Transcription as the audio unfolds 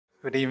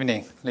Good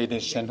evening,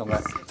 ladies and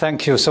gentlemen.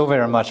 Thank you so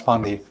very much,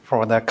 Pandi,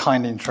 for that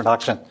kind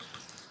introduction.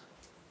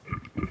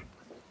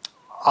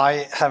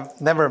 I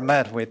have never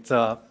met with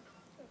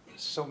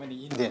so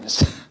many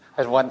Indians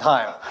at one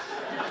time.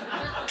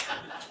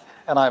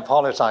 And I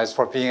apologize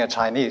for being a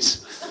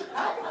Chinese.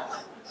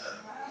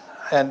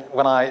 And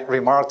when I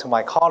remarked to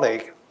my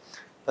colleague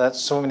that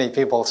so many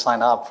people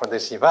sign up for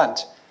this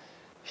event,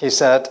 he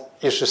said,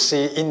 you should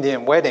see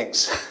Indian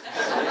weddings.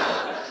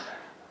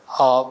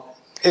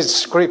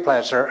 It's a great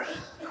pleasure.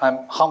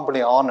 I'm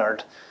humbly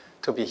honored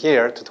to be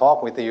here to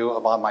talk with you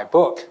about my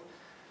book,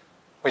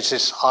 which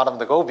is Out of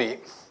the Gobi,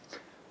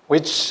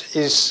 which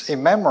is a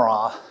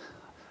memoir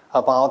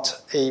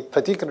about a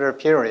particular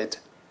period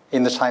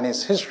in the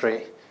Chinese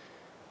history,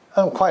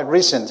 and quite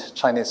recent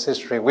Chinese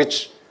history,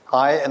 which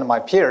I and my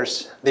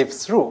peers lived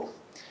through.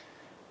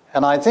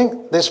 And I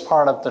think this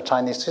part of the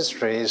Chinese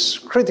history is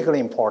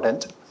critically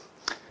important.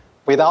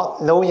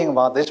 Without knowing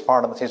about this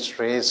part of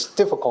history, it's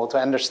difficult to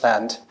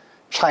understand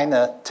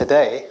China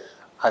today.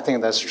 I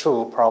think that's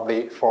true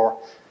probably for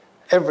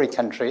every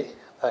country.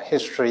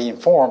 History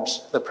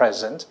informs the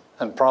present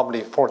and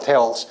probably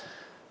foretells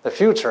the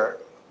future.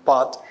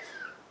 But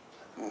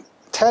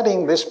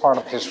telling this part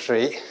of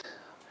history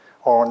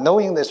or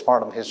knowing this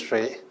part of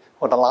history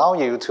would allow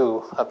you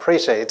to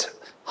appreciate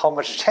how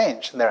much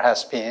change there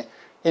has been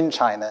in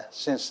China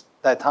since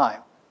that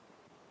time.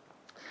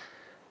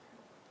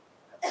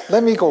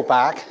 Let me go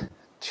back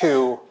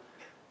to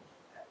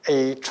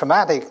a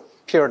traumatic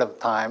period of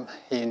time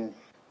in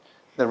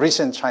the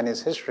recent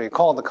Chinese history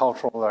called the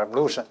Cultural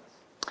Revolution.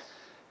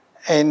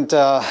 And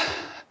the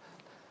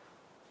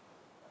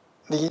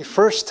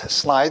first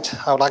slide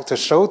I would like to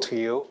show to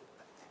you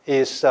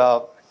is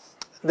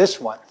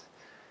this one.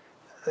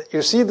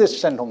 You see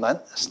this gentleman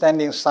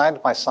standing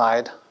side by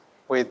side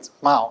with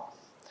Mao.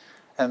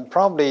 And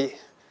probably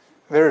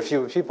very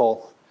few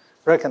people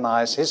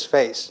recognize his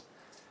face.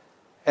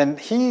 And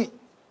he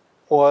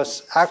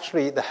was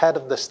actually the head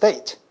of the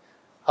state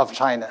of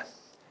China.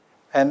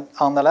 And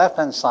on the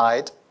left-hand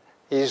side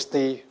is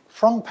the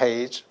front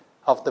page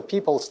of the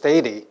People's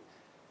Daily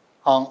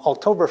on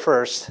October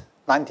 1st,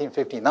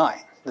 1959,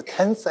 the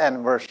 10th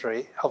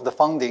anniversary of the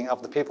founding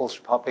of the People's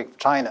Republic of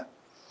China.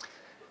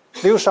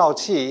 Liu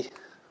Shaoqi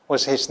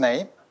was his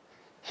name.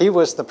 He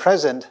was the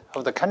president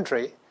of the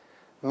country.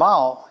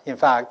 Mao, in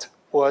fact,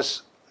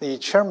 was the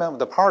chairman of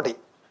the party,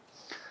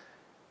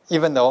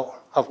 even though,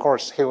 of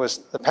course, he was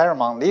the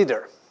paramount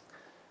leader.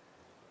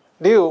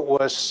 Liu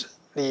was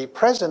the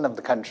president of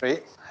the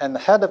country and the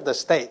head of the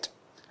state,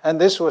 and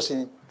this was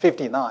in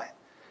 59.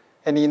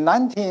 And in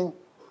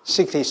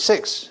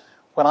 1966,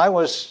 when I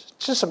was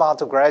just about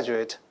to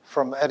graduate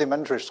from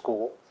elementary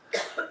school,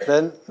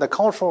 then the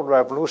Cultural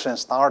Revolution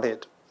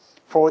started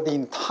for the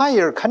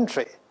entire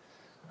country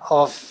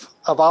of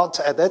about,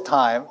 at that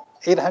time,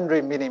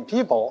 800 million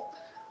people.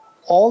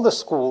 All the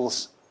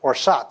schools were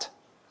shut.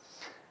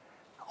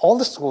 All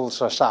the schools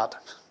were shut.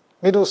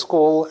 Middle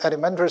school,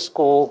 elementary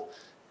school,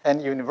 and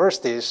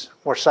universities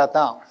were shut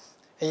down.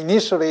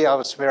 Initially, I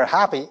was very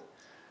happy.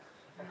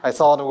 I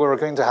thought we were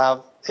going to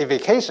have a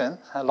vacation,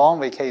 a long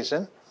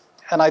vacation,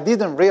 and I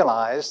didn't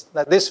realize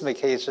that this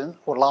vacation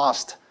would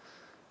last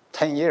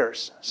 10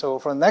 years. So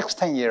for the next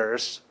 10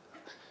 years,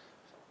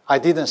 I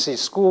didn't see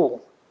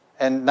school,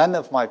 and none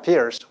of my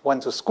peers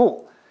went to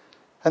school.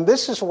 And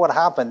this is what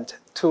happened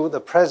to the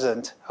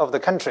president of the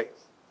country.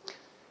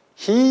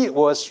 He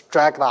was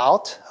dragged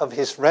out of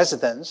his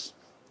residence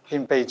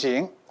in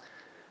Beijing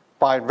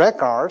by Red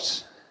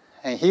Guards,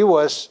 and he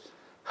was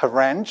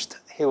harangued,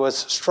 he was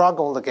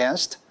struggled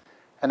against,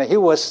 and he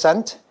was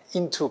sent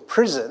into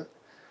prison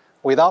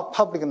without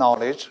public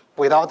knowledge,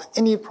 without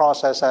any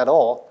process at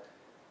all.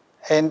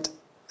 And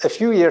a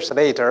few years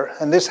later,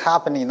 and this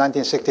happened in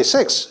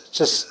 1966,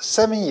 just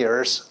 7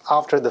 years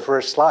after the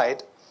first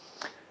slide,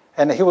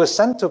 and he was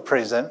sent to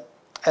prison,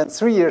 and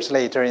 3 years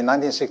later, in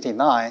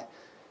 1969,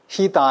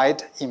 he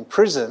died in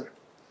prison,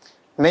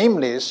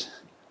 nameless,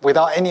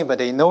 without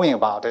anybody knowing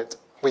about it.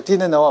 We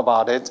didn't know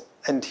about it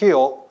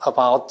until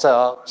about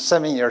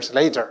 7 years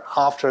later,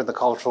 after the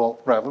Cultural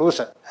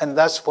Revolution. And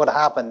that's what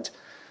happened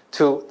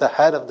to the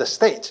head of the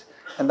state.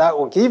 And that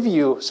will give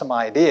you some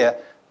idea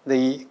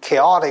the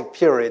chaotic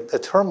period, the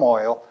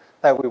turmoil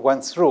that we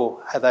went through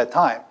at that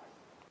time.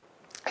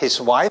 His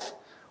wife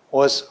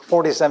was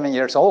 47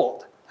 years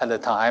old at the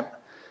time.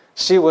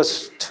 She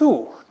was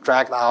too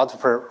dragged out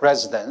of her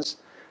residence,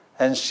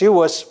 and she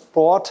was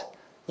brought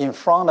in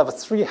front of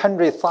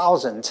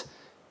 300,000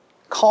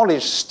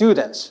 college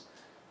students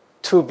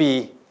to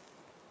be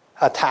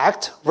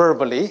attacked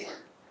verbally,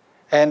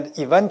 and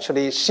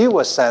eventually she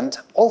was sent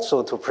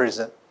also to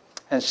prison.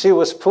 And she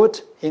was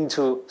put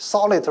into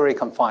solitary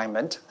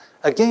confinement,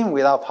 again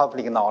without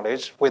public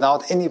knowledge,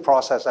 without any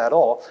process at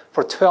all,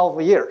 for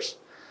 12 years.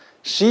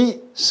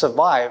 She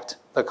survived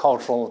the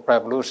Cultural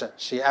Revolution.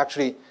 She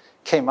actually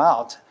came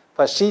out,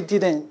 but she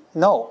didn't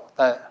know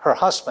that her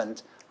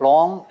husband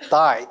long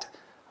died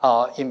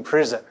in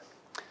prison.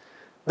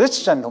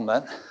 This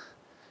gentleman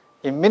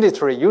in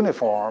military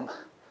uniform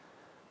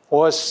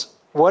was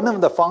one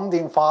of the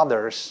founding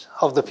fathers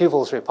of the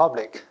People's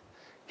Republic.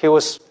 He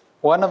was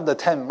one of the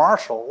 10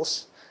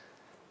 marshals,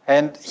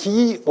 and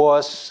he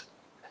was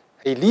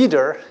a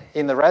leader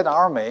in the Red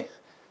Army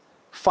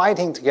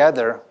fighting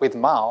together with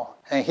Mao,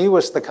 and he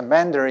was the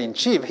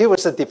commander-in-chief. He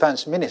was the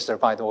defense minister,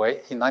 by the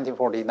way, in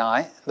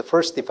 1949, the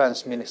first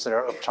defense minister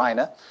of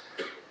China.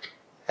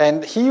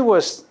 And he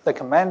was the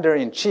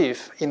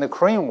commander-in-chief in the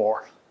Korean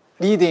War,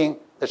 leading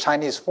the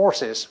Chinese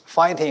forces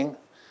fighting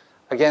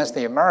against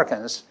the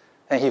Americans.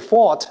 And he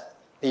fought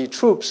the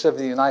troops of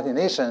the United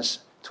Nations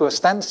to a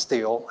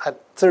standstill at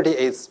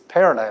 38th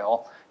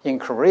parallel in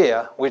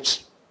Korea,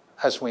 which,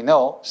 as we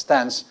know,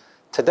 stands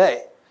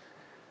today.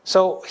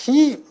 So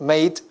he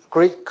made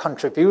great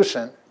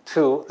contribution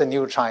to the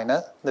new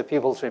China, the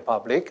People's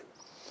Republic.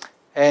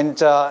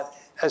 And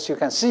as you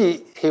can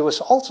see, he was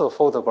also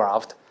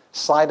photographed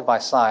side by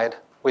side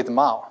with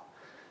Mao.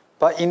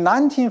 But in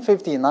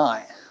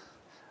 1959,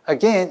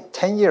 again,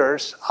 10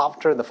 years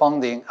after the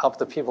founding of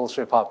the People's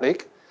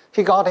Republic,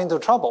 he got into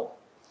trouble.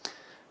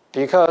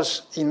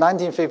 Because in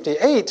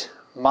 1958,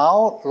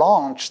 Mao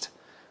launched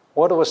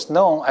what was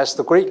known as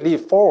the Great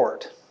Leap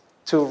Forward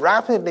to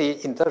rapidly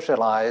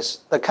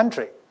industrialize the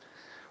country,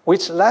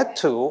 which led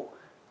to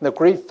the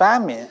Great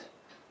Famine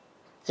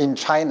in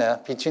China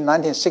between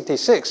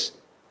 1966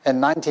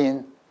 and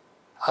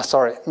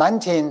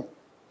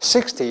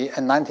 1960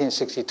 and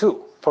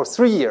 1962. For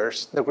 3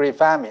 years, the Great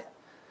Famine.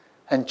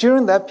 And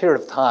during that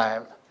period of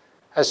time,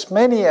 as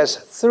many as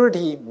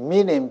 30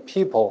 million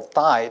people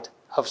died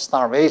of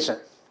starvation.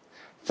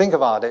 Think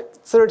about it,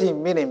 30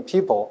 million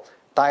people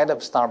died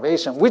of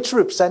starvation, which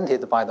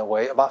represented, by the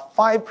way, about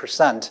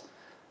 5%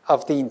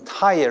 of the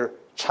entire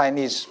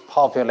Chinese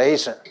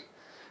population.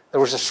 There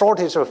was a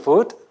shortage of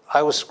food.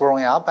 I was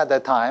growing up at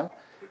that time,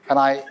 and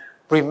I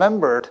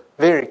remembered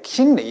very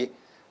keenly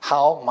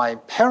how my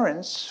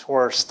parents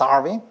were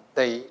starving.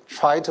 They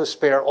tried to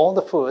spare all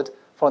the food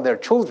for their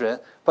children,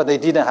 but they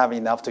didn't have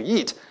enough to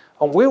eat.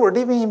 And we were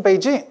living in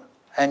Beijing,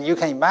 and you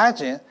can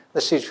imagine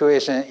the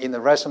situation in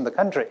the rest of the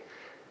country.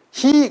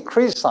 He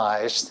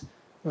criticized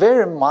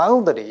very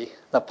mildly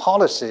the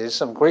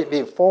policies of Great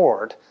Leap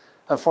Forward,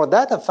 and for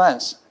that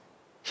offense,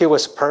 he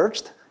was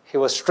purged, he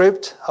was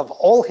stripped of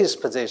all his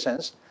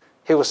positions,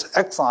 he was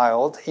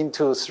exiled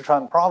into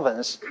Sichuan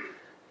province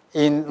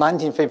in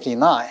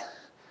 1959.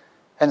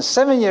 And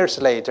 7 years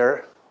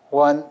later,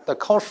 when the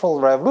Cultural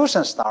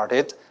Revolution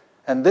started,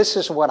 and this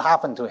is what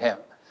happened to him.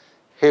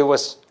 He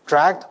was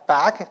dragged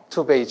back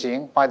to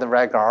Beijing by the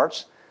Red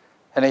Guards,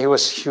 and he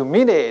was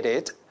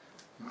humiliated,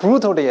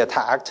 brutally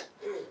attacked,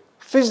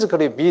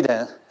 physically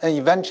beaten, and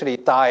eventually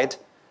died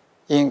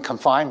in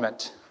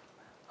confinement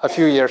a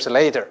few years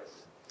later.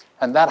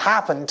 And that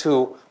happened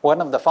to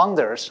one of the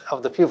founders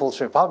of the People's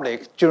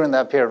Republic during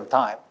that period of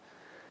time.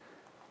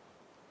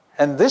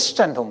 And this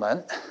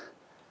gentleman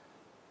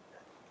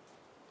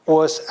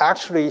was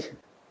actually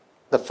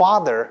the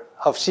father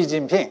of Xi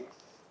Jinping.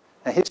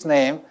 And his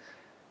name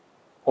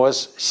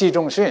was Xi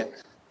Zhongxun.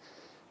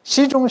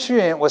 Xi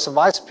Zhongxun was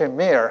vice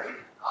premier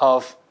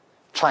of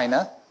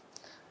China,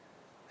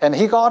 and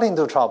he got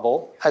into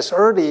trouble as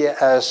early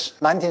as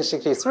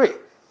 1963.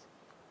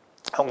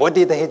 And what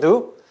did he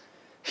do?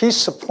 He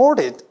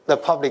supported the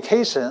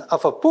publication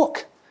of a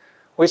book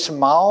which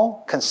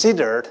Mao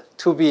considered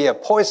to be a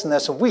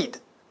poisonous weed.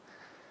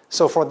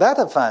 So for that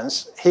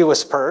offense, he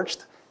was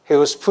purged, he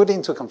was put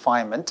into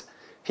confinement.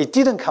 He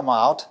didn't come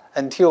out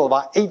until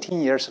about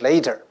 18 years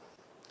later.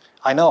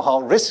 I know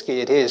how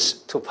risky it is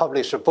to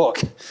publish a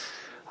book,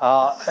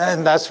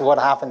 and that's what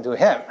happened to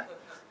him.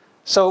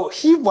 So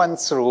he went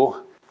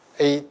through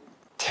a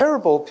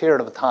terrible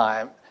period of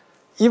time,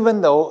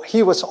 even though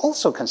he was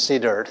also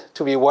considered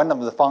to be one of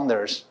the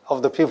founders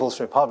of the People's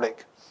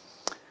Republic.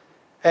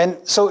 And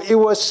so it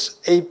was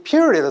a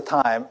period of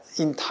time,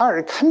 the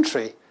entire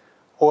country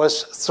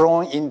was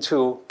thrown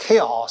into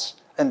chaos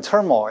and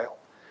turmoil.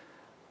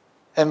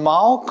 And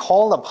Mao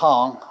called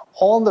upon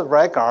all the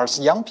Red Guards,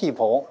 young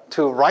people,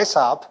 to rise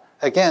up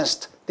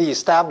against the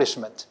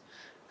establishment,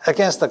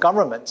 against the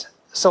government.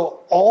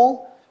 So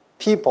all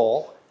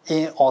people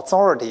in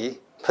authority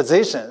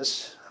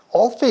positions,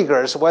 all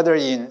figures, whether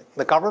in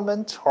the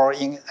government or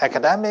in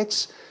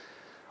academics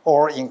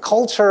or in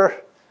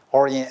culture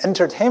or in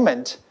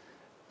entertainment,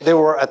 they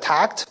were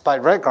attacked by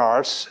Red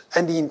Guards,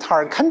 and the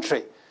entire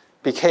country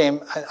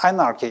became an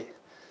anarchy.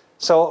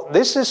 So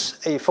this is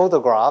a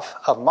photograph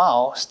of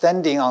Mao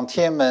standing on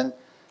Tiananmen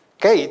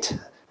Gate,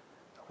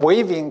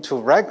 waving to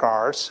Red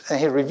Guards, and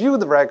he reviewed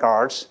the Red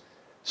Guards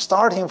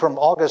starting from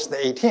August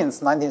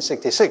 18th,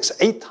 1966,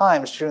 8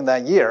 times during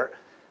that year.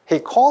 He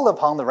called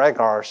upon the Red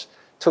Guards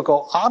to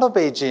go out of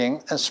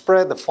Beijing and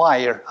spread the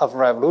fire of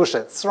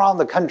revolution throughout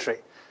the country.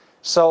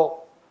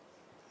 So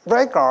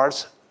Red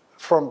Guards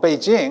from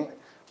Beijing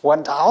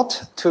went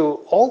out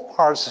to all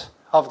parts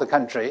of the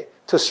country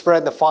to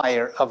spread the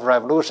fire of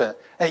revolution,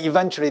 and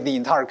eventually the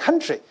entire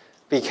country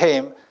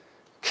became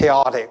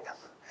chaotic.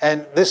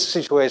 And this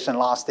situation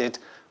lasted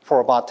for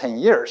about 10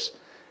 years.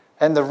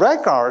 And the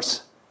Red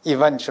Guards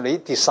eventually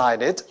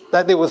decided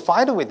that they would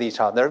fight with each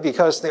other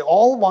because they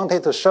all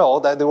wanted to show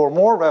that they were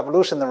more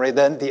revolutionary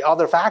than the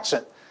other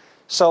faction.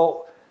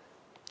 So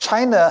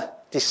China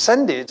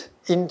descended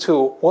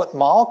into what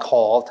Mao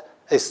called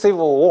a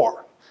civil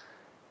war.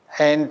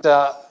 And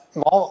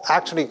Mao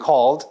actually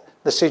called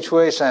the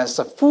situation as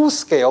a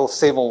full-scale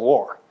civil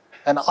war.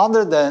 And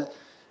other than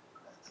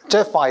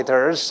jet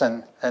fighters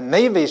and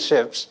Navy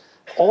ships,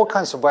 all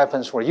kinds of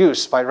weapons were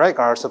used by Red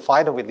Guards to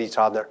fight with each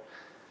other.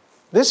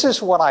 This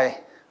is what I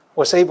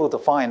was able to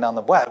find on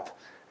the web,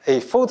 a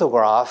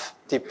photograph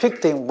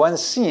depicting one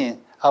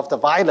scene of the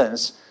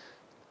violence,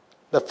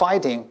 the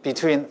fighting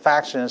between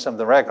factions of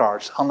the Red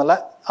Guards. On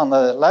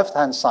the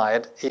left-hand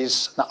side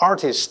is an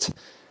artist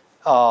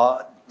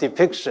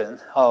depiction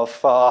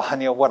of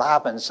what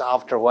happens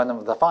after one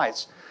of the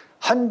fights.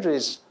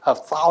 Hundreds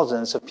of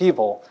thousands of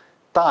people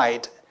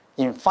died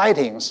in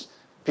fightings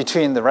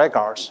between the Red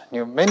Guards.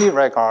 Many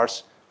Red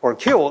Guards were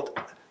killed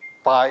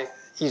by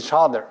each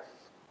other.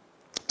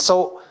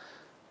 So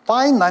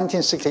by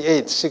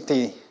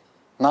 1968-69,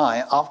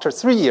 after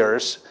 3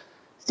 years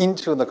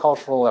into the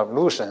Cultural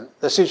Revolution,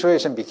 the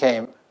situation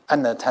became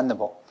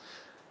unattainable.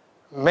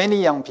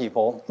 Many young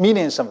people,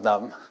 millions of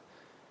them,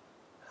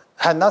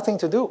 had nothing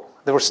to do.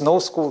 There was no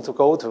school to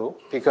go to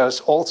because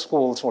all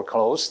schools were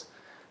closed.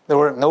 There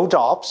were no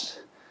jobs.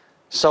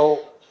 So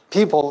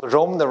people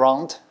roamed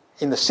around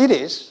in the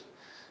cities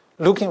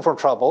looking for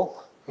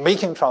trouble,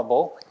 making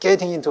trouble,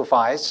 getting into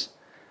fights.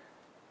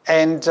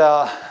 And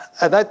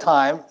at that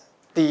time,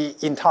 the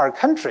entire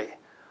country,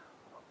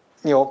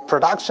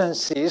 production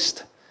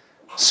ceased,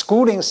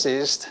 schooling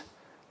ceased,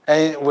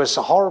 and it was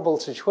a horrible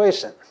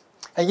situation.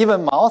 And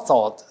even Mao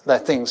thought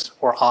that things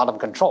were out of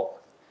control.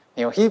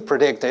 He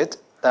predicted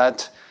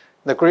that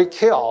the great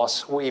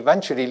chaos will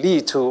eventually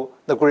lead to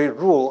the great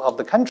rule of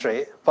the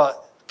country,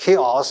 but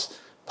chaos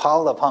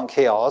piled upon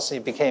chaos,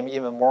 it became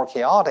even more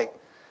chaotic.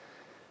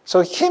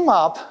 So he came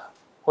up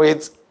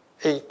with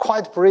a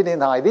quite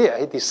brilliant idea.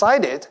 He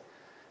decided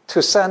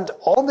to send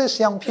all these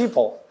young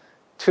people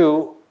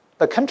to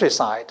the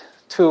countryside,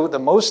 to the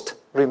most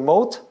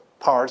remote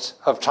parts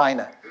of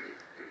China,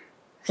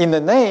 in the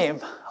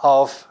name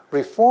of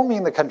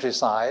reforming the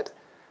countryside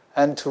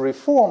and to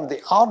reform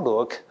the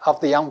outlook of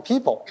the young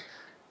people,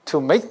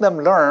 to make them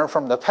learn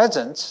from the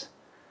peasants,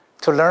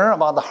 to learn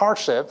about the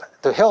hardship,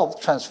 to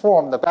help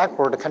transform the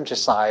backward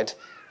countryside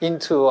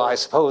into, I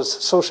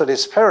suppose,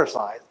 socialist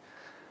paradise.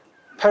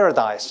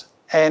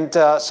 And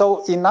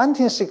so in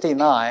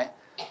 1969,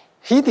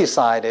 he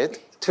decided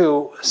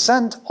to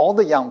send all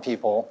the young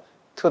people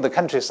to the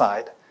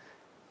countryside.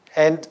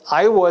 And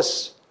I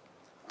was,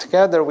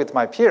 together with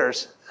my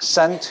peers,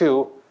 sent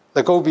to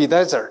the Gobi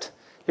Desert.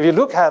 If you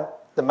look at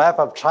the map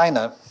of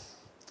China,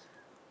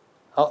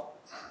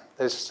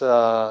 this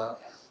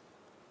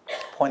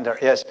pointer,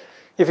 yes.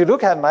 If you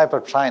look at the map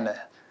of China,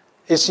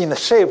 it's in the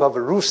shape of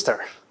a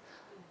rooster.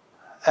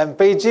 And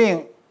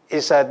Beijing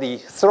is at the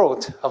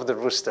throat of the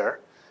rooster.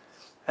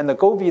 And the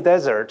Gobi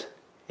Desert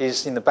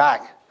is in the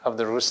back of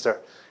the rooster.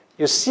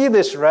 You see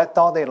this red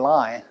dotted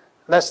line,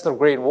 that's the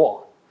Great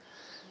Wall.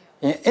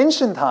 In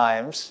ancient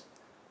times,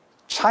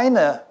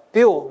 China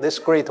built this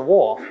Great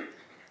Wall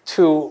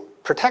to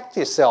protect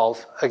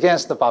itself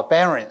against the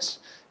barbarians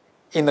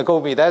in the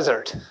Gobi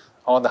Desert,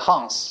 or the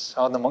Huns,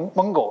 or the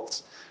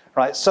Mongols,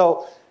 right?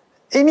 So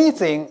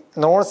anything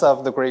north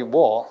of the Great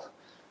Wall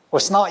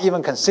was not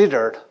even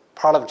considered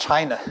part of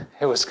China.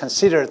 It was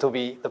considered to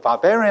be the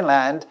barbarian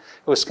land.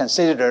 It was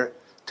considered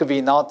to be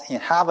not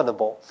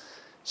inhabitable.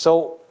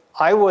 So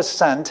I was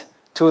sent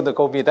to the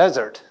Gobi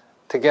Desert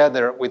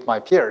together with my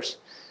peers.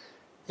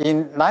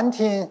 In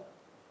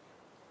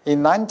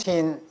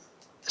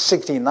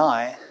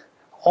 1969,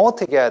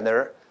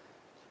 altogether,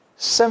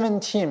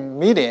 17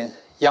 million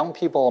young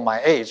people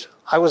my age,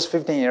 I was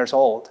 15 years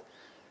old,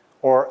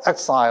 were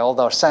exiled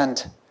or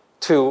sent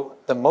to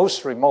the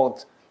most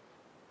remote,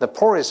 the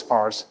poorest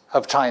parts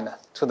of China,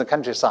 to the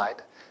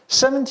countryside.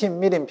 17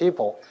 million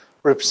people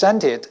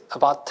represented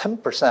about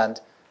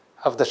 10%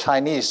 of the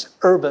Chinese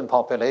urban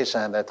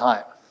population at that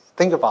time.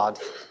 Think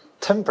about it,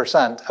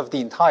 10% of the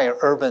entire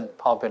urban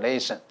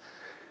population.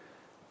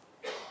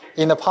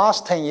 In the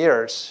past 10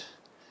 years,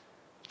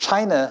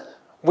 China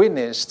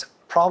witnessed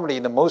probably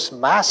the most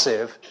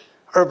massive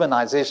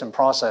urbanization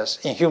process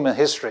in human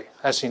history,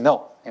 as you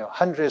know.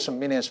 Hundreds of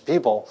millions of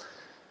people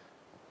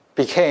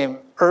became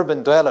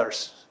urban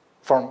dwellers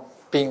from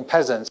being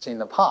peasants in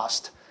the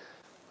past.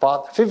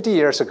 But 50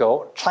 years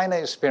ago, China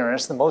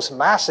experienced the most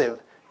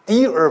massive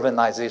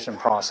de-urbanization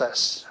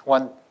process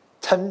when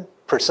 10%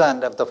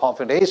 of the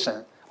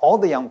population, all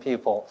the young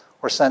people,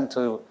 were sent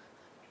to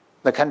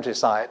the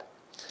countryside.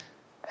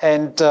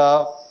 And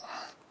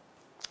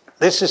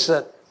this is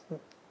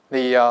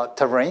the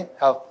terrain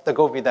of the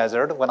Gobi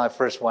Desert when I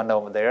first went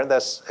over there.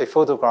 That's a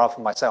photograph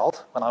of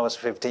myself when I was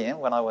 15,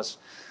 when I was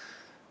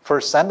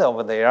first sent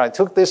over there. I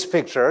took this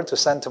picture to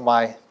send to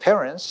my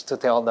parents to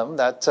tell them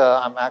that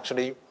I'm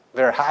actually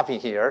very happy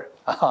here.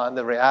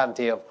 The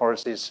reality, of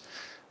course, is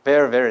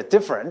very, very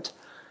different.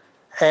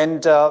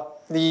 And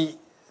the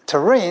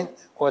terrain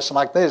was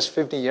like this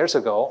 50 years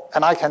ago,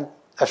 and I can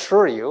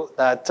assure you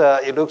that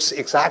it looks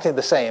exactly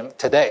the same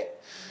today.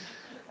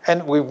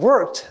 And we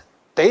worked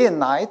day and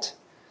night,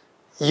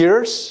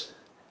 years,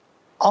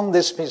 on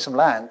this piece of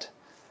land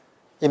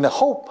in the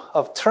hope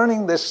of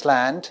turning this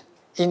land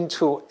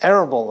into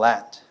arable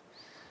land.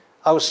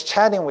 I was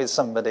chatting with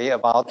somebody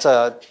about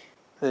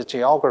the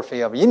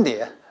geography of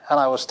India, and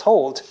I was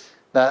told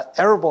that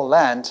arable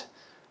land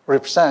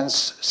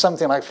represents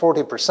something like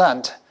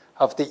 40%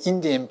 of the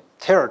Indian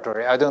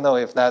territory. I don't know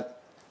if that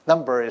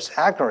number is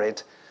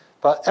accurate,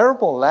 but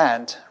arable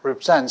land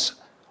represents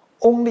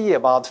only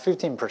about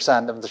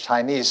 15% of the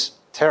Chinese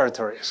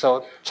territory.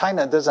 So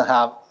China doesn't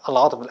have a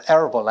lot of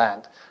arable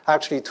land.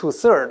 Actually,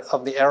 2/3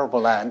 of the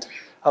arable land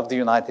of the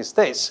United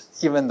States,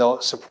 even though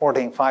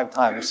supporting 5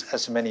 times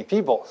as many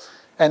people.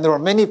 And there are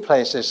many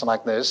places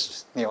like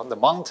this, the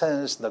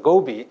mountains, the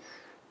Gobi,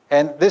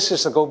 and this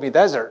is the Gobi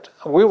Desert.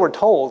 We were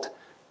told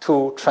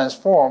to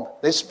transform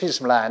this piece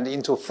of land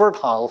into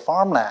fertile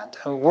farmland,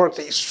 and we worked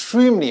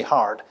extremely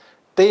hard,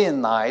 day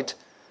and night,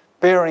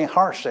 bearing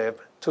hardship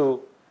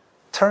to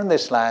turn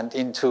this land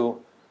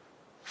into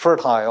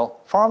fertile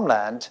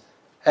farmland,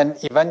 and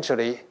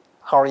eventually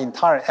our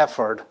entire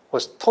effort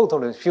was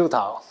totally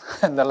futile,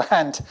 and the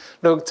land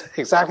looked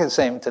exactly the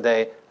same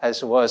today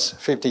as it was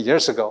 50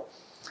 years ago.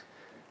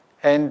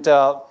 And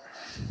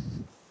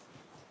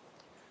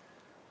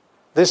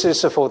this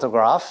is a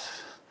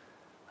photograph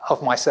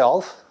of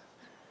myself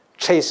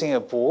chasing a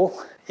bull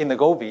in the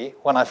Gobi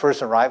when I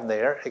first arrived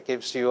there. It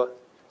gives you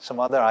some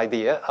other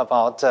idea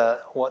about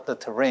what the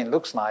terrain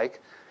looks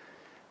like.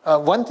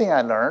 One thing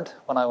I learned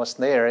when I was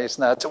there is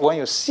that when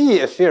you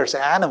see a fierce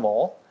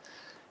animal,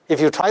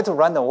 if you try to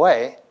run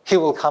away, he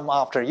will come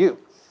after you.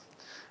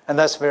 And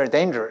that's very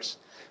dangerous.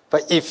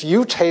 But if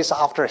you chase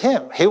after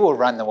him, he will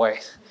run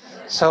away.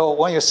 So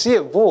when you see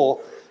a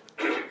bull,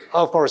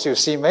 of course you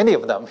see many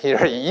of them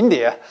here in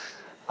India,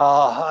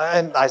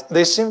 and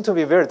they seem to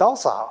be very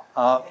docile.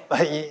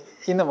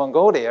 In the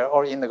Mongolia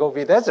or in the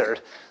Gobi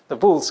Desert, the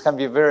bulls can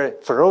be very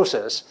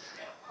ferocious.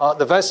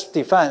 The best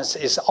defense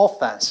is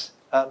offense.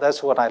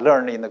 That's what I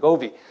learned in the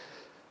Gobi.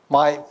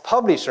 My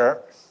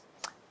publisher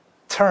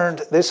turned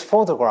this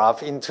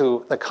photograph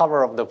into the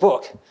cover of the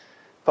book,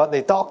 but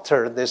they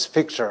doctored this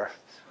picture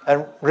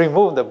and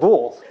removed the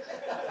bull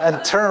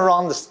and turned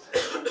around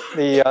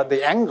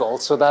the angle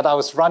so that I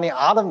was running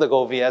out of the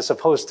Gobi as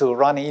opposed to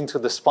running into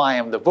the spine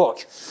of the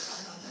book.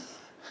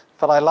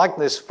 But I like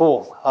this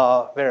bull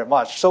very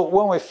much. So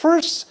when we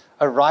first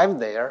arrived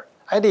there,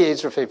 at the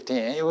age of 15,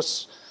 it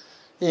was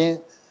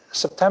in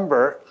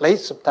September,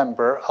 late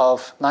September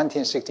of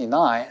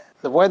 1969.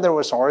 The weather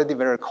was already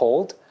very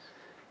cold.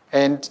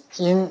 And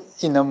in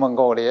Inner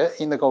Mongolia,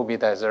 in the Gobi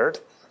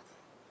Desert,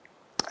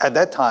 at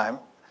that time,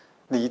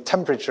 the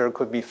temperature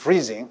could be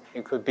freezing.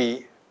 It could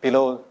be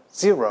below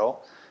 0.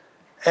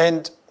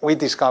 And we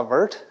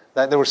discovered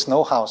that there was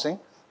no housing.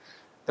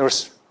 There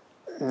was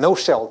no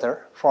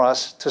shelter for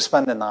us to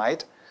spend the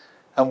night.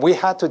 And we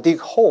had to dig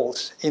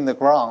holes in the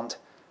ground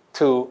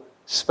to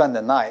spend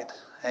the night.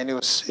 And it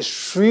was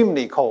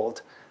extremely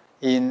cold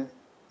in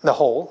the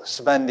hole,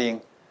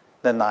 spending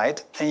the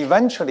night. And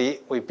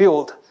eventually, we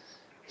built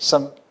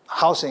some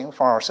housing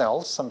for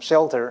ourselves, some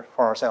shelter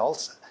for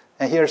ourselves.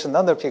 And here's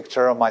another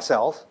picture of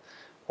myself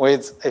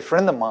with a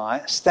friend of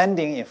mine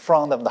standing in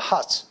front of the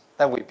huts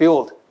that we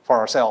built for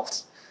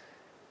ourselves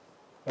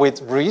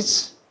with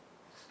reeds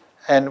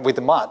and with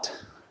mud.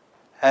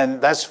 And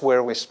that's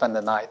where we spend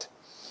the night.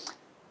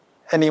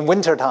 And in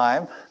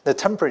wintertime, the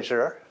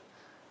temperature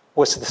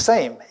was the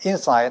same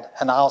inside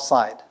and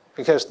outside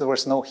because there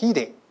was no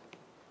heating.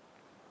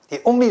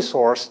 The only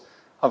source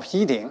of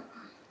heating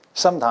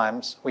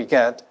sometimes we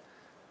get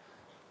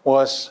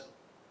was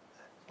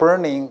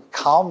burning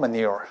cow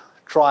manure,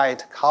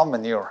 dried cow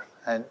manure.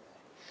 And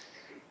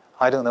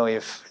I don't know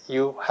if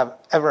you have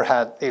ever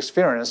had the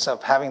experience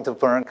of having to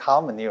burn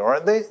cow manure.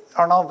 They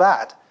are not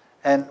bad.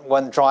 And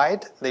when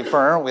dried, they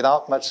burn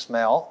without much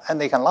smell, and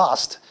they can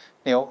last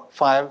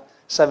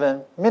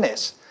 5-7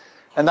 minutes.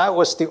 And that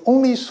was the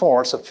only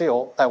source of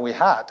fuel that we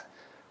had.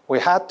 We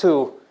had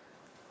to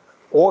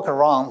walk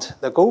around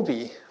the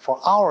Gobi for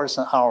hours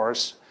and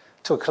hours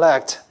to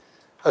collect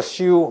a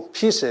few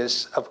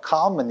pieces of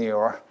cow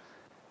manure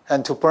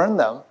and to burn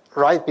them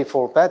right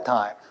before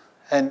bedtime.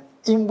 And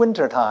in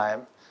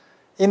wintertime,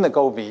 in the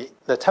Gobi,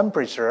 the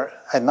temperature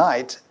at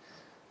night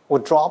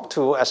would drop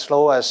to as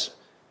low as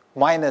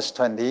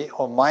 -20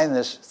 or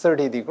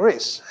 -30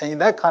 degrees. And in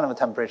that kind of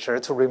temperature,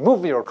 to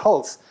remove your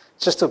clothes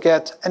just to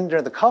get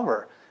under the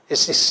cover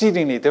is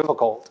exceedingly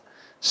difficult.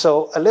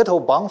 So a little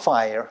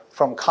bonfire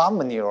from cow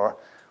manure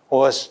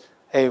was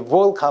a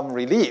welcome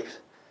relief.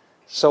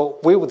 So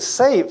we would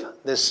save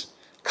this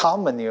cow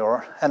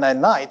manure, and at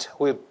night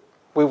we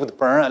would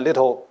burn a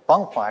little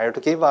bonfire to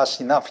give us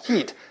enough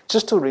heat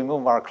just to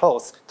remove our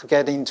clothes to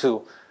get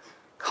into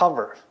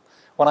cover.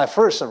 When I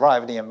first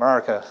arrived in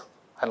America,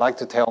 I like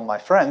to tell my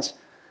friends,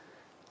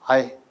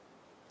 I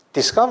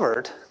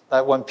discovered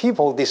that when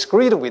people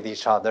disagree with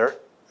each other,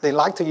 they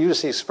like to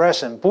use the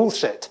expression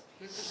bullshit.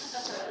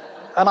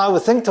 And I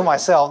would think to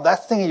myself,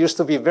 that thing used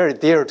to be very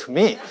dear to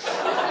me.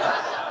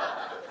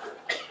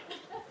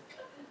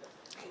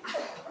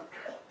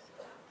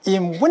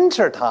 In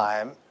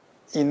wintertime,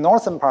 in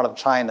northern part of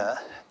China,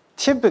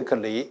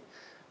 typically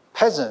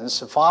peasants,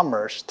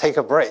 farmers take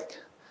a break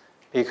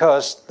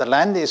because the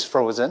land is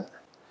frozen,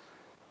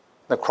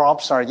 the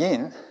crops are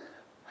in,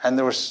 and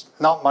there was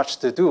not much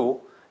to do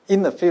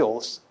in the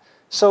fields.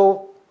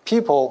 So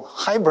people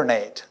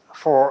hibernate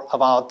for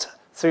about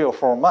 3 or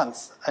 4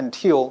 months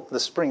until the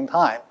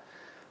springtime.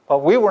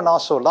 But we were not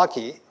so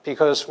lucky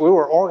because we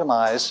were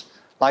organized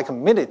like a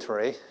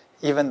military,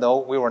 even though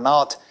we were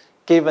not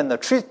given the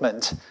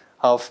treatment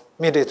of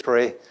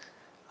military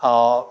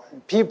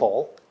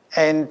people.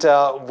 And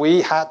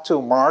we had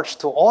to march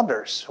to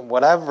orders.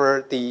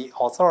 Whatever the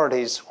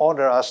authorities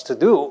ordered us to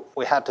do,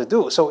 we had to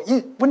do. So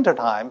in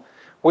wintertime,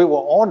 we were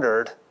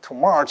ordered to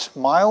march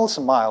miles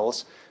and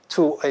miles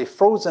to a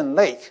frozen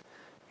lake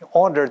in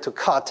order to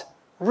cut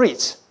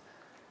reeds.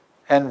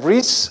 And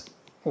reeds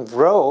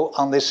grow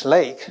on this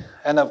lake.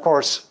 And of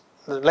course,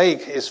 the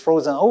lake is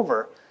frozen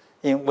over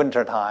in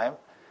wintertime.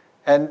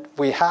 And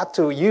we had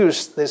to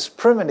use this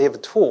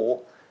primitive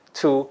tool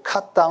to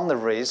cut down the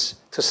reeds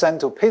to send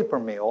to paper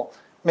mill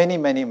many,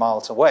 many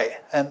miles away.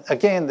 And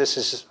again, this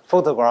is a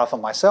photograph of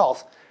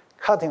myself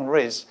cutting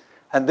reeds.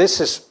 And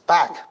this is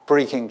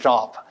back-breaking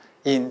job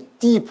in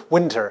deep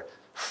winter,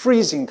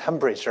 freezing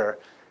temperature.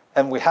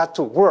 And we had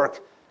to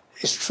work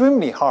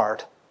extremely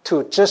hard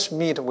to just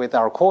meet with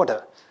our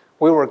quota.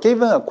 We were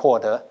given a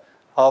quota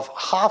of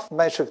 0.5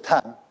 metric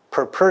ton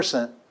per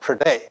person per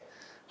day.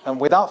 And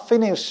without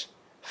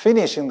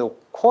finishing the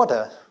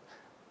quota,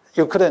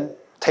 you couldn't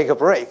take a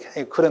break.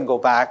 You couldn't go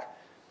back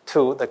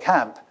to the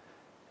camp.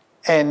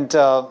 And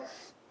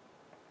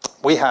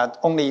we had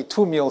only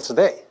 2 meals a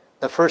day.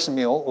 The first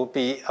meal would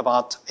be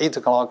about 8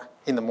 o'clock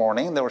in the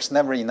morning. There was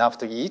never enough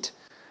to eat,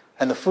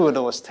 and the food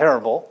was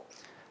terrible.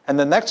 And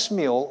the next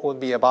meal would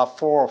be about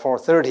 4 or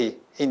 4:30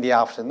 in the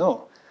afternoon.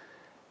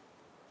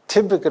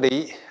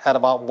 Typically, at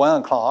about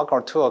 1 o'clock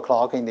or 2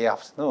 o'clock in the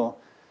afternoon,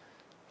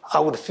 I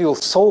would feel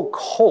so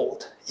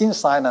cold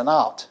inside and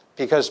out,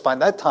 because by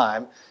that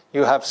time,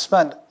 you have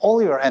spent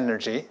all your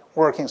energy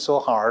working so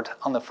hard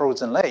on the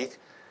frozen lake,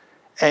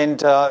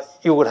 and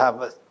you would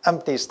have an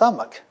empty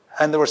stomach,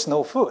 and there was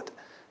no food.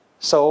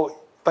 So,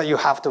 but you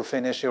have to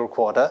finish your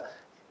quota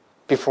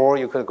before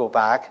you could go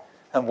back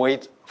and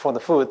wait for the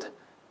food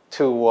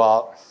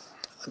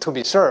to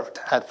be served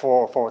at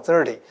 4 or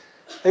 4:30.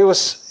 It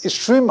was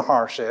extreme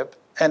hardship,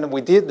 and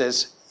we did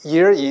this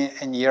year in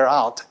and year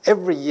out,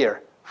 every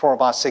year for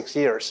about 6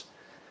 years.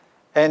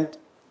 And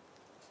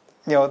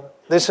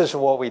this is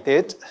what we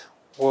did.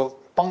 We'll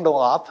bundle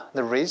up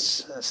the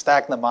reeds,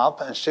 stack them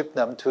up, and ship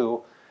them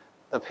to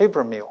the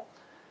paper mill.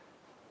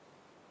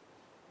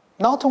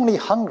 Not only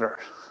hunger,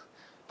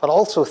 but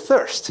also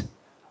thirst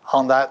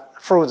on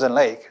that frozen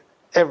lake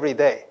every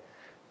day.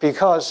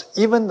 Because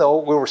even though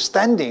we were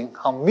standing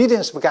on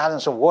millions of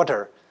gallons of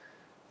water,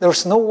 there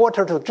was no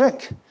water to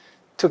drink.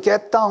 To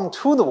get down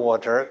to the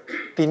water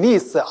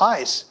beneath the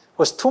ice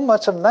was too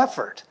much of an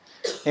effort.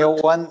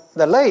 When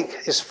the lake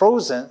is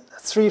frozen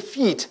 3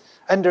 feet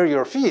under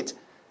your feet,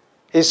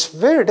 it's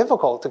very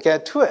difficult to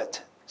get to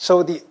it.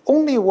 So the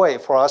only way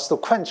for us to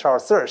quench our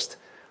thirst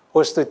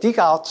was to dig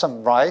out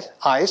some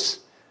ice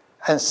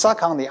and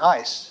suck on the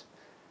ice.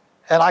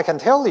 And I can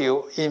tell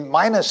you, in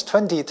minus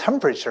 20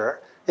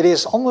 temperature, it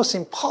is almost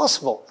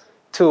impossible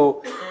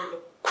to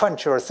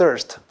quench your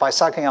thirst by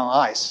sucking on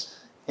ice.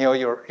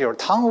 Your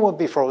tongue would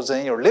be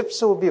frozen, your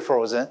lips would be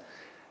frozen.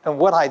 And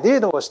what I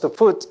did was to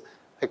put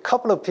a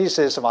couple of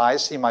pieces of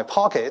ice in my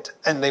pocket,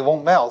 and they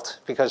won't melt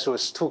because it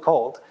was too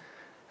cold.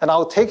 And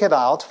I'll take it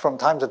out from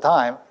time to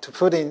time to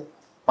put in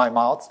my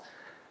mouth,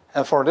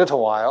 and for a little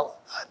while,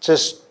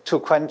 just to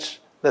quench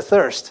the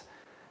thirst.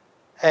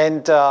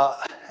 And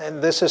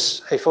this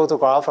is a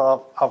photograph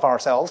of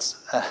ourselves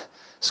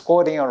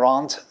squatting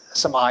around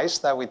some ice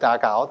that we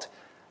dug out.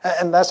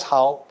 And that's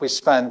how we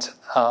spent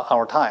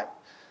our time.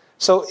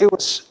 So it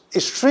was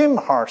extreme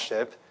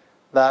hardship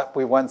that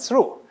we went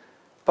through.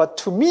 But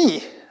to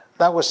me,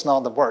 that was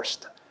not the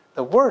worst.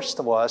 The worst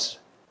was,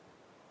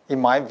 in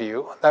my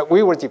view, that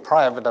we were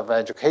deprived of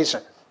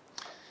education.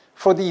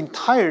 For the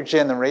entire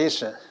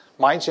generation,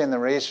 my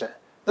generation,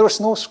 there was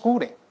no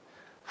schooling.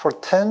 For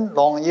 10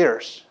 long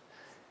years,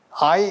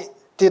 I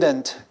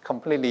didn't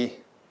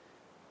completely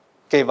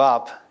give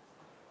up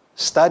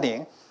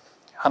studying,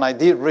 and I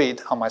did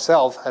read on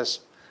myself, as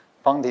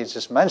Bhante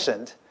just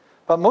mentioned,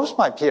 but most of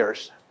my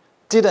peers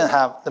didn't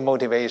have the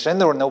motivation.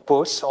 There were no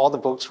books. All the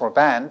books were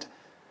banned,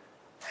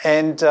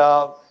 and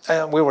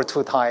we were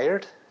too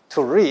tired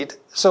to read.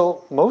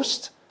 So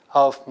most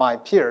of my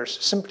peers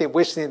simply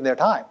wasted their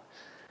time.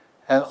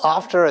 And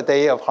after a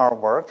day of hard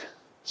work,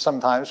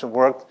 sometimes we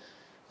worked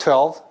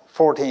 12,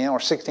 14, or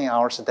 16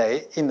 hours a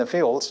day in the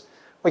fields,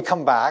 we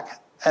come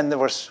back and there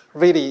was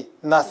really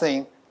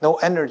nothing, no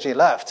energy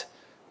left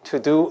to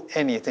do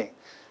anything.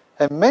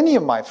 And many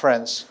of my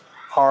friends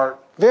are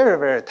very,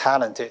 very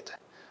talented,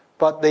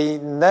 but they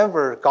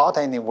never got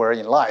anywhere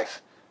in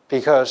life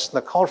because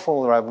the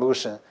Cultural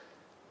Revolution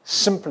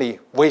simply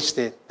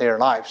wasted their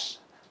lives.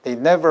 They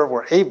never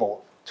were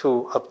able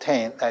to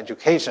obtain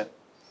education.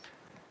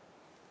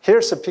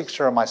 Here's a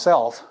picture of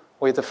myself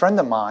with a friend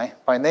of mine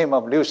by the name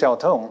of Liu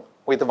Xiaotong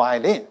with a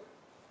violin.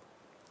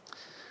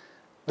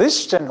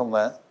 This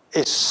gentleman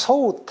is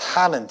so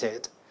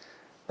talented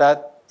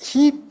that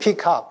he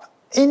picked up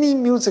any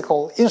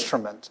musical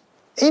instrument,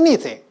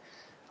 anything.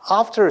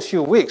 After a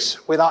few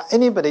weeks, without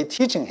anybody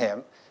teaching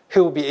him, he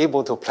would be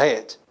able to play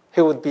it.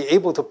 He would be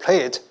able to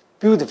play it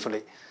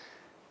beautifully.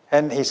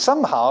 And he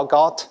somehow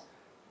got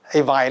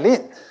a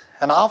violin.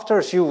 And after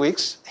a few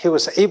weeks, he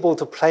was able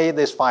to play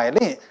this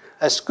violin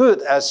as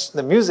good as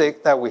the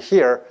music that we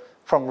hear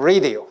from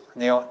radio.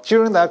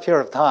 During that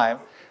period of time,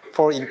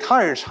 for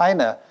entire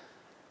China,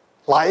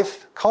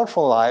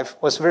 cultural life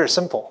was very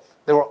simple.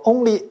 There were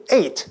only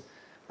 8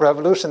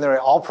 revolutionary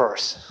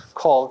operas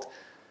called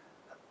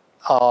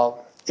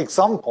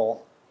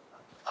example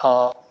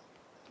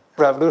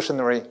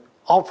revolutionary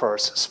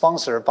operas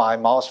sponsored by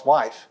Mao's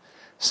wife.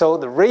 So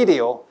the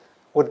radio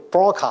would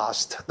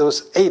broadcast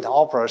those 8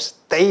 operas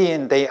day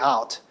in, day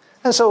out.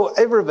 And so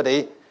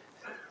everybody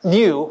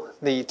knew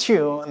the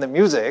tune and the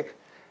music,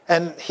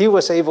 and he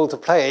was able to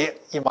play,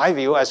 in my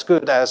view, as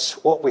good as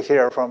what we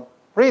hear from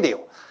radio.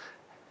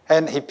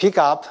 And he picked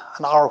up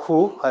an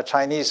erhu, a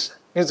Chinese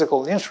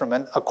musical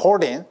instrument,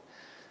 accordion,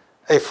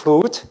 a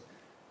flute,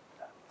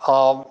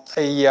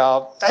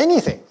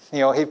 anything.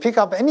 He picked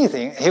up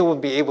anything, he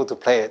would be able to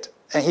play it.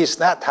 And he's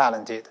that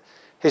talented.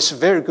 He's a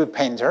very good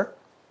painter.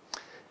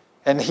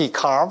 And he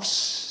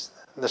carves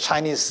the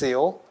Chinese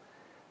seal.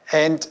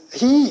 And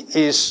he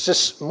is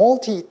just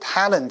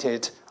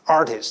multi-talented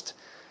artist.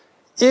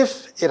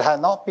 If it had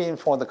not been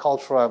for the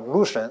Cultural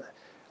Revolution,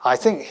 I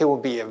think he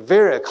would be a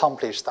very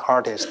accomplished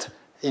artist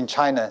in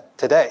China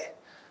today.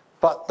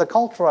 But the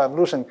Cultural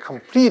Revolution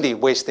completely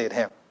wasted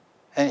him.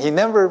 And he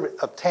never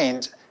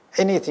obtained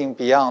anything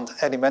beyond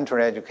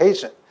elementary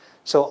education.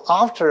 So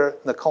after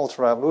the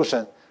Cultural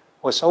Revolution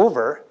was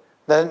over,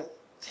 then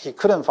he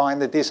couldn't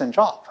find a decent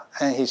job.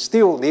 And he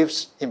still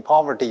lives in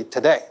poverty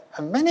today.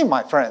 And many of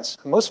my friends,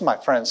 most of my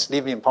friends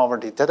live in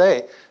poverty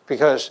today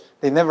because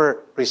they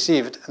never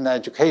received an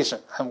education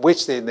and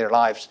wasted their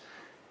lives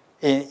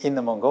in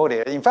the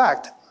Mongolia. In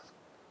fact,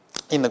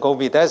 in the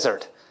Gobi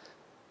Desert,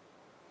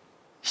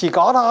 he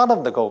got out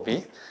of the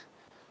Gobi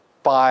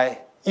by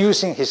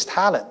using his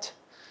talent.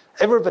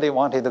 Everybody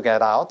wanted to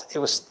get out. It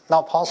was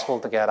not possible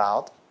to get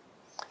out.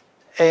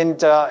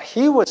 And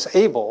he was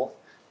able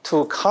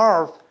to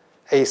carve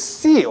a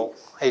seal,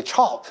 a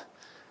chop,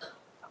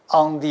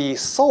 on the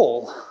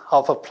sole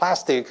of the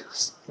plastic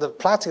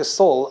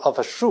sole of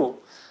a shoe,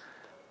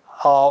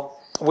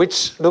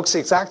 which looks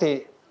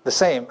exactly the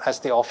same as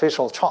the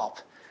official chop.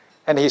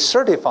 And he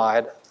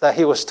certified that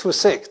he was too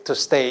sick to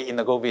stay in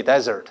the Gobi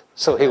Desert.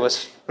 So he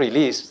was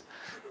released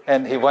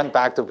and he went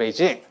back to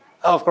Beijing.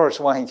 Of course,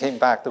 when he came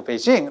back to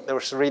Beijing, there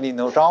was really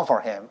no job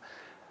for him.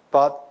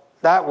 But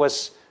that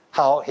was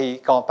how he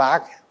got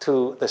back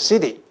to the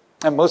city.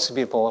 And most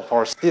people, of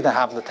course, didn't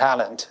have the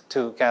talent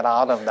to get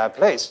out of that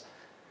place.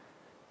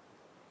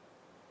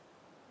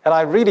 And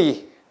I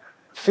really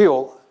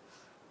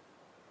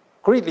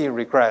greatly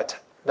regret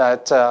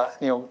that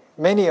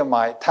many of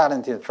my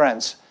talented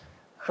friends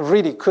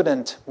really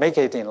couldn't make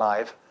it in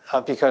life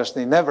because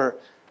they never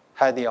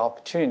had the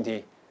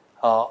opportunity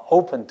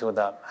open to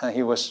them. And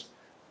he was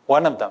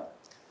one of them.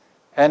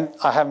 And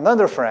I have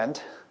another friend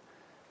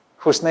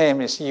whose name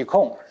is Yi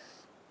Kong.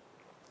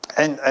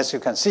 And as you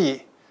can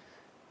see,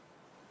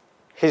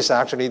 he's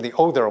actually the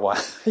older one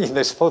in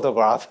this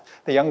photograph.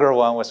 The younger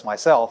one was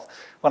myself.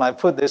 When I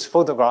put this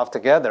photograph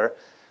together,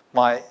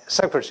 my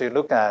secretary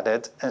looked at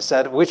it and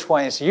said, "Which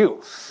one is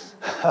you?"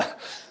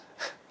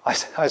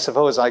 I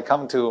suppose I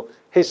come to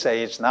his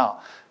age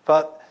now.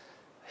 But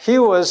he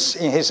was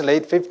in his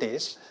late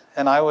 50s,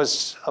 and I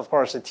was, of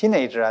course, a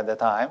teenager at the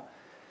time.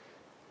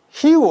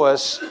 He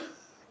was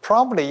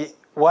probably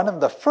one of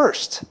the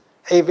first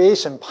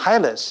aviation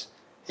pilots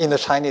in the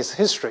Chinese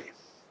history.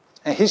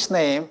 And his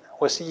name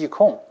was Yi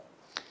Kong.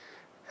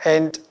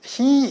 And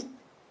he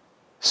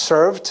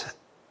served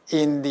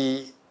in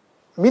the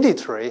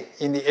military,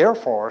 in the Air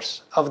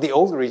Force of the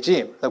old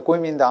regime, the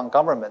Kuomintang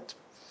government.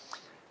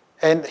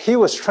 And he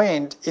was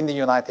trained in the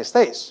United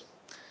States.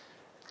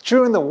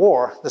 During the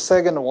war, the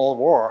Second World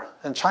War,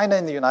 and China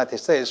and the United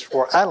States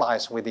were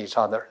allies with each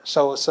other.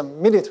 So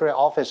some military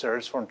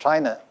officers from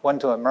China went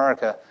to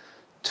America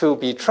to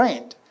be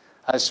trained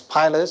as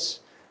pilots,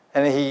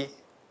 and he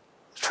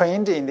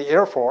trained in the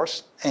Air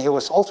Force, and he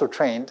was also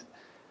trained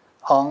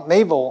on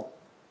naval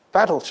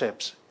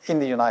battleships in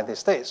the United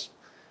States.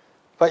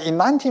 But in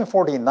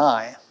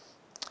 1949,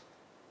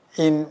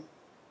 in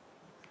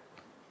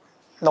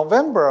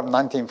November of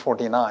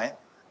 1949,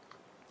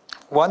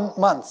 1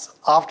 month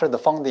after the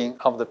founding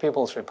of the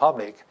People's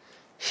Republic,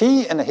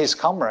 he and his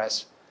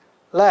comrades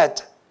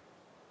led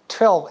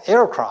 12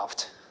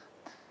 aircraft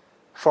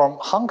from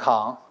Hong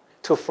Kong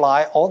to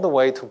fly all the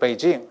way to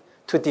Beijing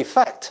to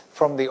defect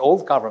from the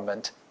old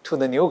government to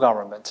the new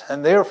government,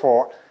 and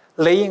therefore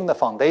laying the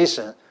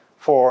foundation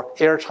for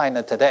Air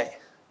China today.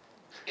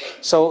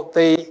 So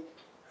they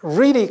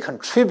really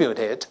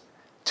contributed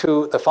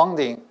to the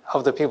founding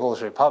of the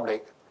People's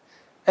Republic.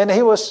 And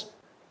he was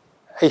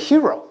a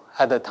hero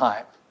at the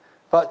time.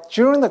 But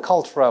during the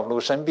Cultural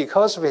Revolution,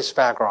 because of his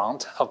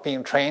background of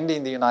being trained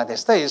in the United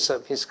States,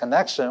 of his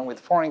connection with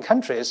foreign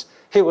countries,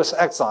 he was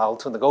exiled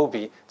to the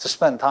Gobi to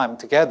spend time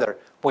together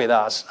with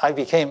us. I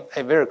became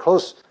a very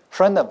close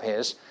friend of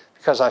his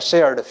because I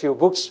shared a few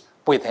books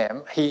with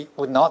him. He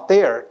would not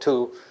dare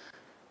to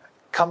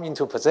come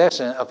into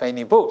possession of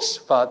any books,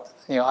 but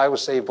I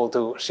was able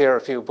to share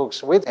a few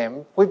books with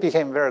him. We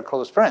became very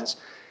close friends.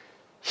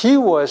 He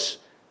was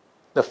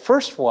the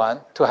first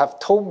one to have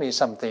told me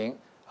something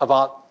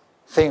about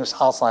things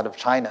outside of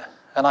China.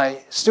 And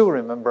I still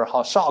remember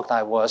how shocked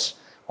I was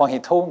when he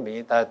told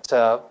me that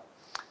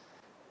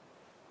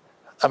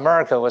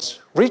America was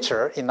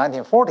richer in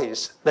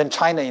 1940s than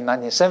China in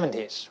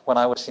 1970s when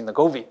I was in the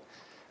Gobi.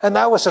 And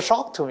that was a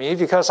shock to me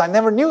because I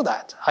never knew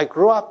that. I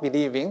grew up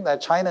believing that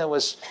China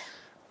was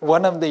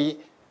one of the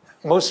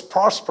most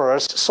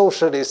prosperous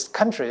socialist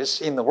countries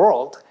in the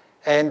world,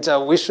 and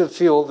we should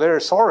feel very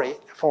sorry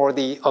for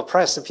the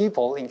oppressed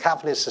people in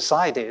capitalist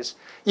societies,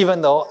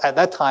 even though at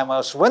that time I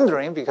was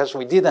wondering, because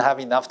we didn't have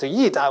enough to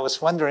eat, I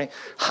was wondering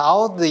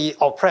how the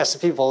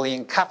oppressed people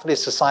in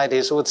capitalist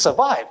societies would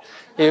survive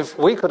if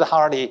we could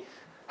hardly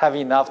have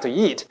enough to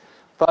eat.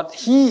 But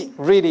he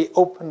really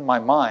opened my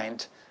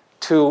mind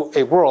to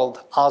a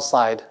world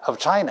outside of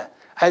China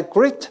at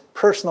great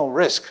personal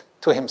risk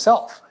to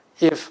himself.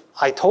 If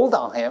I told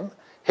on him,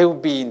 he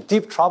would be in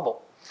deep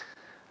trouble.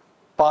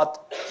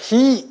 But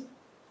he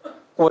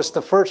was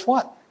the first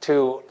one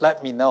to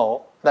let me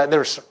know that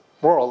there's a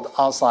world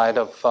outside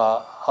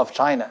of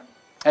China.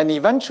 And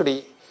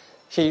eventually,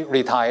 he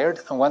retired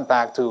and went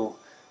back to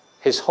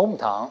his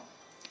hometown.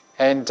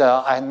 And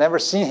I had never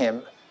seen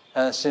him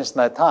since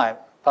that time.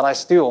 But I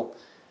still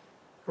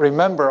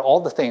remember all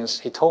the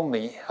things he told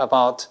me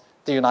about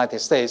the United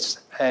States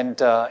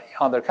and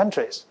other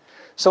countries.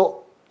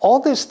 So all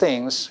these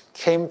things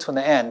came to an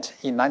end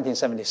in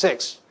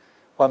 1976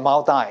 when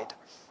Mao died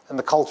and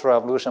the Cultural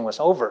Revolution was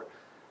over.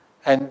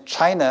 And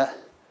China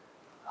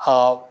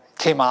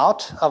came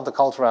out of the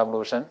Cultural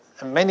Revolution,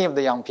 and many of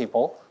the young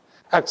people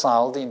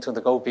exiled into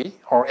the Gobi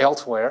or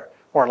elsewhere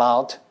were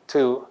allowed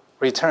to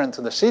return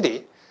to the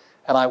city.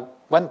 And I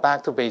went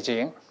back to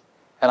Beijing,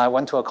 and I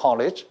went to a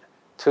college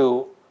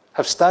to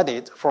have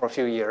studied for a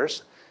few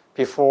years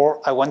before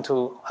I went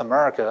to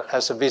America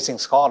as a visiting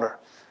scholar.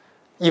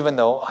 Even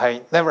though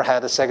I never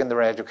had a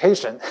secondary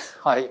education,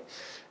 I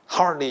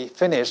hardly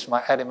finished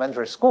my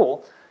elementary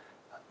school.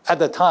 At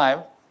the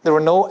time, there were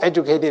no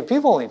educated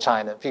people in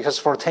China because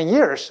for 10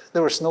 years,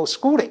 there was no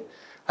schooling.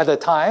 At the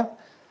time,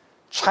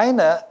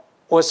 China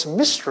was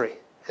mystery,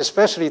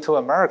 especially to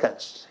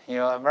Americans.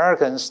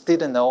 Americans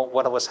didn't know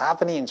what was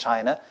happening in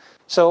China.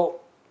 So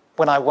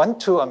when I went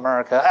to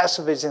America as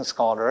a visiting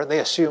scholar, they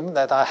assumed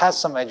that I had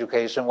some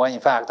education when in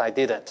fact I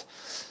didn't.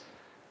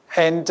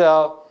 And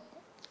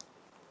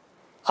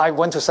I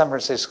went to San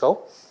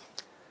Francisco.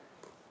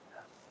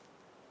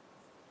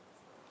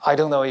 I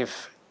don't know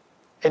if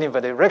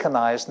anybody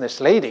recognized this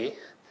lady,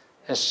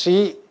 and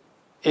she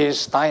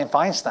is Dianne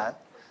Feinstein.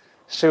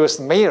 She was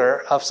the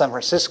mayor of San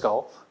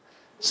Francisco.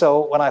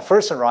 So when I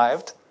first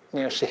arrived,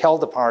 she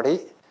held a party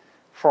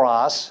for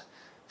us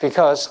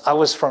because I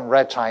was from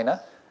Red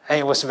China, and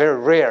it was very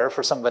rare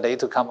for somebody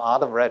to come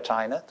out of Red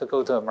China to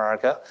go to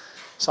America.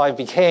 So I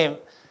became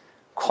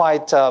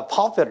quite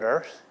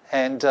popular,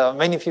 and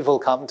many people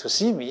come to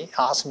see me,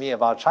 ask me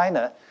about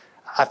China.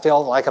 I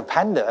felt like a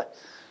panda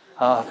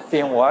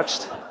being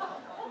watched.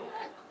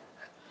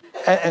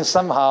 And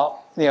somehow,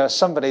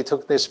 somebody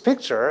took this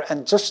picture,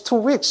 and just 2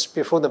 weeks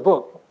before the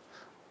book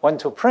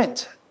went to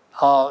print,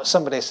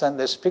 somebody sent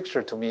this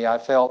picture to me. I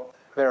felt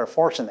very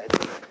fortunate.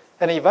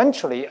 And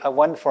eventually, I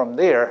went from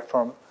there,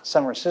 from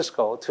San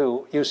Francisco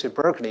to UC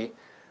Berkeley,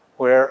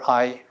 where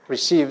I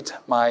received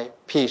my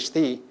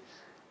PhD.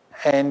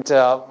 And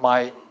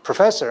my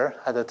professor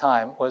at the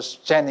time was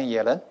Janet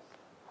Yellen,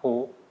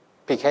 who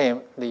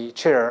became the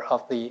chair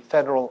of the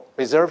Federal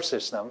Reserve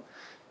System.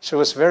 She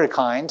was very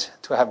kind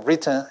to have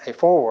written a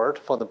foreword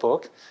for the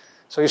book.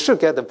 So you should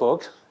get the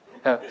book.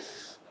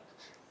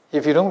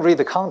 If you don't read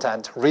the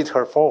content, read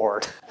her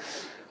foreword.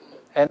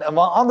 And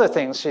among other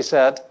things, she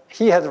said,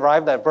 he had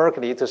arrived at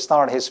Berkeley to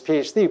start his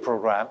PhD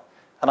program,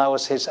 and I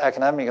was his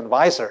academic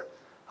advisor.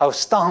 I was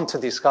stunned to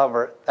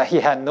discover that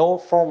he had no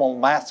formal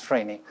math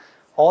training.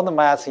 All the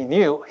math he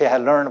knew, he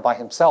had learned by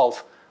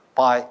himself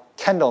by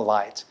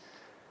candlelight.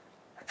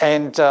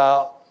 And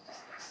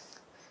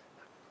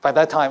by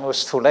that time, it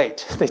was too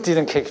late. They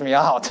didn't kick me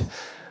out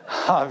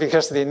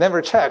because they never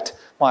checked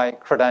my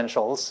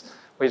credentials,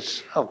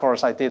 which, of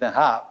course, I didn't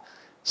have.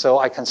 So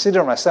I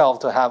consider myself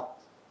to have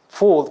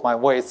fooled my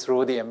way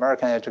through the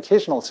American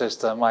educational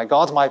system. I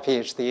got my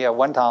PhD. I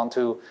went on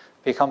to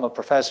become a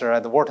professor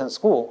at the Wharton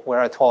School, where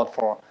I taught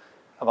for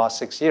about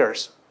 6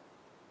 years.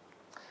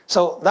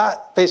 So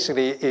that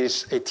basically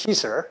is a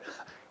teaser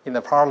in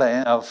the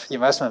parlance of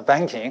investment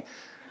banking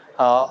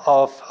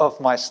of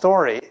my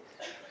story.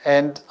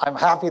 And I'm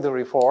happy to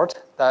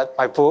report that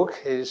my book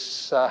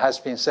has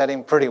been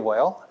selling pretty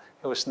well.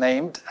 It was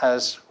named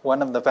as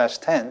one of the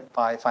best 10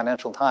 by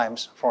Financial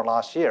Times for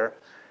last year.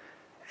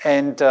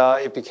 And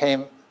it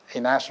became a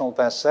national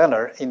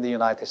bestseller in the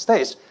United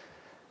States.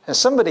 And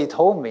somebody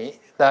told me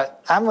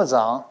that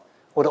Amazon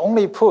would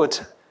only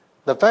put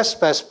the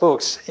best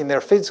books in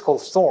their physical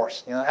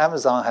stores. You know,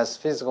 Amazon has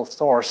physical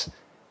stores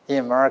in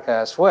America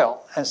as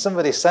well. And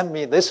somebody sent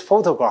me this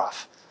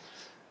photograph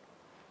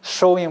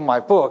showing my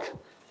book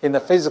in the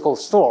physical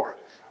store.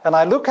 And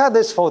I look at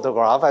this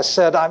photograph, I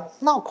said, I'm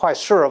not quite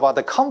sure about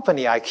the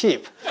company I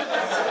keep.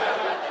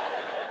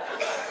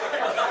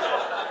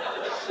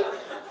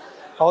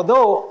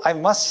 Although I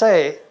must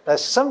say that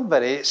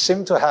somebody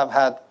seemed to have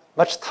had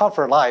much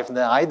tougher life than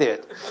I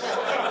did.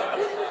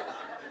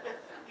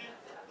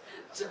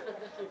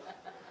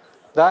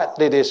 That,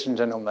 ladies and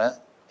gentlemen,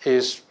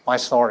 is my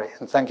story,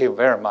 and thank you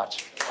very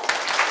much.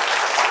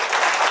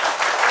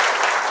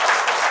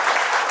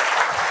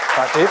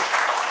 Rajiv?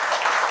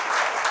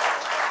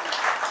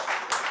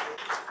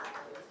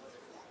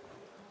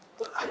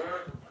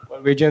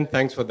 Well, Weijian,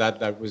 thanks for that.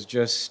 That was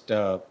just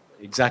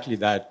exactly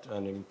that,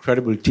 an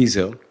incredible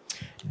teaser.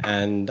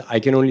 And I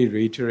can only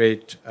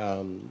reiterate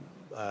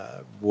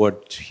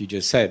what he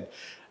just said.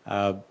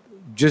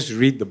 Just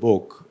read the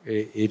book.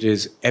 It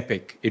is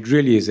epic. It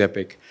really is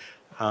epic.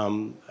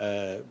 And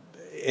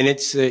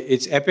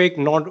it's epic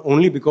not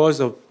only because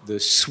of the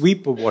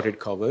sweep of what it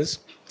covers,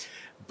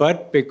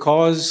 but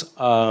because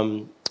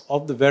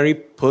of the very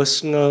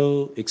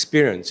personal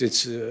experience.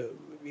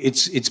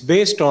 It's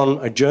based on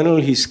a journal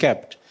he's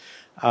kept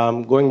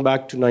going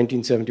back to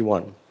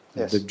 1971.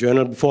 Yes. The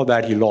journal before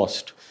that he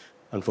lost,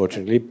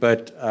 unfortunately.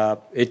 But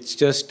it's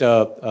just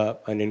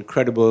an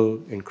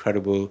incredible,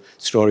 incredible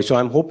story. So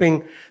I'm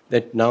hoping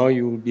that now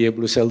you will be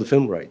able to sell the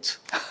film rights.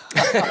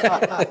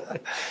 Yes,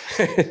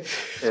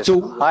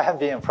 so I have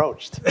been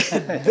approached.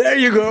 There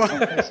you go.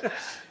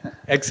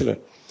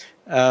 Excellent.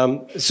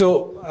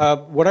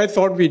 So what I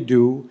thought we'd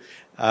do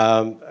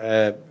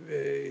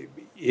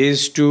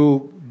is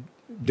to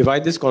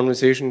divide this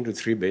conversation into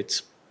 3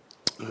 bits.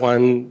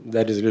 One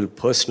that is a little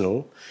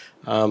personal.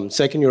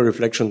 Second, your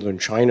reflections on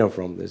China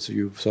from this.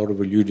 You've sort of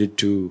alluded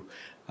to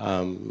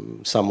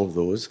some of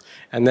those.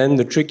 And then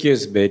the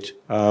trickiest bit,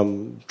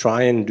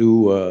 try and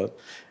do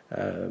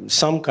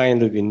some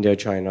kind of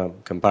India-China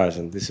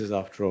comparison. This is,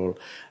 after all,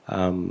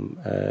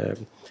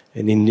 an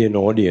Indian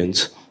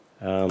audience.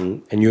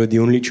 And you're the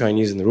only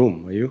Chinese in the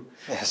room, are you?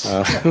 Yes.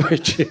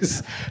 Which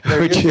is.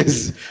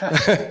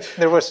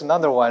 There was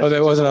another one. Oh,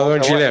 there was another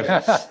one. She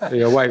left.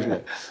 Your wife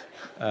left.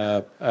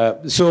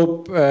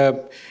 So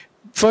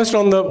first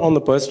on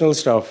the personal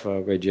stuff,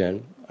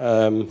 Weijian.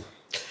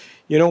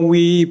 You know,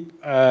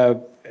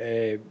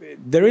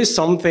 there is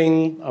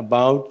something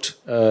about,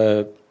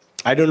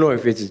 I don't know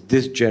if it's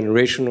this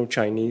generation of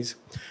Chinese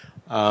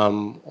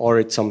or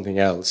it's something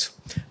else.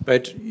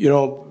 But, you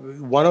know,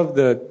 one of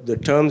the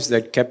terms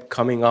that kept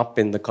coming up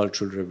in the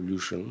Cultural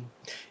Revolution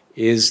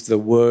is the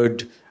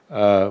word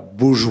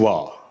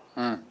bourgeois,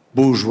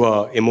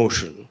 bourgeois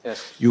emotion.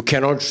 Yes. You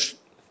cannot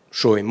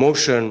show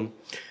emotion.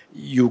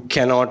 You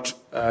cannot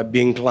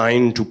be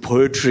inclined to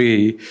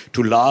poetry,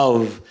 to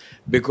love,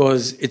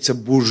 because it's a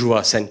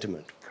bourgeois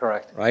sentiment.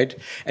 Correct. Right?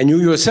 And you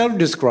yourself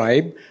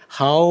describe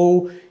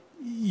how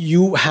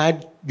you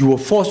were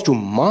forced to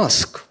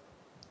mask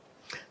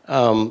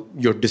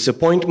your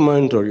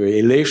disappointment or your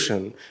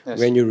elation yes.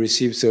 when you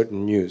receive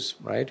certain news,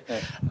 right?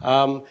 Yes.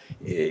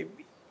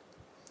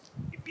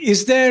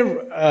 Is there,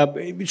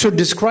 so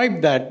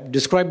describe that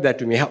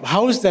to me.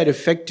 How has that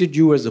affected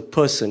you as a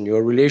person,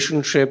 your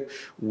relationship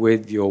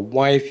with your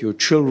wife, your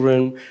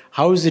children?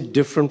 How is it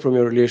different from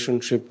your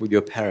relationship with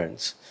your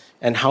parents?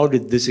 And how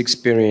did this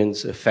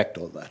experience affect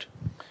all that?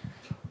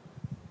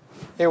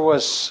 It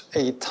was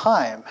a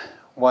time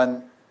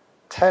when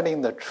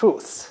telling the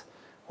truth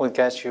would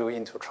get you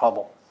into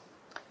trouble.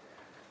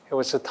 It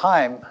was a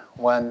time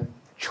when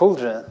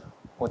children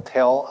would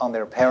tell on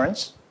their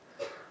parents,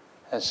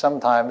 and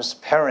sometimes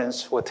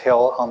parents would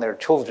tell on their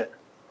children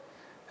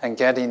and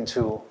get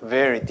into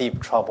very deep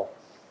trouble.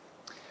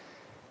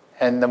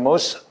 And the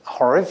most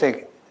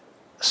horrific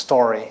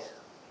story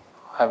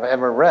I've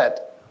ever read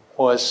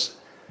was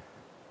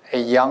a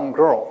young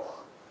girl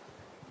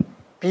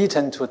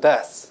beaten to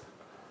death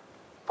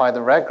by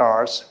the Red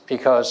Guards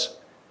because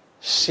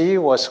she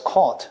was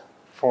caught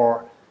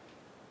for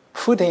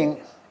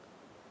putting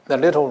the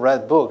little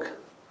red book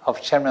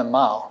of Chairman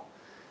Mao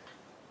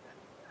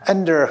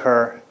under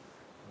her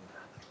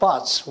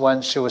butt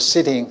when she was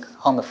sitting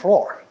on the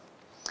floor.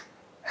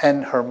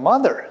 And her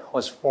mother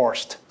was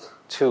forced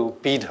to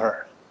beat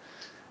her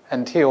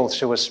until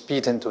she was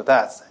beaten to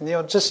death. And, you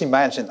know, just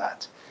imagine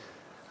that.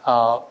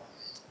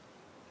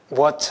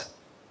 What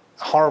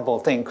horrible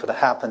thing could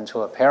happen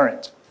to a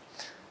parent.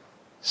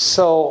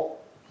 So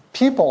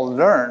people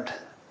learned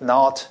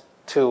not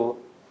to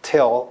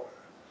tell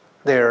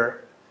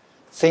their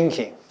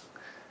thinking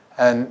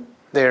and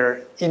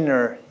their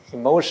inner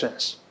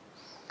emotions.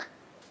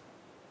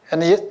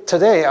 And yet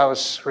today I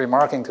was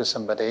remarking to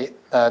somebody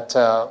that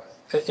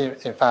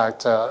in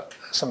fact,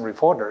 some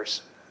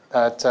reporters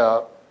that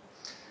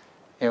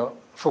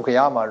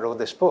Fukuyama wrote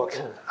this book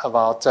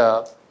about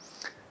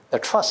the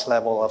trust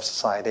level of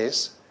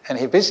societies, and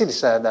he basically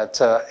said that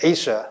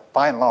Asia,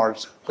 by and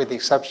large, with the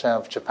exception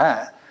of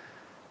Japan,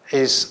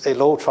 is a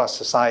low trust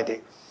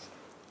society.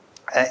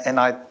 And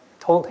I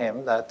told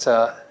him that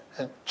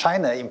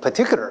China, in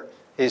particular,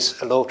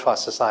 is a low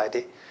trust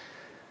society,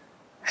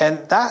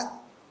 and that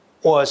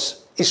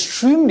was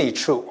extremely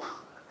true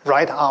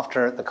right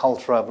after the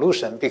Cultural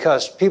Revolution,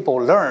 because people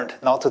learned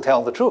not to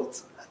tell the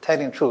truth.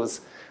 Telling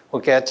truth will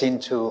get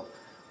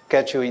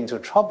you into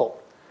trouble.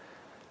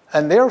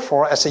 And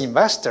therefore, as an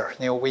investor,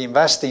 we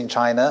invest in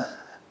China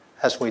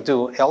as we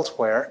do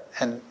elsewhere,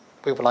 and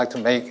we would like to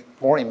make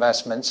more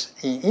investments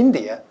in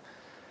India.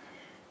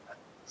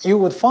 You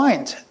would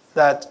find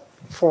that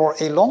for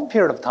a long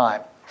period of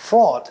time,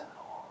 fraud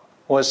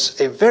was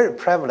a very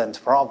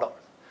prevalent problem.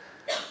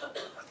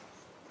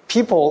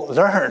 People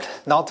learned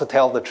not to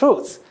tell the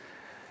truth.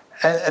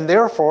 And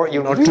therefore,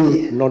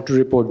 not to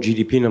report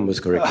GDP numbers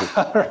correctly.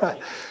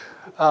 Right.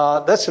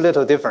 That's a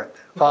little different.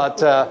 But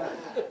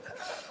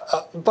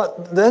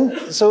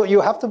then, so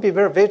you have to be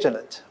very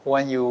vigilant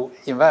when you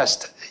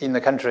invest in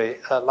a country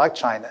like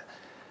China.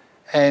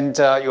 And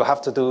you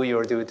have to do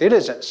your due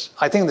diligence.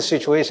 I think the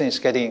situation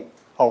is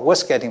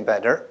was getting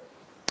better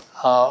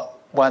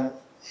when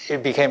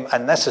it became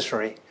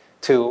unnecessary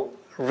to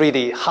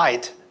really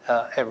hide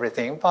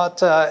everything.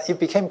 But it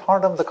became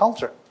part of the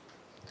culture,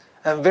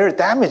 a very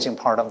damaging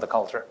part of the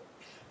culture.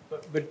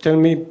 But tell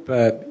me,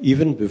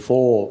 even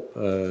before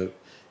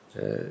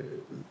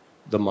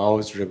the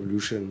Maoist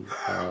revolution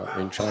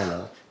in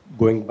China,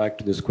 going back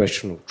to this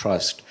question of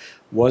trust,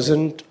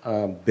 wasn't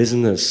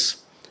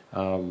business,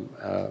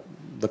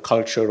 the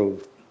culture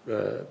of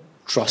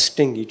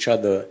trusting each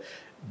other,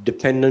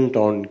 dependent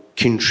on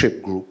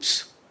kinship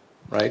groups,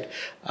 right?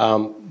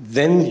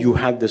 Then you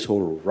had this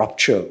whole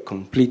rupture,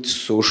 complete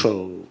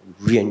social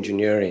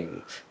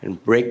re-engineering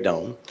and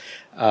breakdown.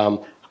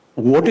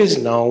 What is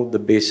now the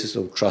basis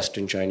of trust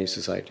in Chinese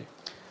society?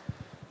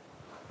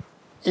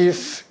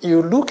 If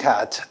you look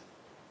at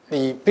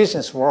the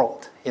business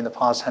world in the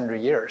past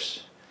 100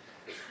 years,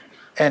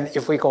 and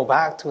if we go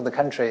back to the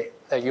country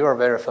that you are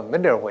very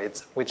familiar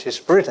with, which is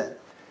Britain,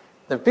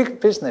 the big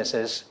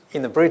businesses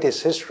in the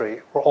British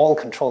history were all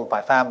controlled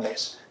by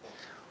families.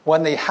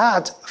 When they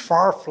had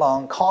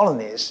far-flung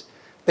colonies,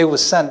 they would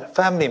send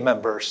family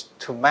members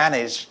to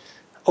manage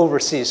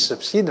overseas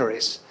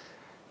subsidiaries,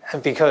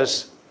 and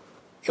because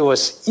it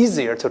was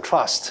easier to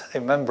trust a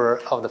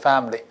member of the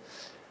family.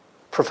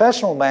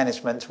 Professional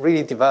management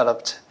really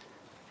developed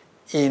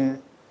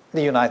in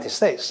the United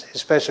States,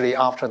 especially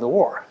after the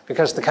war,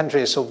 because the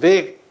country is so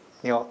big.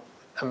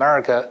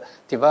 America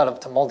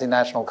developed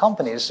multinational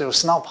companies. It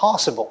was not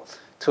possible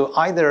to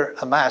either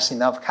amass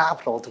enough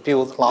capital to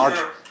build large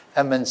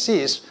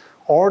MNCs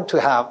or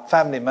to have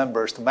family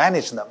members to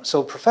manage them.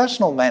 So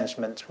professional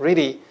management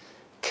really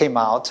came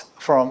out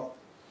from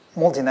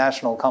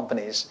multinational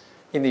companies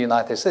in the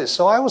United States.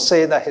 So I would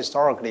say that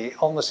historically,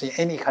 almost in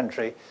any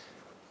country,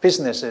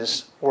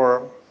 businesses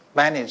were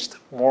managed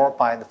more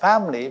by the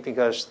family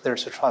because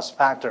there's a trust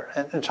factor.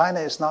 And China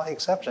is no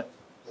exception.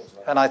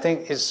 And I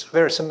think it's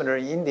very similar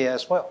in India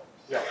as well.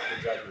 Yeah,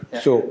 exactly.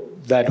 Yeah. So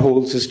that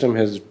whole system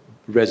has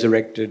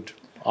resurrected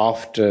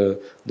after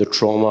the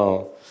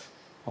trauma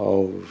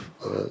of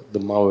the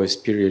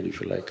Maoist period,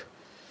 if you like.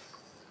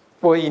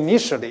 Well,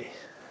 initially,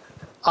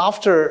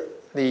 after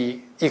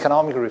the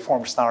economic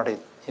reform started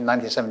in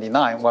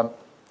 1979, when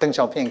Deng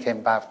Xiaoping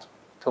came back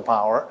to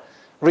power,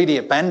 really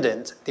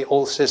abandoned the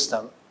old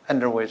system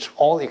under which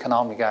all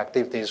economic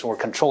activities were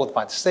controlled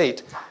by the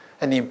state,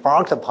 and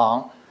embarked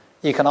upon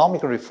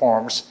economic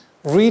reforms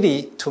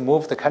really to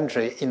move the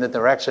country in the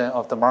direction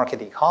of the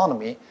market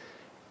economy.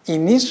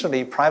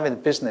 Initially,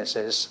 private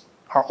businesses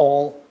were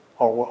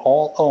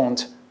all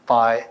owned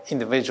by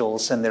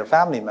individuals and their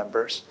family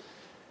members.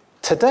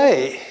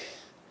 Today,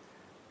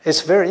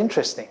 it's very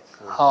interesting.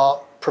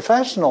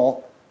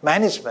 Professional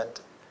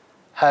management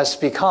has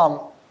become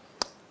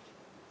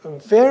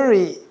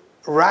very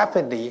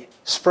rapidly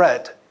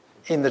spread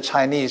in the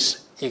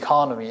Chinese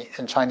economy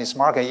and Chinese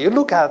market. You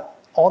look at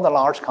all the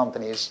large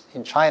companies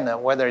in China,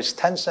 whether it's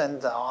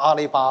Tencent,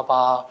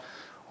 Alibaba,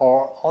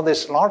 or all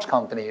these large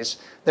companies,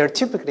 they're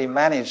typically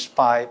managed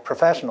by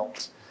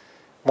professionals.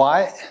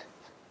 Why?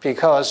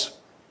 Because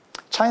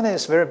China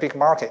is a very big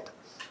market.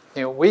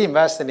 We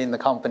invested in the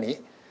company,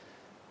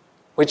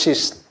 which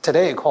is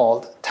today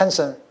called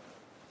Tencent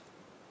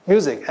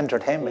Music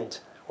Entertainment,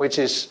 which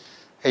is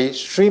a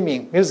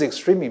music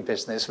streaming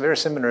business, very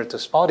similar to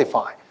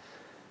Spotify.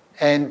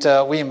 And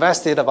we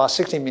invested about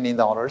 $60 million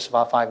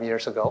about 5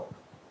 years ago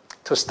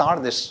to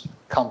start this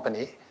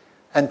company.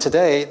 And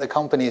today, the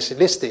company is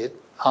listed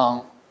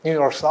on New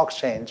York Stock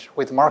Exchange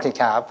with market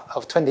cap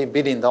of $20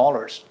 billion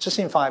just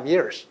in 5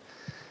 years.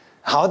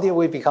 How did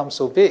we become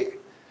so big?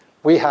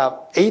 We have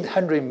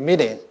 800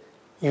 million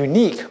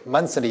unique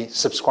monthly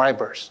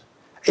subscribers.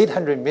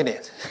 800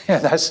 million.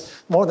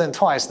 That's more than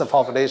twice the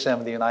population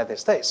of the United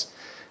States.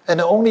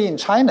 And only in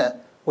China,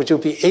 would you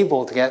be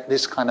able to get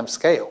this kind of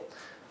scale.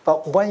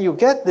 But when you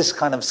get this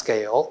kind of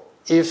scale,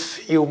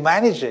 if you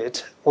manage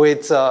it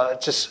with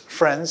just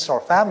friends or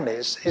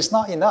families, it's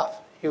not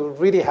enough. You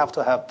really have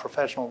to have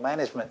professional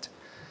management.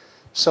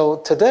 So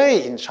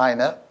today in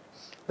China,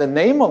 the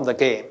name of the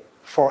game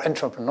for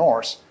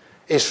entrepreneurs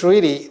is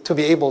really to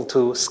be able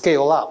to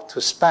scale up, to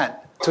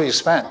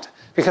expand,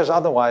 because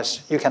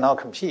otherwise you cannot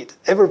compete.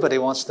 Everybody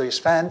wants to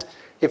expand.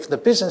 If the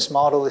business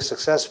model is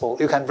successful,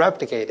 you can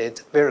replicate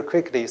it very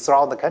quickly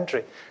throughout the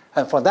country.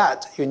 And for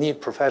that, you need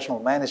professional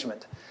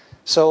management.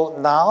 So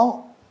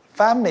now,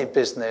 family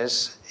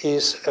business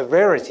is a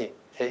rarity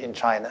in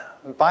China.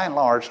 By and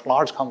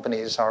large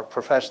companies are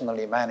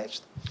professionally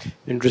managed.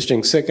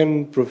 Interesting.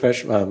 Second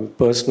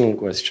personal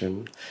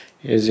question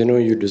is,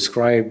 you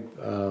describe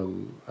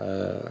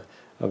a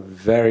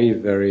very,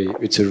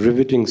 it's a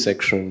riveting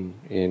section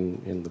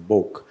in the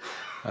book,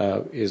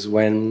 is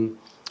when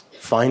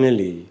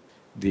finally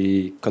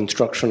the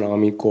Construction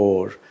Army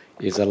Corps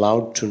is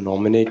allowed to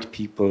nominate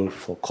people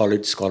for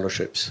college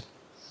scholarships,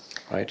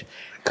 right?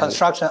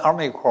 Construction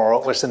Army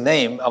Corps was the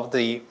name of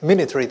the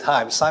military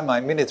type,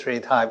 semi-military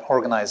type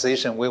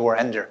organization we were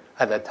under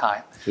at that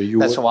time. So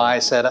that's why I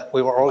said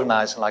we were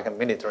organized like a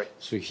military.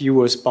 So he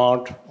was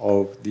part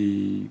of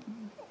the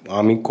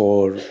Army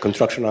Corps,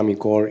 Construction Army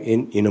Corps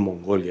in Inner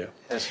Mongolia.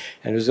 Yes.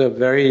 And it was a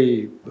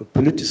very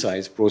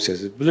politicized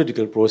process, a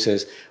political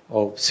process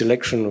of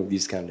selection of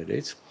these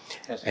candidates.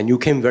 Yes. And you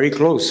came very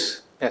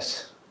close.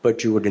 Yes.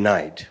 But you were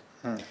denied.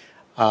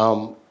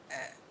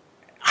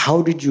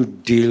 How did you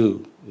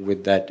deal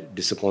with that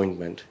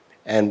disappointment?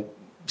 And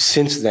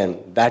since then,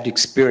 that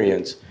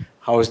experience,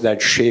 how has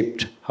that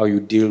shaped how you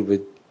deal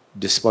with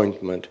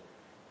disappointment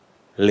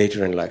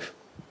later in life?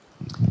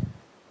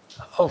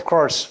 Of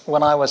course,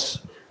 when I was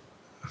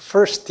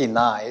first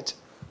denied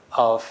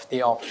of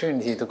the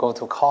opportunity to go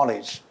to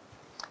college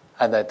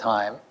at that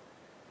time,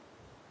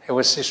 it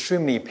was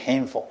extremely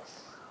painful.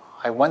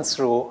 I went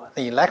through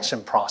the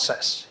election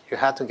process. You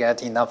had to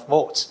get enough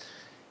votes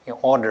in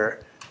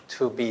order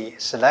to be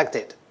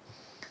selected.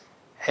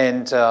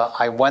 And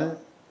I won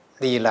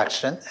the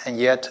election, and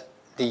yet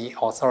the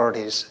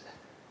authorities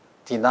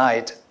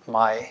denied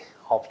my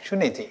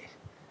opportunity.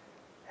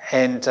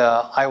 And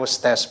I was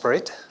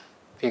desperate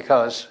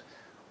because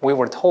we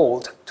were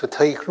told to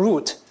take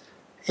root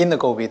in the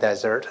Gobi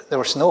Desert. There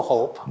was no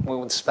hope. We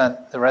would spend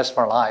the rest of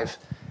our life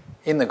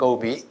in the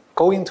Gobi.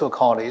 Going to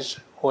college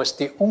was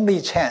the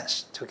only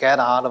chance to get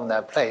out of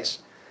that place.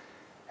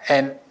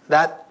 And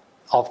that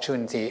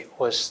opportunity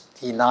was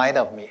denied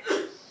of me.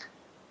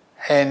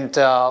 And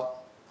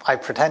I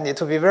pretended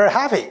to be very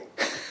happy.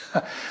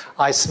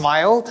 I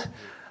smiled.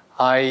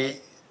 I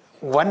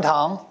went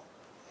on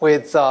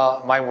with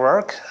my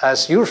work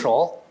as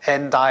usual,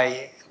 and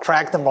I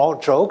cracked more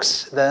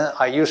jokes than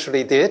I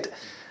usually did,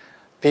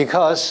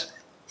 because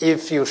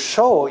if you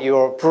show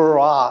your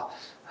bourgeois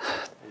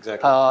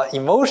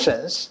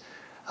emotions,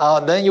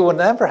 then you will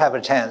never have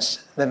a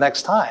chance the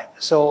next time.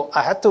 So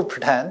I had to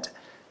pretend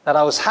that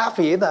I was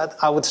happy that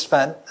I would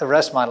spend the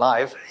rest of my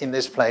life in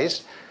this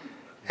place.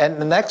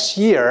 And the next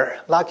year,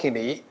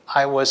 luckily,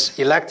 I was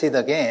elected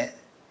again.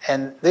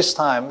 And this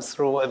time,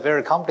 through a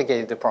very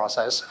complicated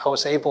process, I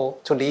was able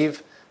to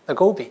leave the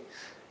Gobi.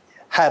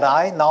 Had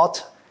I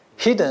not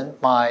hidden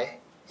my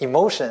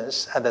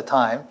emotions at the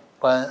time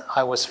when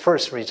I was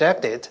first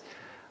rejected,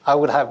 I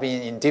would have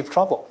been in deep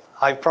trouble.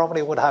 I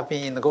probably would have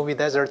been in the Gobi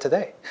Desert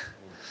today.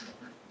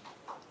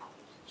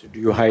 So do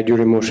you hide your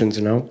emotions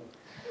now?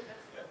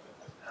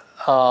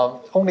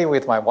 Only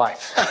with my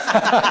wife.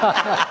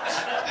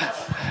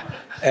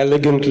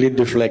 Elegantly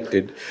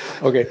deflected.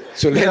 Okay,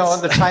 so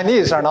let's... the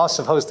Chinese are not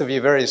supposed to be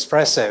very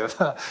expressive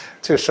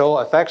to show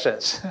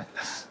affections.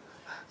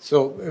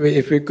 So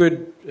if we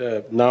could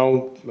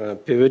now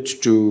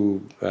pivot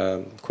to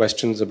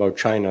questions about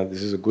China.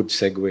 This is a good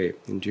segue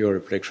into your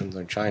reflections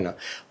on China.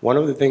 One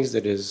of the things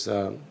that has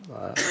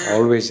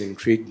always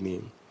intrigued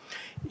me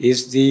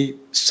is the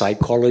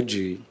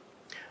psychology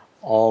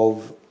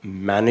of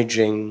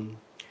managing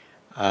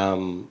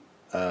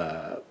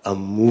a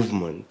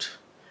movement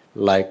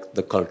like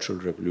the Cultural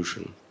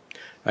Revolution,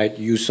 right?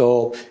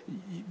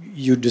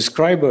 You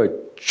describe a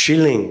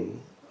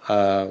chilling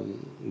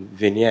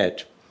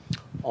vignette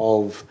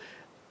of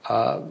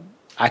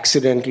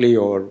accidentally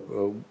or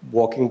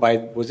walking by,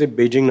 was it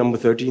Beijing number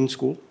 13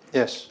 school?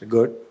 Yes.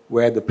 Good,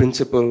 where the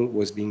principal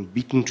was being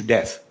beaten to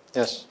death.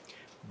 Yes.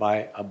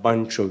 By a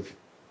bunch of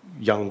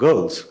young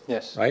girls.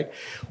 Yes. Right?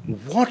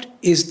 What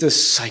is the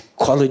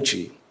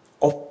psychology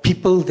of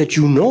people that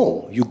you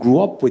know? You grew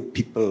up with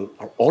people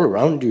all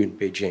around you in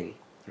Beijing,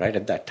 right,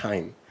 at that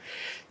time,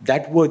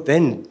 that were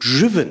then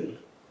driven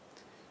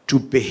to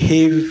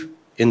behave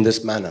in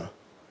this manner.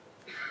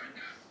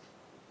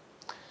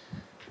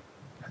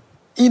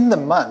 In the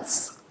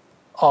month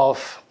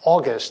of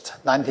August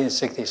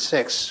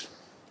 1966,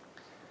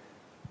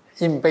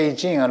 in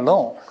Beijing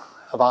alone,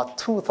 about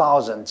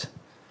 2,000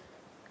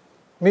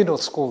 middle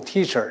school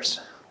teachers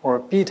were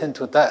beaten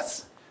to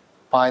death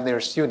by their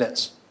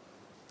students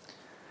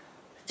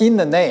in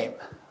the name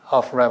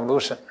of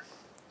revolution.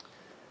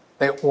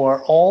 They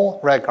were all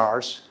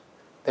regards.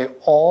 They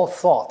all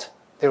thought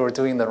they were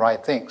doing the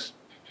right things.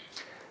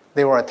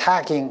 They were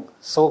attacking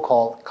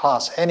so-called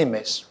class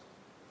enemies,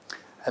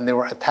 and they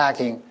were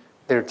attacking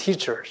their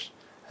teachers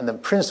and the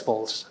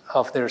principals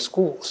of their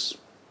schools.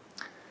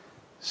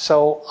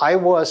 So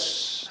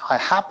I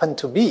happened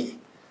to be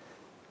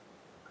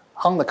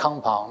on the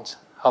compound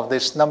of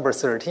this number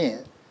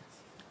 13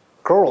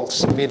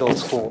 girls' middle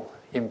school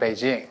in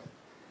Beijing.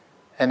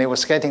 And it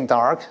was getting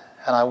dark,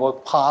 and I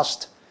walked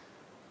past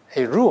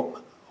a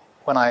room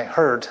when I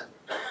heard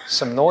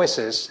some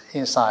noises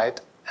inside,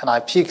 and I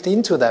peeked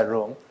into that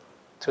room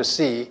to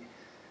see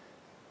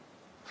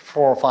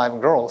 4 or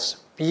 5 girls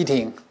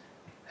beating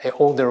an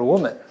older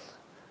woman.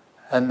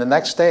 And the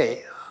next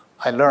day,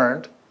 I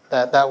learned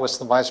that that was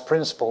the vice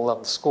principal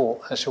of the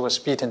school, and she was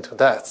beaten to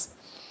death.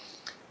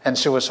 And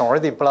she was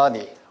already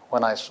bloody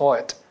when I saw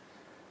it.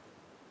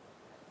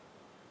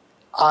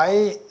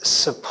 I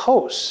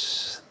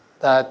suppose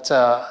that,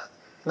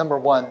 number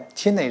one,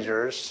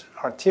 teenagers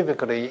are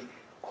typically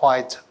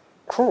quite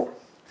cruel.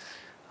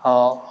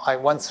 I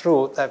went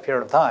through that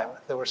period of time.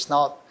 There was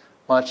not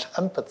much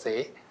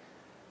empathy,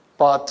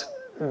 but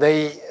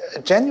they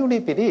genuinely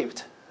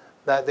believed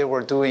that they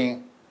were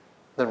doing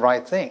the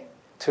right thing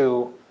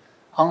to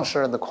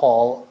answer the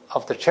call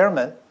of the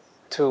chairman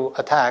to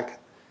attack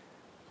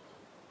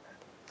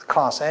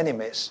class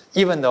enemies,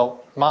 even though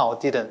Mao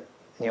didn't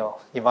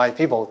invite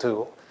people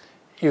to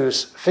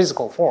use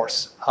physical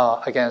force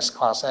against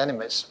class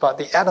enemies. But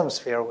the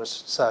atmosphere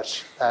was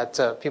such that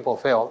people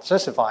felt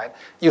justified.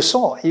 You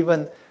saw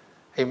even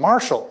a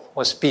marshal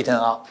was beaten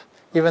up.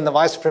 Even the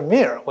vice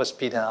premier was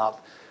beaten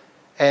up.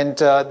 And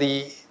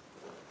the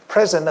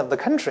president of the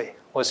country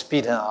was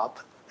beaten up.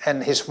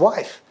 And his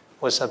wife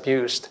was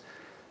abused.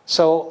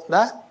 So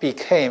that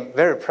became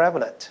very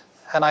prevalent.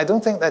 And I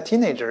don't think that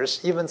teenagers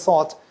even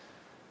thought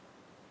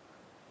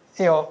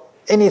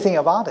anything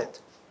about it.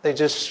 They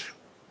just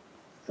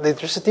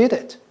did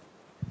it.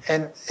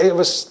 And it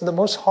was the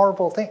most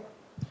horrible thing.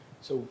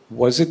 So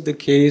was it the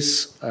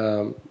case,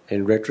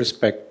 in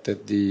retrospect,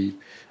 that the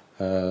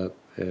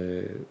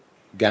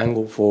Gang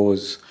of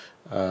Four's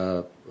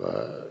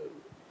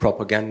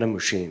propaganda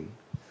machine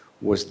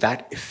was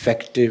that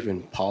effective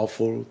and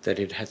powerful that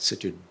it had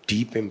such a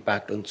deep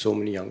impact on so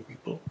many young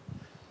people?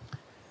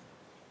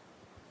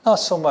 Not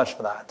so much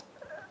for that.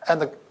 At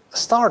the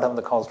start of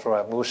the Cultural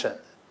Revolution,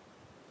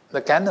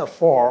 the Gang of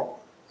Four,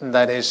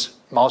 that is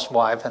Mao's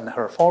wife and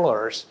her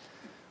followers,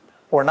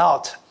 were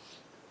not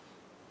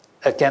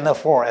a Gang of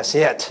Four as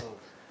yet.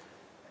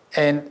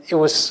 And it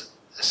was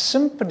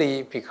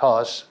simply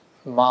because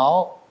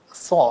Mao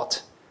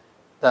thought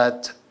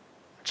that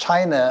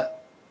China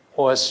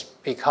was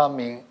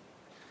becoming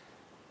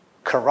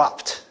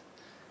corrupt.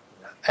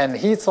 And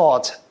he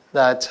thought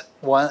that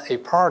when a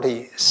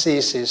party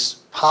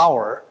seizes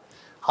power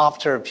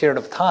after a period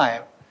of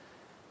time,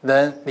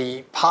 then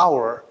the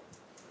power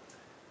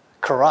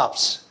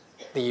corrupts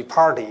the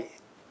party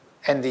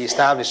and the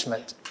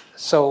establishment.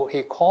 So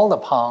he called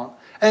upon,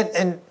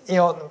 and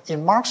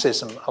in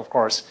Marxism, of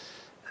course,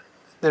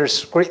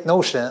 there's great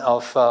notion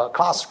of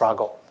class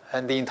struggle,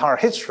 and the entire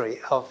history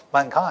of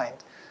mankind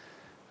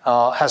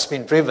has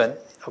been driven,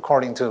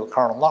 according to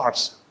Karl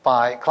Marx,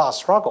 by class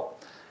struggle.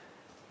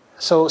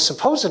 So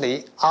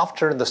supposedly,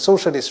 after the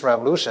socialist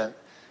revolution,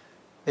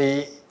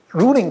 the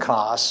ruling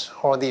class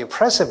or the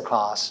oppressive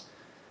class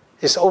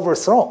is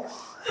overthrown,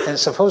 and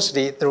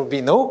supposedly there will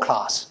be no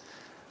class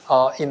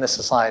in the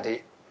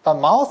society. But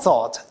Mao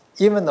thought,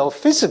 even though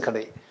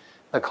physically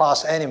the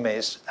class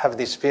enemies have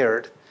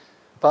disappeared,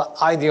 but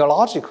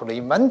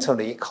ideologically,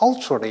 mentally,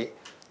 culturally,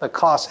 the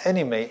class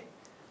enemy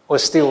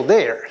was still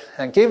there.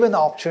 And given the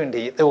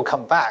opportunity, they will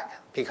come back,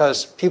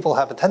 because people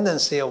have a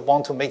tendency of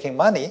making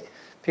money.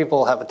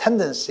 People have a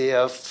tendency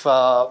of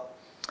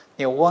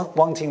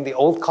wanting the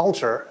old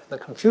culture. The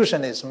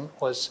Confucianism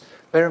was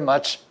very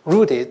much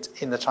rooted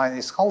in the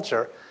Chinese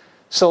culture.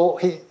 So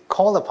he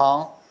called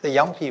upon the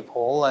young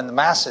people and the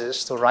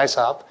masses to rise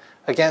up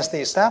against the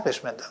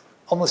establishment,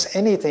 almost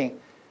anything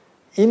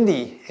in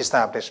the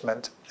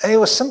establishment. And it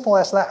was simple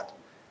as that.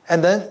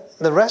 And then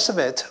the rest of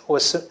it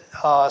was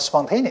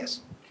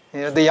spontaneous.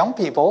 The young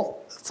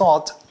people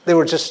thought they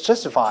were just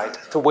justified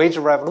to wage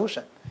a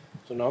revolution.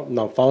 So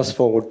now fast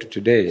forward to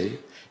today,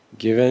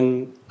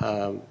 given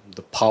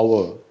the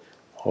power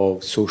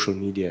of social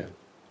media,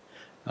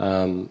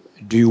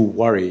 do you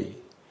worry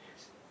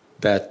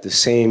that the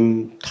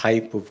same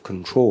type of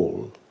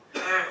control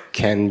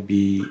can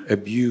be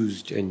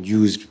abused and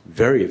used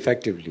very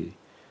effectively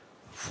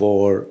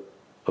for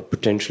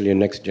potentially a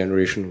next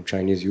generation of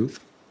Chinese youth?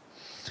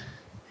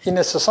 In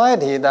a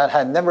society that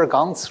had never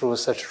gone through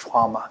such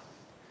trauma,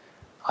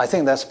 I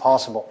think that's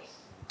possible.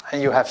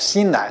 And you have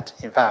seen that,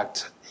 in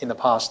fact, in the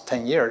past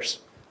 10 years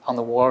on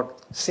the world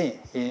scene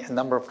in a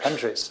number of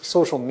countries.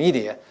 Social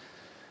media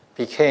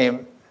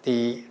became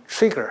the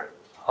trigger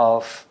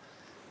of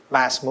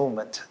mass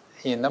movement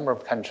in a number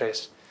of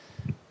countries.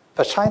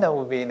 But China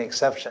would be an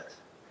exception.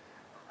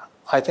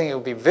 I think it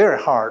would be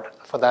very hard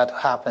for that to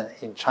happen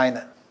in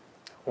China.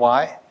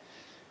 Why?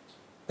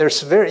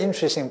 there's a very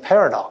interesting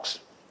paradox.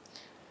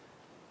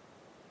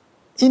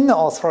 In the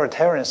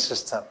authoritarian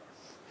system,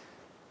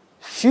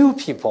 few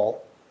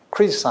people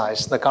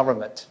criticize the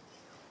government,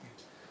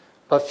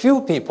 but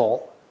few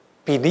people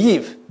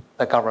believe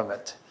the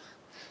government.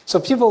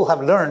 So people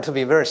have learned to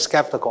be very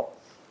skeptical.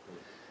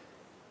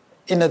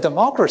 In a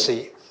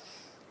democracy,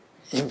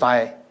 in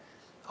my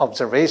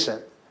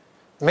observation,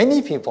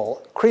 many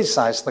people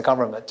criticize the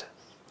government.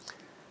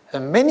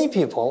 And many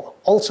people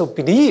also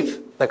believe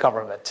the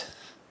government,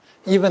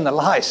 even the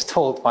lies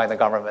told by the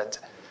government.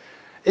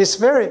 It's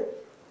very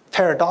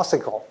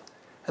paradoxical.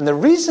 And the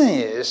reason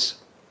is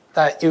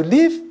that you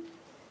live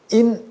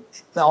in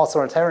the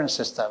authoritarian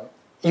system,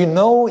 you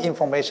know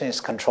information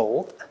is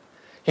controlled,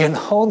 you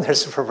know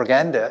there's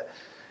propaganda,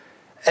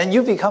 and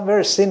you become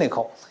very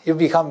cynical, you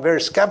become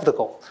very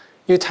skeptical.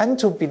 You tend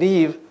to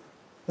believe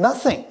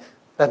nothing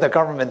that the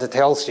government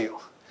tells you.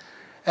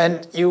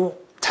 And you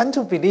tend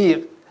to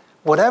believe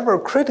whatever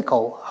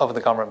critical of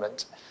the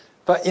government.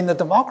 But in a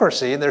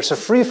democracy, there's a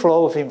free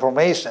flow of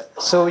information.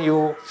 So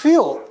you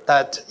feel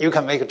that you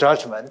can make a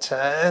judgment,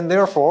 and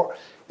therefore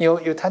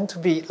you tend to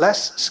be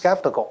less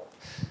skeptical.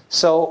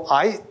 So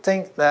I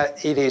think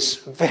that it is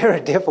very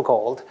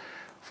difficult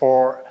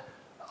for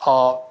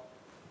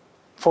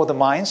the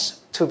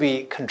minds to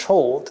be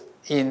controlled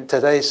in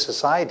today's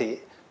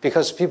society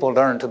because people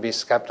learn to be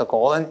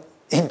skeptical. And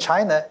in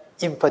China,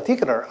 in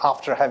particular,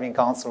 after having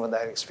gone through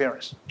that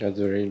experience. That's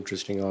a very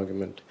interesting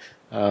argument.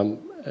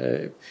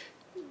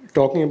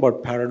 Talking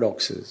about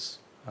paradoxes,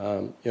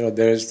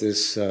 there's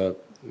this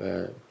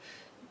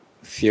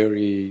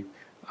theory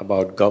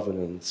about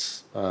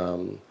governance. I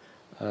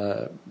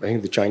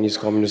think the Chinese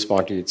Communist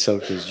Party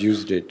itself has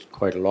used it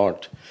quite a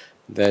lot,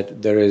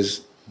 that there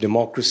is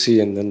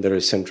democracy and then there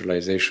is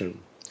centralization.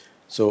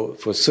 So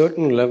for a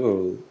certain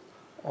level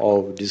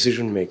of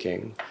decision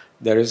making,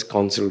 there is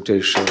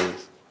consultation.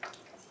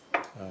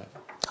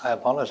 I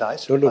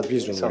apologize. No,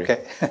 please don't worry.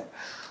 Okay.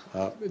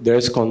 There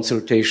is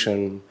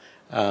consultation,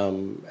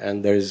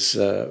 and there's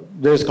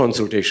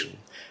consultation.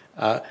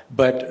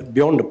 But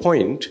beyond a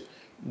point,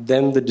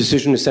 then the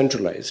decision is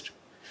centralized.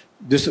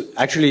 This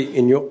actually,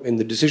 in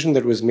the decision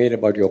that was made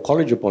about your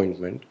college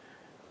appointment,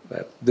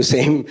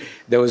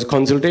 there was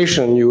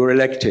consultation, you were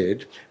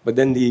elected, but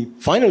then the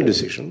final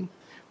decision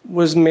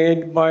was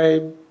made by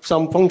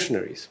some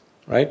functionaries,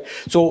 right?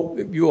 So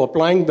you're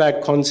applying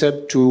that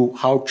concept to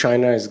how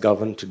China is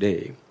governed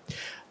today.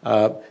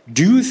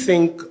 Do you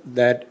think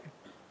that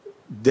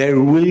there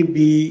will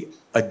be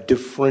a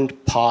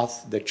different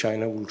path that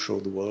China will show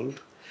the world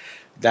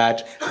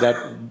that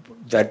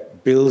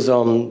builds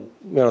on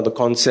the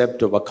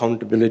concept of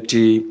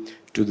accountability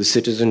to the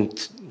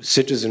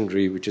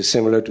citizenry, which is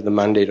similar to the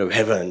mandate of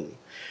heaven?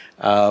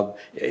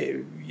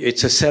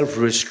 It's a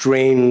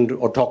self-restrained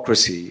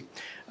autocracy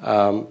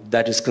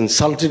that is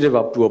consultative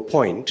up to a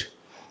point,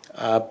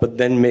 but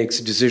then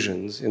makes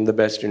decisions in the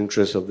best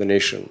interest of the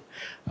nation.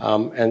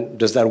 And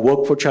does that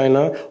work for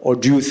China? Or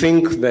do you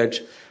think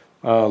that,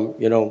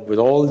 with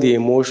all the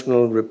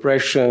emotional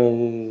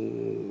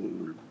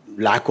repression,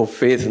 lack of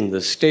faith in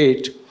the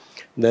state,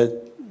 that,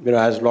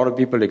 as a lot of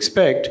people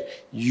expect,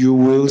 you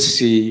will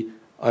see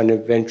an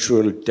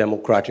eventual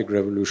democratic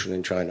revolution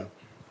in China?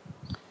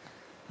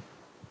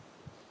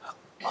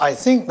 I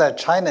think that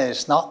China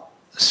is not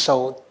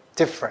so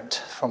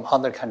different from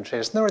other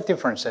countries. There are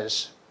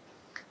differences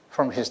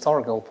from a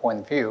historical point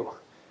of view.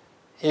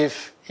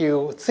 If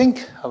you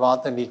think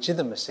about the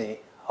legitimacy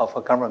of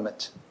a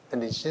government, the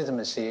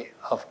legitimacy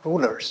of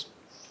rulers,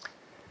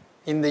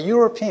 in the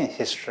European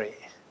history,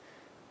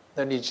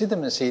 the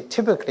legitimacy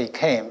typically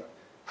came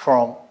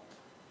from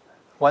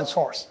one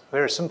source,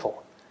 very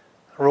simple,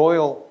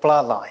 royal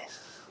bloodline.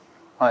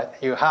 Right?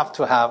 You have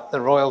to have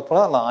the royal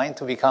bloodline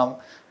to become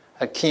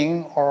a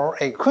king or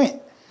a queen.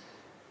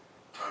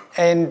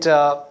 And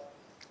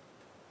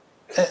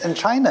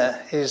China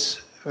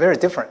is very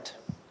different.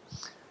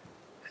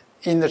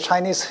 In the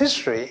Chinese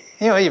history,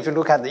 if you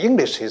look at the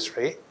English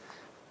history,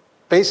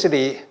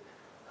 basically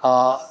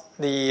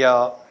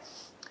the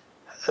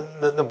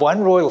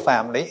one royal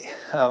family,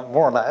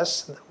 more or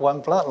less,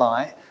 one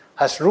bloodline,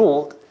 has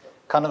ruled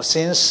kind of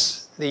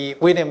since the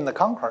William the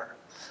Conqueror,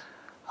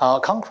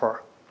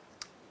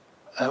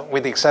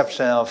 with the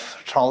exception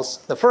of Charles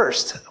I,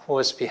 who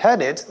was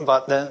beheaded,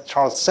 but then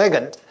Charles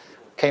II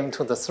came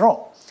to the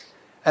throne.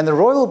 And the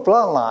royal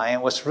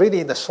bloodline was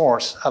really the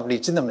source of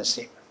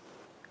legitimacy.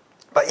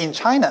 But in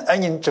China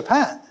and in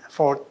Japan,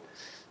 for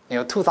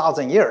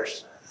 2,000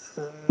 years,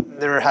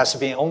 there has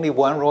been only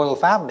one royal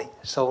family.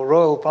 So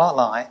royal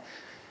bloodline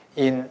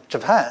in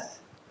Japan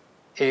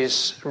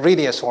is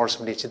really a source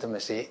of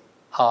legitimacy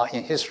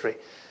in history.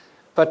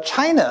 But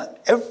China,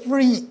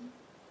 every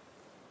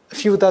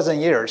few dozen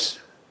years,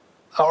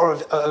 or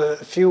a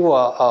few,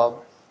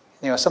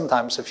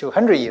 sometimes a few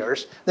hundred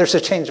years, there's a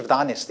change of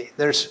dynasty.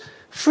 There's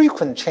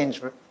frequent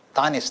change of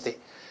dynasty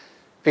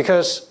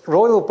because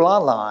royal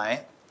bloodline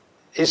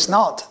is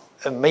not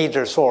a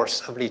major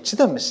source of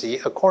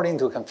legitimacy. According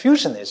to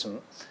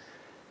Confucianism,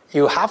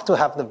 you have to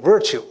have the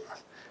virtue.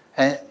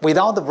 And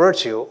without the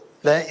virtue,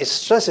 then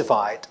it's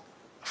justified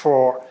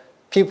for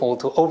people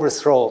to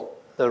overthrow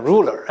the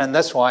ruler, and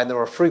that's why there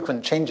were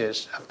frequent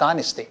changes of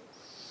dynasty.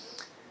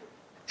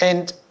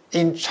 And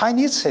in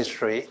Chinese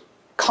history,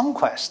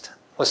 conquest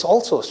was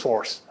also a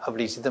source of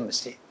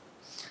legitimacy.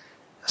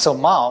 So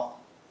Mao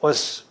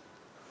was,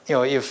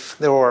 if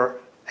there were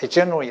a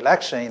general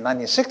election in the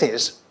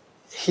 1960s,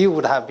 he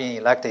would have been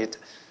elected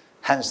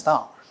hands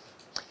down.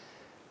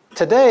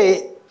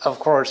 Today, of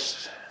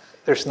course,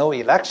 there's no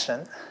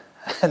election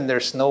and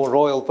there's no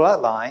royal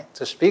bloodline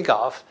to speak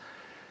of.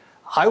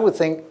 I would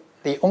think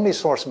the only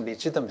source of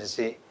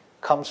legitimacy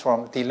comes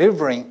from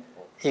delivering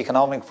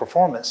economic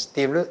performance,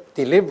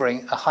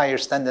 delivering a higher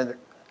standard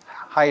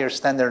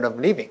of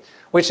living,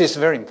 which is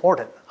very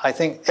important. I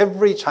think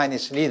every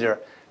Chinese leader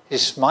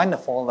is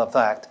mindful of the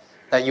fact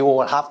that you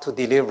will have to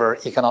deliver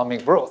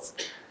economic growth.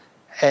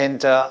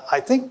 And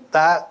I think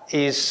that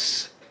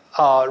is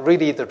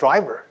really the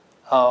driver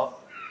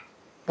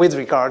with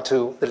regard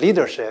to the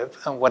leadership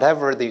and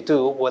whatever they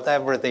do,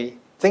 whatever they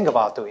think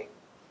about doing.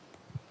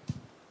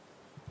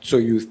 So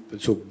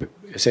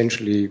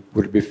essentially,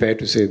 would it be fair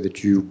to say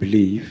that you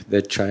believe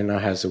that China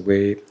has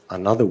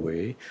another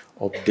way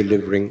of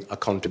delivering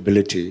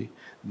accountability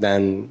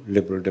than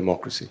liberal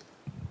democracy?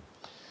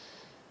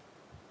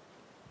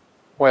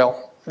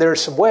 Well,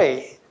 there's a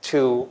way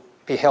to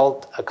be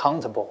held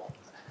accountable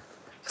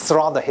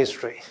throughout the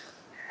history.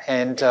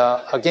 And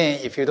again,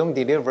 if you don't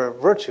deliver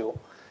virtue,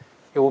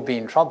 you will be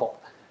in trouble.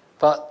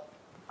 But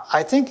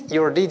I think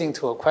you're leading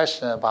to a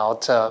question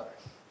about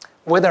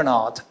whether or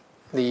not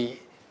the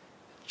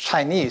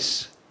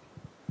Chinese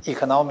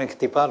economic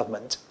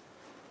development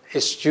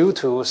is due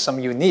to some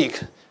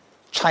unique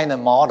China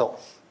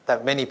model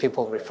that many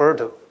people refer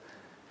to.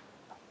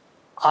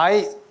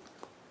 I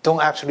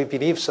don't actually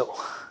believe so.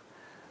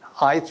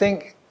 I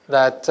think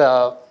that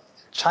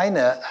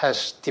China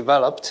has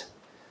developed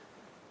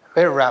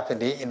very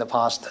rapidly in the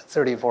past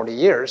 30, 40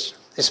 years,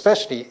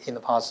 especially in the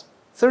past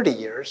 30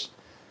 years,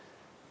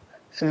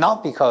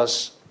 not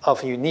because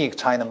of a unique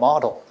China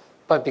model,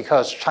 but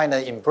because China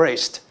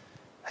embraced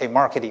a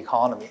market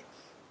economy.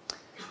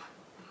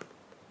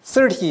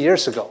 30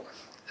 years ago,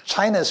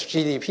 China's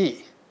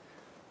GDP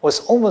was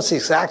almost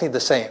exactly the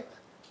same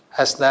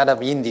as that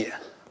of India,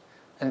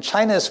 and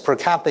China's per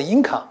capita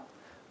income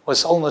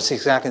was almost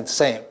exactly the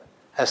same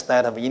as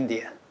that of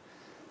India.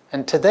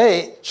 And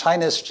today,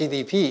 China's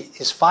GDP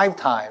is 5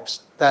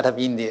 times that of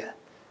India,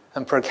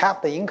 and per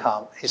capita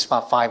income is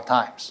about 5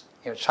 times.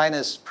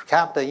 China's per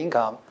capita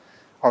income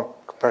or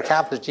per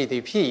capita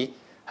GDP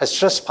has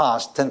just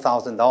passed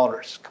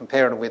 $10,000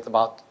 compared with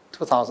about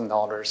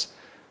 $2,000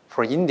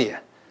 for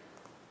India.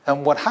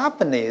 And what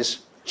happened is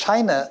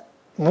China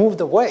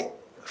moved away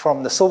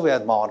from the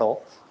Soviet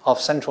model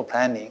of central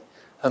planning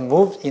and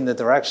moved in the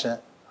direction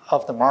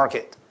of the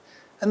market.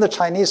 And the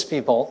Chinese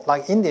people,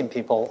 like Indian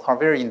people, are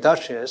very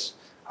industrious,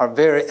 are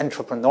very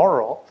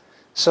entrepreneurial.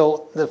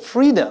 So the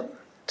freedom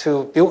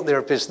to build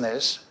their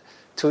business,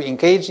 to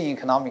engage in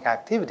economic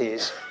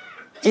activities,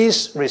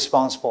 is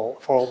responsible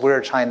for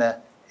where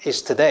China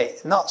is today,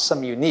 not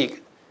some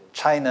unique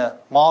China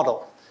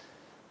model.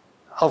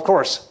 Of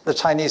course, the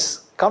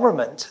Chinese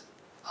government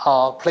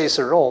plays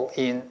a role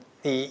in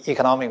the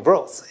economic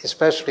growth,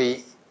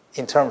 especially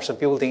in terms of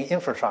building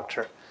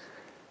infrastructure.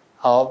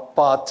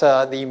 But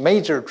the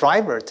major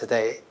driver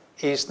today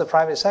is the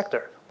private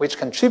sector, which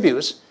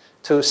contributes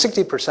to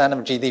 60% of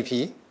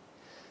GDP,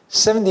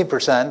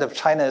 70% of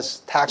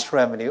China's tax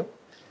revenue,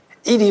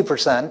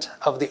 80%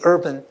 of the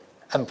urban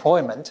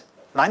employment,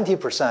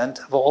 90%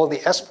 of all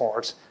the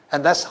exports,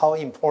 and that's how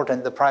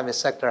important the private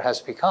sector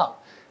has become.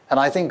 And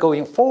I think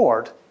going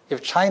forward,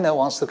 if China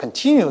wants to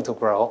continue to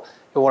grow,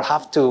 it will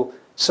have to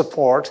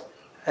support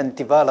and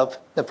develop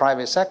the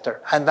private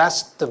sector. And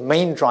that's the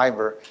main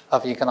driver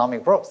of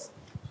economic growth.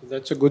 So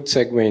that's a good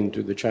segue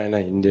into the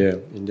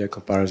China-India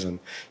comparison.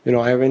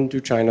 I went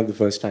to China the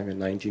first time in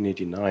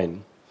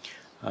 1989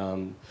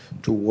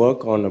 to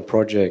work on a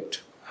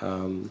project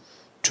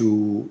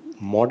to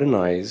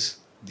modernize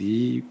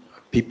the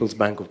People's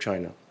Bank of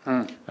China.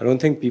 I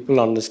don't think people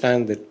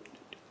understand that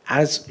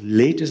as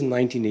late as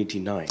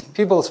 1989...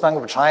 People's Bank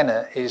of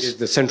China is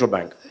the central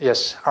bank.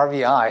 Yes,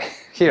 RBI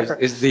here.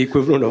 Is the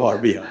equivalent of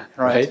RBI,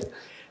 right?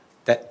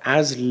 That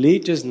as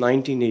late as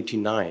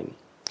 1989,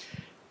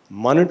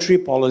 monetary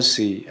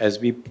policy, as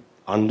we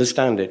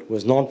understand it,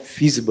 was not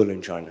feasible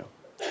in China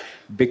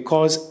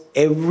because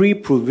every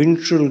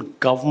provincial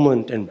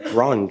government and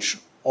branch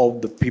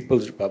of the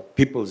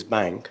People's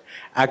Bank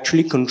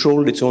actually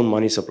controlled its own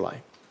money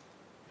supply.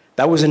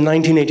 That was in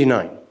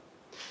 1989.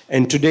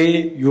 And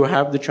today, you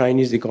have the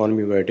Chinese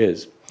economy where it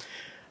is.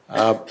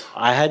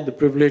 I had the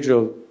privilege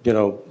of,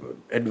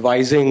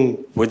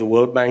 advising with the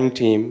World Bank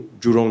team,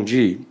 Zhu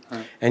Rongji,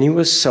 and he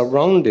was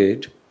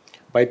surrounded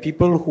by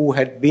people who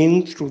had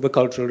been through the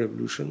Cultural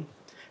Revolution,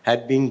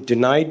 had been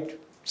denied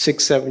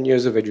 6-7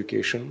 years of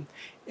education,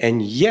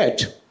 and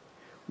yet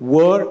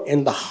were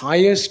in the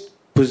highest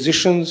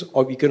positions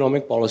of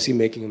economic policy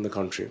making in the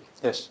country.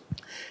 Yes.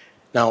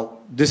 Now,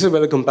 this is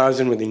where the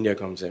comparison with India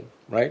comes in,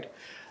 right?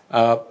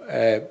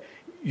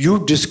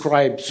 you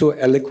described so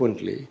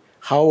eloquently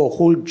how a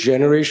whole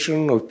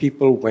generation of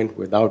people went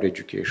without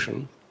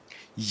education.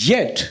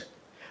 Yet,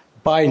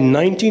 by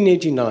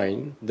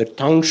 1989, the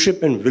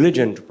township and village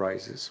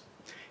enterprises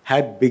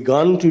had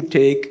begun to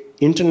take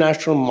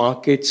international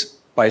markets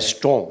by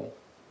storm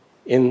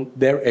in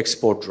their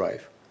export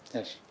drive,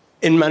 yes,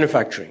 in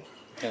manufacturing.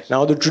 yes.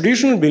 Now, the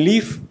traditional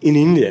belief in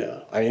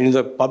India, in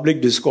the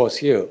public discourse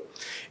here,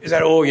 is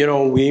that, oh, you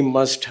know, we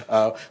must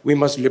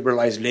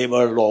liberalize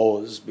labor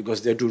laws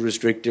because they're too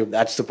restrictive.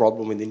 That's the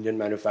problem with Indian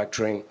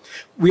manufacturing.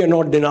 We are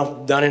not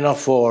done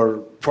enough for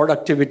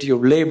productivity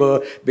of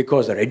labor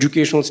because our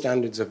educational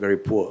standards are very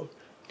poor,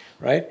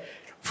 right?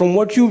 From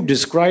what you've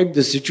described,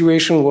 the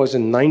situation was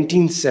in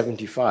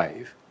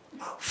 1975.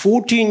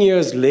 14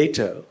 years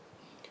later,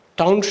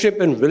 township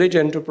and village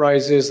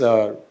enterprises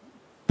are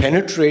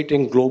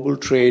penetrating global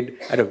trade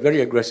at a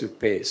very aggressive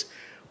pace.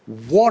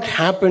 What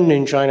happened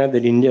in China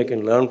that India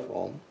can learn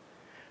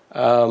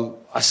from?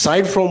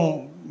 Aside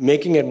from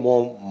making it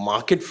more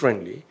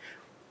market-friendly,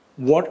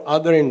 what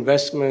other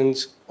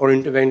investments or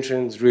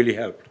interventions really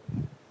helped?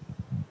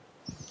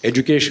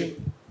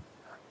 Education?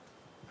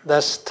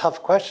 That's a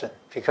tough question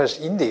because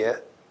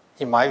India,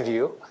 in my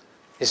view,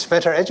 is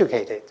better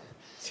educated.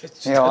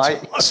 You know,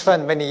 I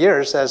spent many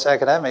years as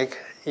academic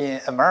in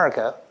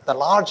America. The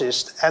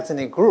largest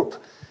ethnic group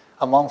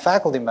among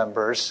faculty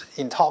members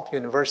in top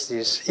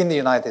universities in the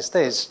United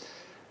States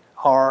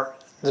are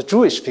the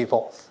Jewish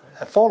people,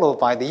 followed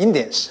by the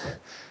Indians.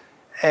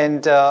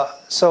 And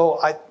so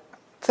I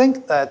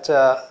think that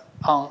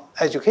on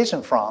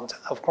education front,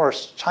 of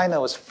course, China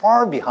was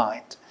far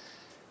behind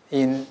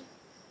in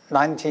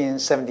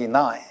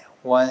 1979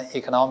 when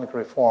economic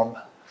reform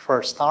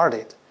first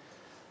started.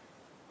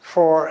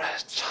 For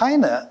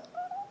China,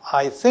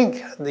 I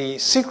think the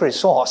secret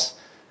sauce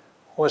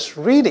was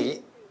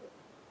really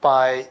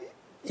by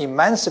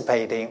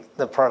emancipating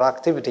the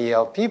productivity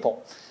of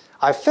people.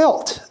 I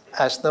felt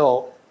as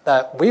though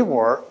that we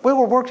were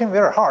working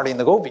very hard in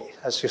the Gobi,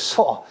 as you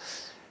saw,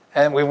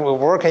 and we were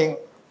working,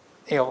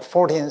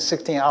 14,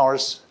 16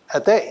 hours a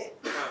day,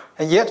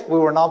 and yet we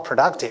were not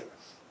productive,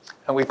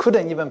 and we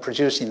couldn't even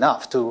produce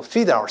enough to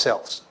feed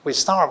ourselves. We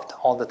starved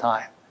all the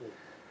time,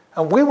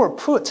 and we were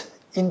put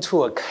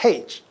into a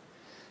cage.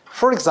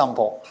 For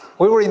example,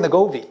 we were in the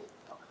Gobi.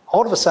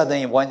 All of a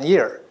sudden, in 1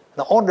 year,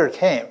 the order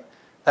came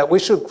that we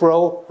should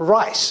grow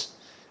rice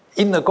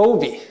in the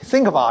Gobi.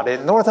 Think about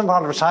it, northern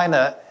part of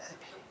China,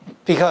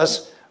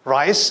 because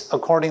rice,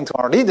 according to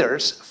our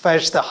leaders,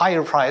 fetched a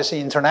higher price in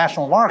the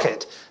international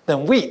market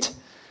than wheat.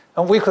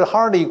 And we could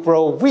hardly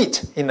grow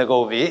wheat in the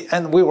Gobi,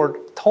 and we were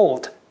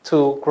told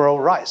to grow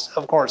rice.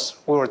 Of course,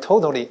 we were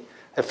totally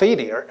a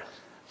failure.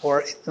 We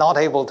were not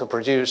able to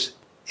produce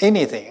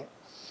anything.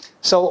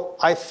 So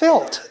I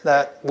felt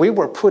that we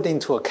were put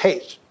into a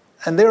cage.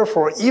 And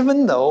therefore,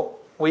 even though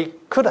we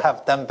could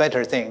have done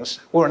better things,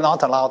 we were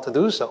not allowed to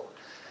do so.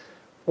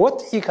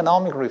 What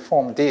economic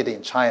reform did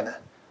in China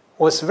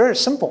was very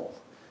simple.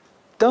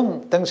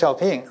 Deng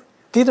Xiaoping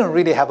didn't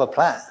really have a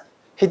plan.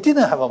 He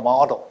didn't have a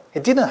model. He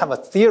didn't have a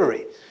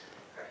theory.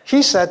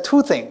 He said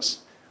two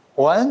things.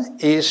 One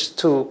is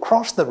to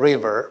cross the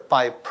river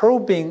by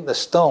probing the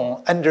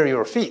stone under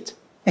your feet,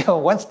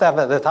 one step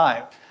at a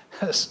time,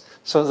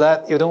 so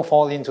that you don't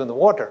fall into the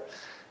water.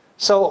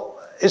 So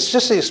it's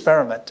just an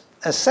experiment.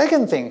 And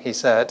second thing he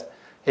said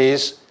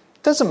is,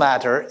 it doesn't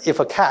matter if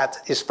a cat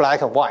is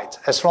black and white,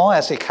 as long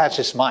as it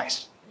catches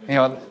mice,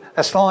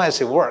 as long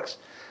as it works.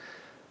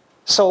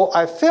 So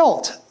I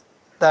felt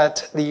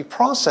that the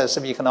process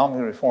of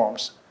economic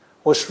reforms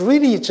was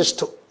really just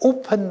to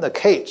open the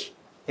cage,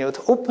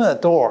 to open the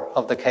door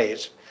of the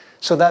cage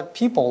so that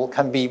people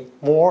can be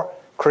more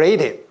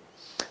creative.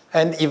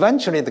 And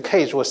eventually the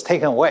cage was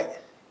taken away.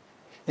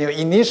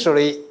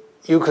 Initially,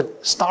 you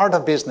could start a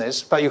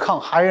business, but you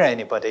can't hire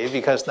anybody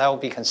because that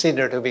would be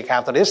considered to be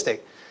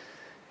capitalistic.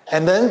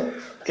 And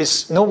then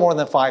it's no more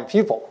than 5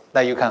 people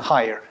that you can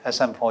hire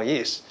as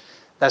employees.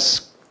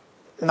 That's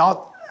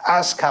not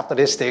as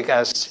capitalistic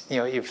as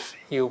if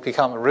you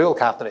become a real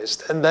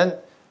capitalist. And then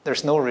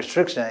there's no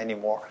restriction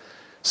anymore.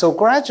 So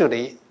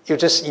gradually, you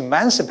just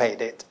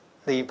emancipated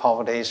the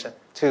population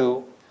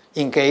to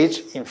engage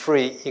in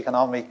free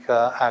economic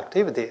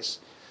activities.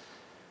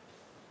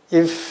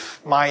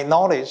 If my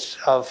knowledge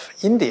of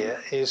India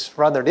is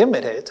rather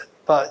limited,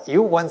 but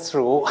you went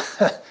through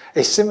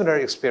a similar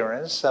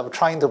experience of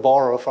trying to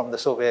borrow from the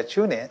Soviet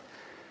Union,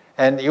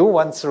 and you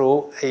went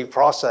through a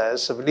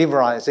process of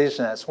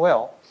liberalization as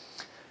well.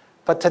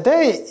 But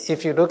today,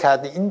 if you look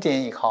at the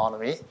Indian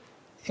economy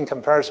in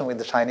comparison with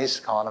the Chinese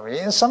economy,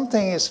 and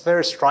something is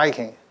very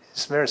striking,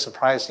 it's very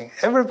surprising.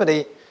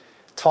 Everybody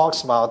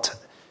talks about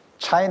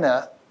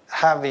China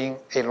having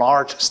a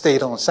large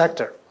state-owned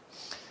sector.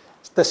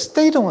 The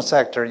state-owned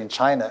sector in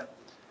China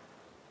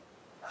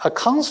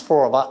accounts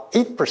for about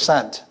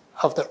 8%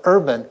 of the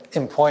urban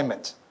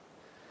employment.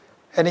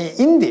 And in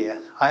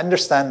India, I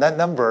understand that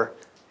number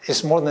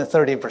is more than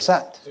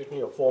 30%.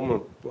 Certainly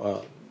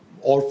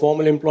all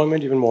formal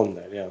employment, even more than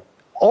that, yeah.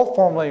 All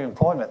formal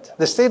employment.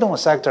 The state-owned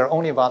sector,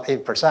 only about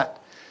 8%.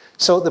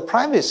 So the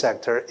private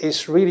sector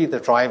is really the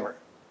driver.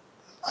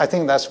 I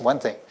think that's one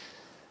thing.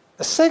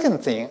 The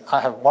second thing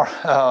I have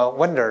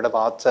wondered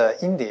about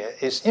India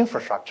is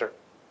infrastructure.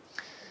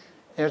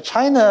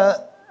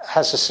 China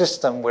has a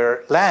system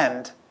where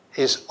land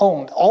is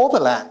owned, all the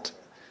land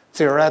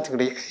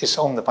theoretically is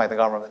owned by the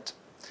government.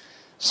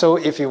 So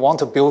if you want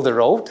to build a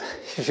road,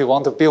 if you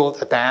want to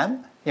build a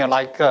dam,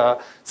 like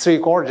Three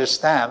Gorges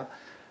Dam,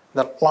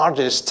 the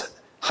largest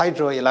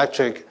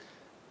hydroelectric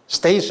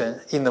station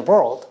in the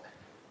world,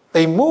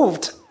 they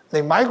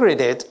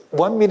migrated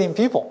 1 million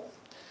people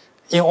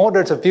in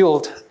order to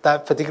build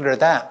that particular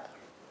dam,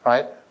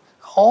 right?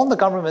 All the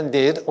government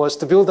did was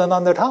to build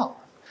another town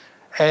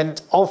and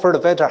offered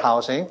better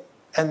housing,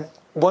 and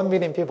 1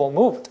 million people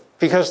moved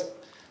because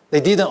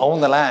they didn't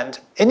own the land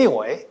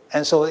anyway,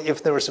 and so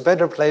if there was a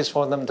better place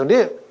for them to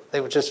live,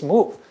 they would just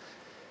move.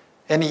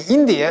 And in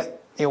India,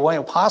 when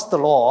you pass the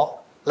law,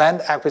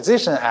 Land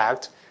Acquisition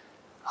Act,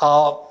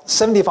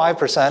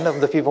 75%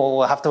 of the people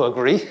will have to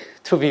agree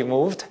to be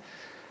moved,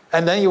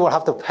 and then you will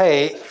have to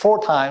pay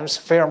 4 times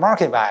fair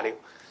market value.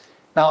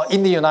 Now,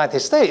 in the United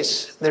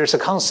States, there's a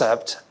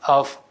concept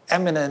of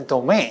eminent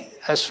domain.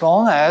 As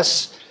long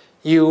as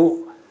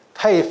you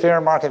pay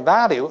fair market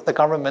value, the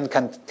government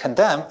can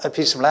condemn a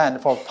piece of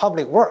land for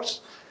public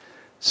works.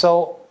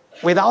 So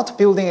without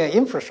building an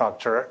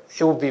infrastructure,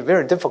 it would be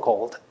very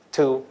difficult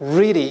to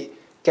really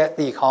get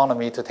the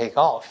economy to take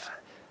off.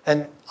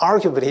 And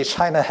arguably,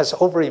 China has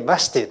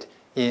overinvested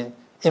in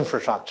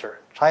infrastructure.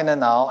 China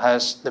now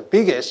has the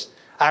biggest,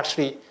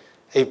 actually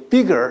a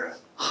bigger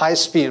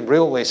high-speed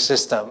railway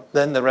system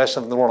than the rest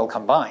of the world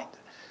combined.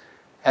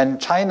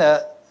 And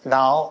China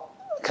now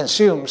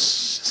consumes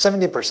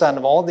 70%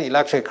 of all the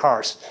electric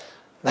cars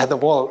that the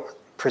world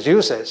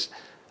produces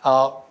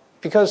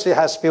because it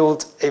has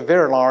built a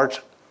very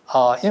large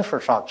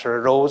infrastructure,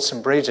 roads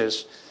and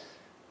bridges.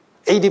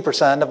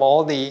 80% of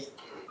all the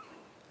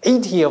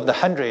 80 of the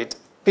 100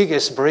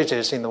 biggest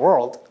bridges in the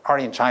world are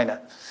in China.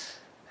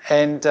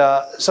 And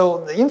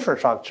so the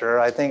infrastructure,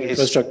 I think,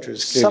 is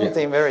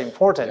something very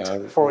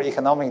important for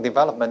economic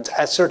development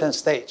at a certain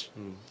stage.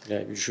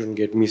 Yeah, you shouldn't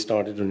get me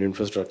started on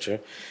infrastructure.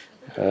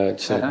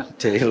 It's a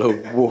tale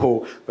of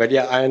woe. But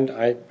yeah, and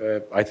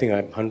I think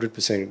I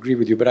 100% agree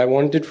with you. But I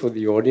wanted for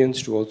the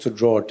audience to also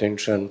draw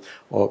attention,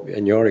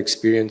 and your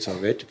experience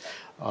of it,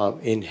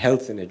 in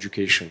health and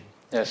education.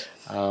 Yes.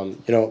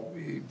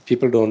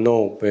 People don't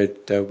know,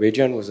 but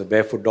Weijian was a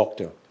barefoot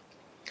doctor.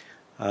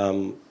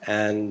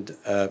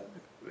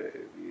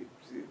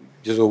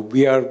 So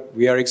we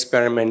are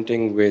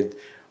experimenting with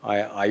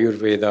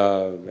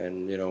Ayurveda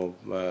and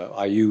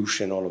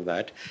Ayush and all of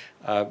that.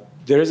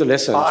 There is a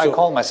lesson. I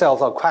call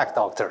myself a quack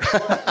doctor.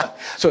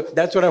 So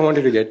that's what I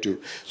wanted to get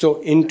to.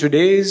 So in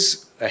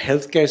today's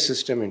healthcare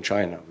system in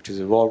China, which has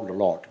evolved a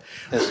lot,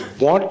 yes,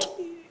 what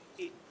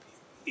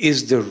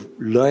is the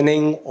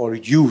learning or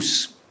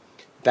use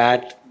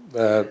that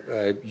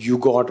you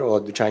got or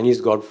the Chinese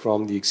got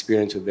from the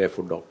experience of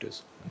barefoot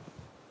doctors?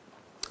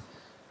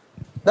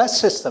 That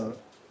system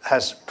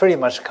has pretty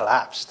much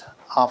collapsed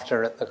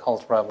after the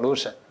Cultural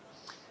Revolution.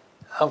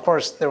 Of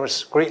course, there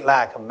was great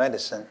lack of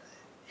medicine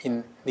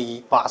in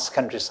the vast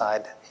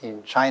countryside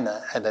in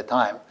China at the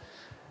time.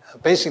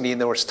 Basically,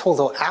 there was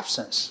total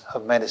absence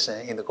of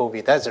medicine in the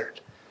Gobi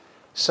Desert.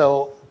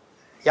 So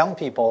young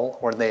people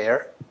were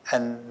there,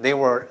 and they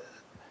were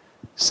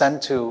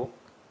sent to,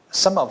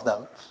 some of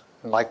them,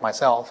 like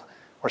myself,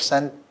 were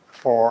sent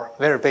for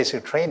very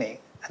basic training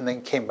and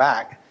then came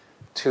back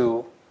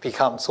to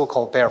become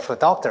so-called barefoot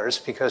doctors,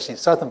 because in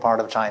certain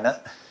part of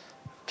China,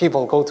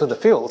 people go to the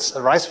fields,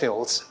 the rice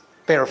fields,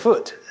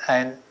 barefoot.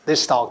 And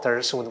these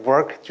doctors would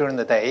work during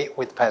the day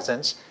with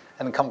peasants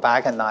and come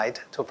back at night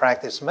to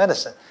practice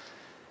medicine.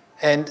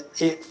 And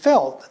it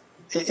filled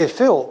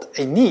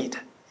a need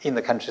in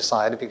the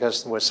countryside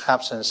because there was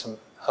absence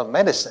of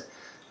medicine.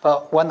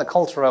 But when the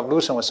Cultural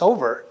Revolution was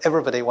over,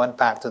 everybody went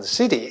back to the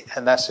city,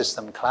 and that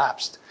system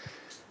collapsed.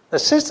 The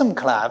system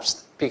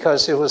collapsed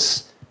because it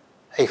was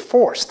a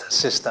forced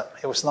system.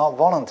 It was not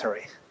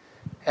voluntary.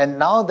 And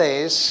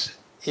nowadays,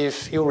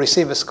 if you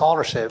receive a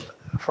scholarship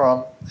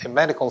from a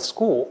medical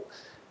school,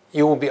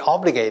 you will be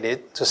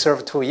obligated to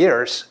serve 2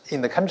 years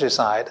in the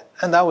countryside,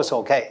 and that was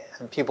okay,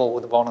 and people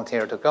would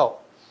volunteer to go.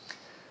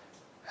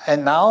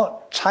 And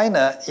now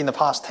China, in the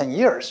past 10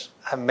 years,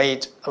 have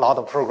made a lot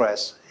of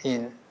progress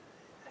in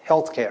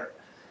healthcare.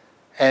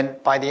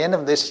 And by the end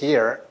of this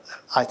year,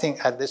 I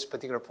think at this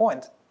particular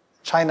point,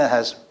 China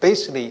has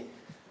basically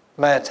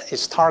met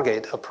its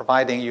target of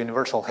providing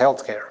universal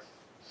healthcare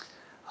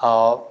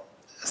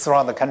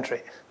throughout the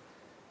country.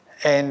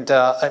 And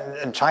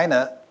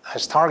China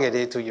has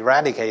targeted to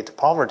eradicate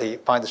poverty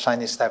by the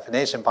Chinese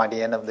definition by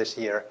the end of this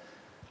year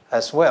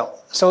as well.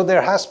 So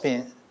there has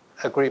been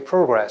a great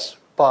progress,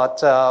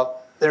 but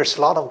there's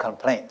a lot of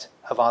complaint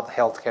about the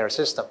healthcare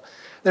system.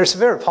 There's a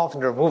very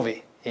popular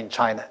movie in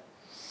China,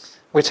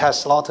 which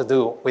has a lot to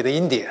do with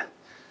India.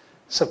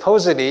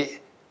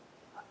 Supposedly,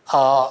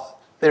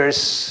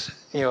 there's,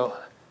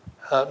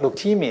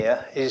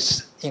 leukemia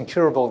is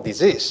incurable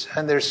disease,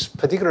 and there's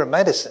particular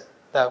medicine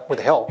that would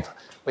help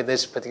with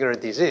this particular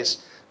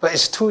disease, but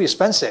it's too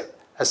expensive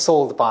as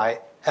sold by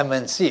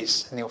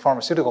MNCs,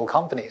 pharmaceutical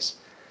companies.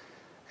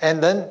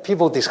 And then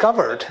people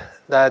discovered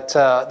that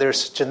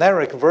there's a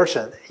generic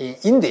version in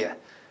India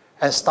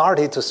and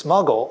started to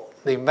smuggle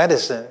the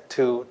medicine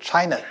to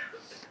China,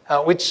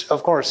 which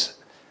of course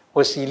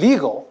was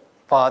illegal,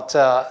 but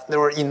there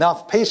were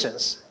enough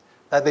patients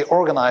that the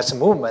organized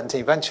movement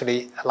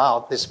eventually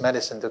allowed this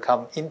medicine to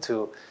come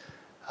into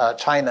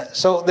China.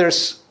 So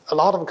there's a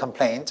lot of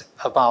complaint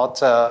about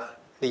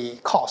the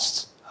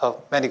costs of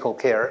medical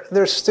care.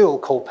 There's still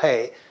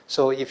copay.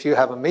 So if you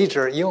have a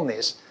major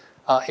illness,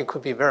 it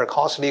could be very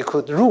costly. It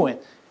could ruin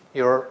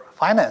your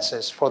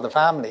finances for the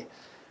family.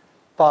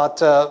 But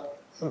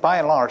by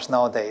and large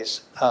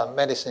nowadays,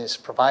 medicine is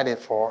provided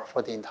for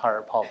the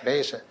entire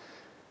population.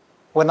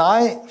 When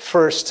I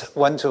first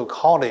went to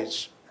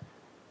college,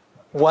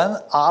 1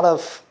 out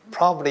of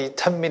probably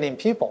 10 million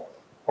people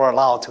were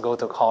allowed to go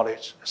to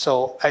college.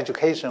 So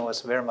education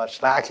was very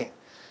much lacking.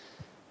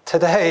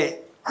 Today,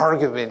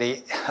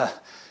 arguably,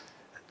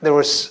 there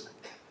was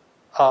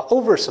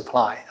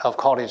oversupply of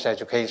college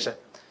education.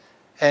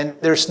 And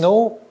there's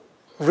no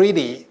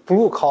really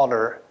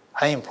blue-collar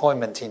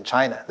unemployment in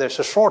China. There's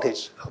a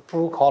shortage of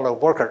blue-collar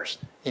workers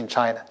in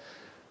China.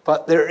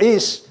 But there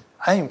is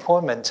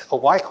unemployment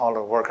of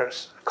white-collar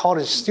workers,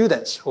 college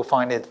students who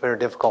find it very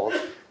difficult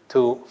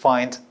to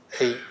find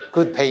a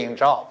good paying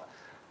job.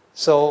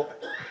 So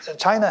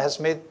China has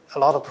made a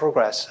lot of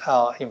progress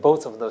in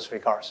both of those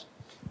regards.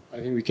 I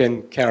think we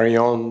can carry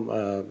on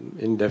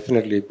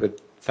indefinitely, but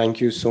thank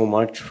you so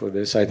much for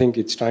this. I think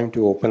it's time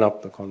to open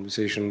up the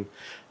conversation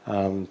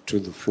to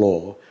the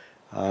floor.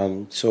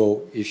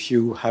 So if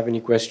you have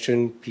any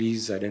question,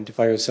 please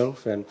identify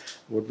yourself, and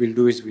what we'll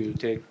do is we'll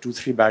take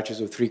 2-3 batches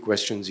of 3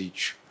 questions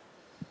each.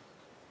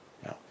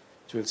 Yeah.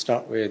 So we'll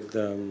start with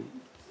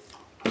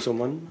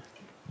Suman.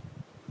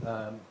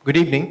 Good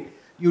evening.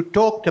 You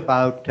talked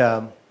about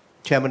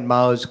Chairman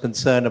Mao's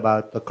concern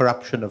about the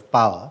corruption of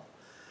power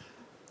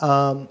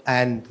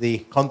and the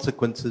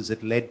consequences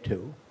it led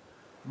to.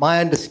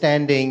 My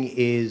understanding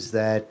is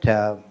that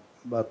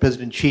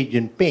President Xi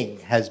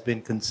Jinping has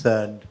been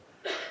concerned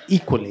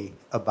equally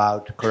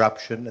about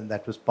corruption, and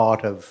that was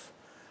part of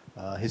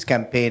his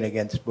campaign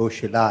against Bo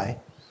Xilai.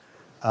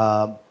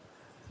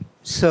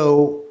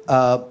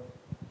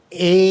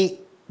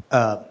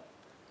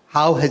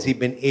 How has he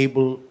been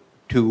able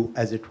to,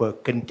 as it were,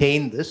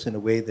 contain this in a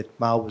way that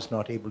Mao was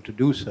not able to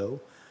do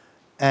so?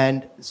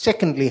 And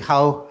secondly,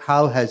 how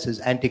has his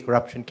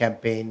anti-corruption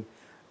campaign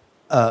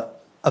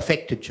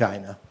affected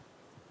China?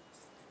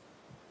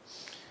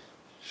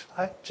 Should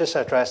I just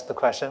address the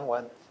question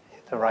when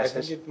it arises?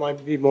 I think it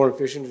might be more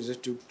efficient to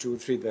just do 2 or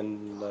 3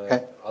 than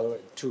other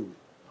 2.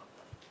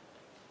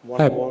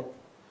 One more.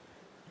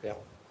 Yeah.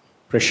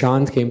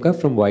 Prashant Khemka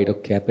from White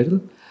Oak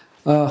Capital.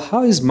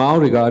 How is Mao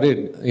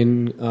regarded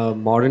in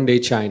modern day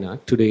China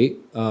today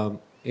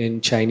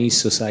in Chinese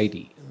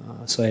society?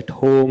 So at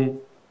home,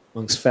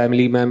 amongst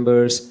family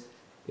members,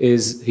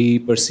 is he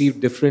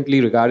perceived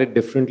differently, regarded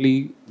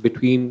differently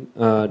between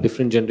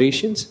different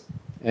generations?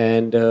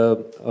 And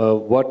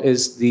what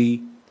is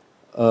the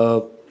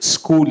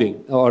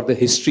schooling or the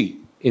history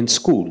in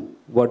school?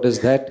 What does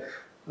that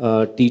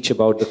teach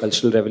about the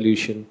Cultural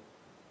Revolution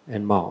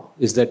and Mao?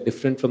 Is that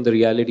different from the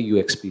reality you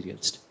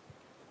experienced?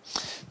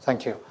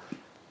 Thank you.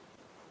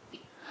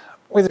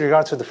 With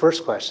regard to the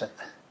first question,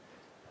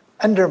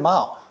 under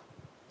Mao,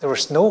 there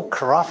was no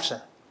corruption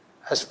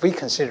as we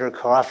consider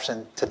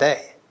corruption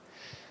today.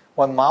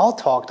 When Mao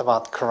talked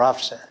about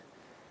corruption,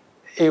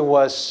 it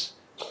was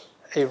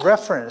a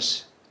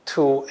reference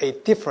to a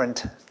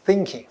different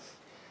thinking.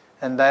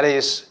 And that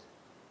is,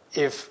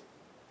 if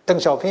Deng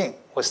Xiaoping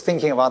was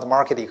thinking about the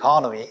market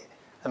economy,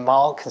 and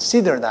Mao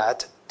considered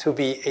that to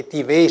be a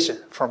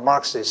deviation from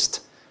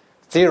Marxist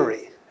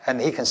theory, and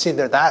he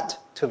considered that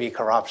to be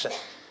corruption.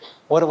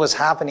 What was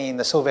happening in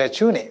the Soviet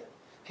Union,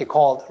 he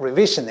called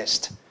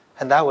revisionist,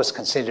 and that was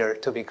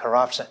considered to be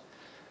corruption.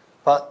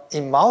 But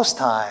in Mao's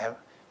time,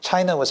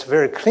 China was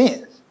very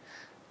clean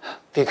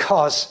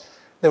because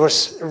there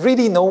was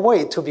really no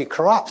way to be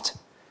corrupt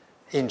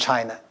in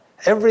China.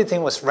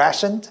 Everything was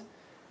rationed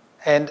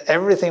and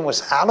everything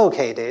was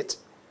allocated,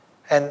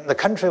 and the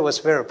country was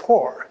very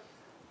poor.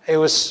 It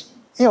was,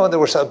 there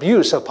was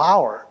abuse of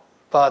power,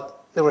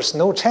 but there was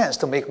no chance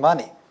to make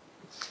money.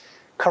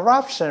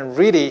 Corruption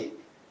really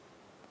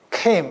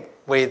came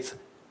with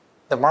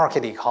the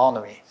market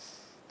economy.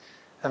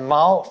 And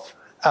Mao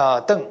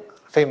Deng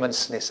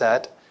famously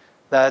said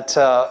that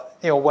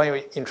when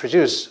we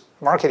introduce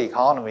market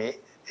economy,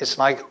 it's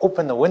like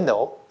open the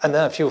window and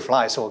then a few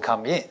flies will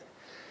come in.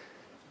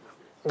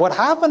 What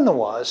happened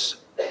was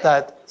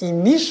that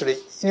initially,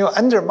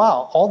 under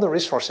Mao, all the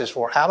resources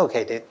were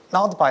allocated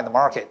not by the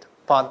market,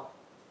 but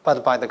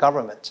by the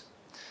government.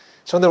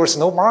 So there was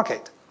no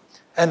market,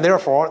 and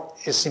therefore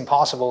it's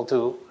impossible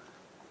to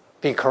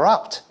be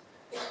corrupt.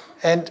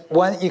 And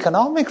when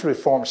economic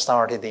reform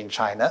started in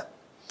China,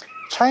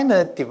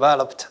 China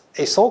developed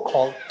a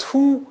so-called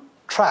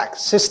 2-track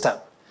system.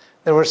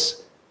 There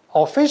was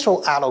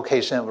official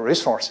allocation of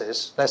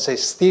resources, let's say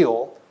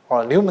steel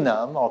or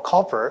aluminum or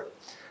copper,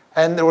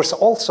 and there was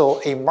also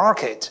a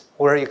market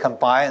where you can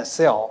buy and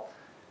sell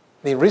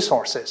the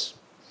resources.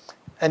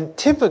 And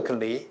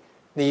typically,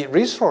 the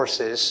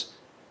resources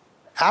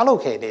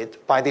allocated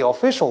by the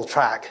official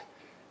track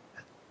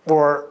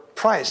were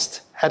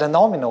priced at a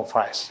nominal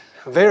price,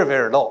 very,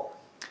 very low.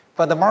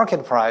 But the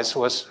market price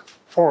was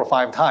 4 or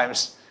 5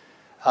 times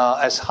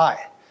as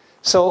high.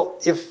 So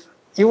if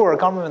you were a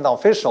government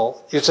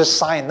official, you just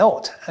sign a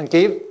note and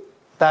give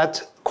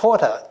that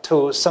quota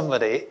to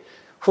somebody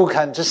who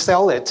can just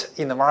sell it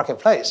in the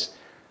marketplace.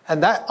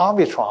 And that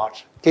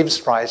arbitrage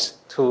gives rise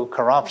to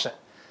corruption.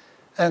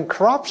 And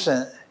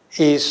corruption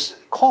is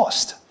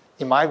caused,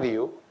 in my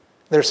view,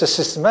 there's a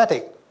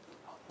systemic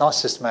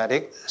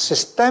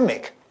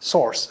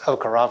source of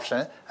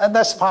corruption, and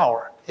that's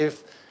power.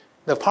 If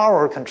the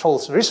power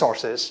controls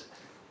resources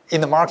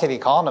in the market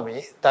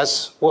economy,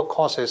 that's what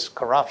causes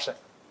corruption.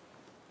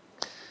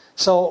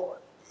 So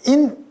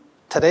in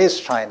today's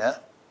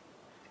China,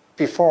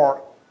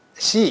 before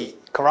Xi,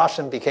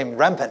 corruption became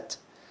rampant.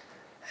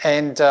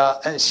 And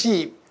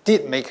Xi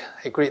did make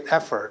a great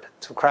effort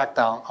to crack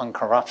down on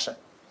corruption,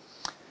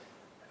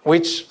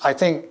 which I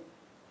think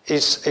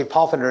is a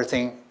popular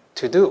thing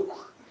to do.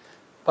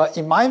 But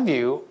in my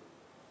view,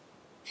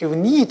 you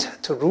need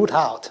to root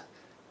out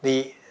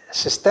the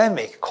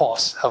systemic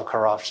cause of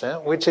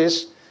corruption, which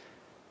is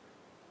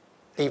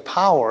the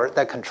power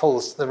that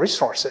controls the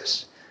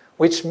resources,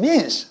 which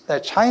means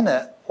that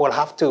China will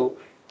have to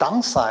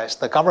downsize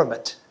the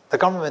government. The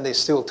government is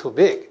still too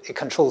big. It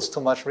controls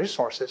too much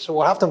resources. So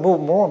we'll have to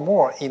move more and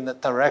more in the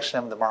direction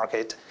of the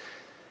market.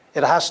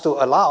 It has to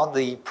allow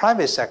the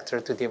private sector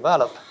to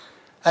develop.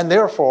 And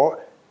therefore,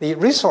 the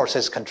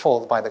resources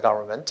controlled by the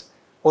government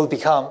will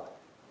become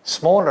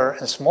smaller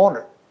and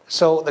smaller.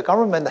 So the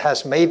government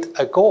has made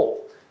a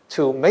goal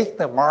to make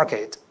the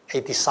market a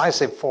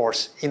decisive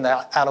force in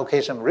the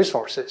allocation of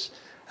resources.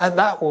 And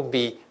that will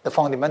be the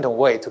fundamental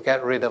way to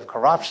get rid of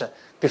corruption.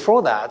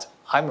 Before that,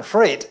 I'm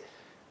afraid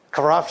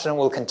corruption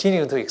will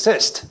continue to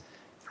exist,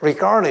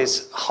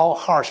 regardless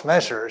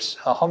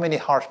how many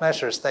harsh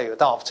measures they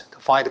adopt to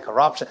fight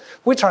corruption,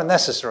 which are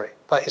necessary,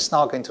 but it's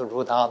not going to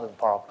root out the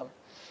problem.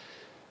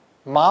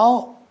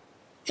 Mao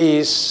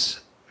is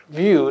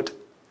viewed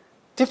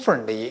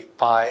differently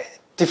by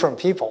different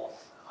people.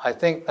 I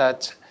think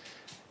that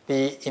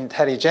the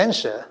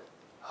intelligentsia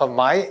of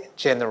my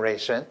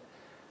generation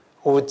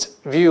would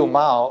view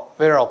Mao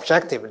very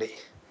objectively.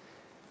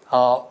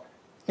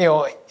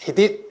 He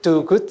did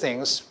do good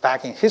things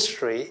back in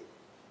history,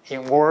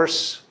 in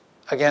wars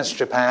against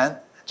Japan,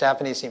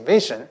 Japanese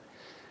invasion,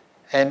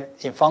 and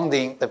in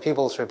founding the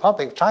People's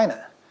Republic,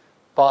 China.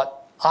 But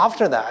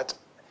after that,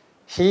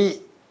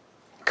 he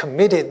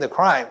committed the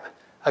crime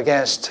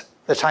against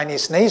the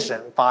Chinese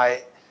nation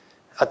by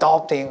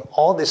adopting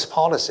all these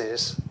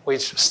policies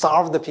which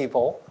starved the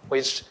people,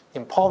 which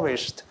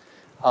impoverished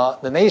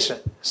the nation.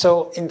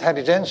 So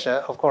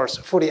intelligentsia, of course,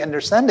 fully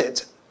understand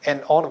it,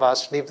 and all of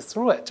us lived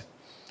through it.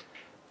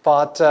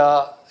 But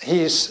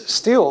he's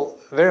still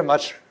very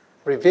much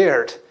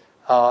revered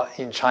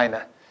in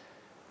China.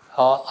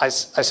 I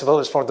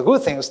suppose for the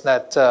good things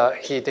that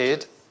he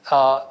did,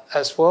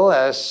 as well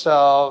as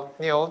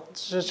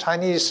the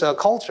Chinese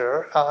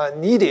culture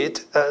needed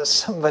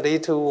somebody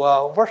to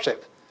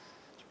worship.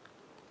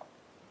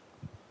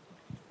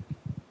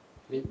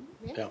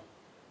 Yeah.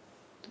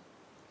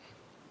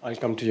 I'll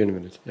come to you in a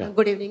minute. Yeah.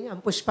 Good evening.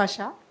 I'm Pushpa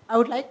Shah. I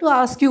would like to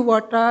ask you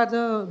what are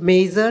the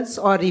measures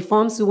or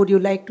reforms would you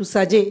like to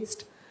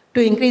suggest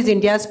to increase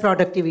India's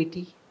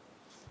productivity?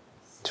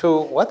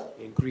 To what?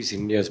 Increase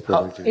India's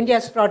productivity.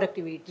 India's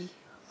productivity.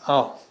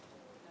 Oh.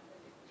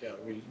 Yeah,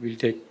 we'll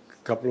take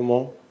a couple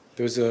more.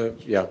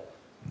 Yeah.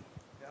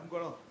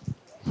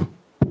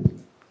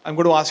 I'm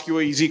going to ask you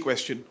an easy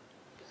question.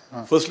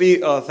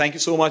 Firstly, thank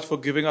you so much for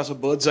giving us a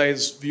bird's eye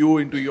view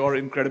into your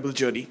incredible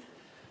journey.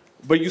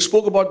 But you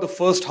spoke about the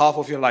first half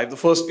of your life, the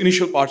first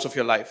initial parts of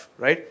your life,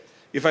 right?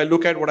 If I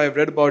look at what I've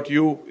read about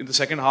you in the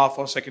second half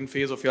or second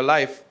phase of your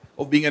life,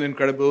 of being an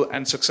incredible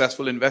and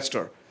successful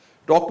investor,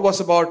 talk to us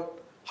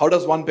about how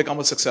does one become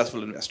a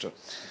successful investor?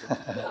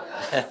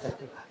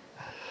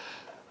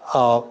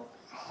 How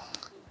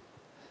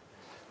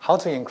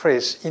to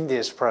increase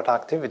India's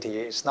productivity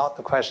is not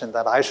the question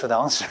that I should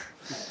answer.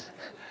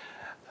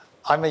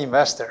 I'm an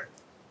investor,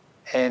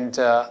 and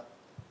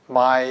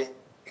my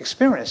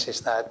experience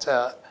is that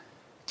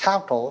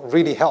capital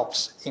really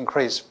helps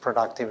increase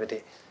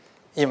productivity.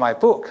 In my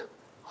book,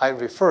 I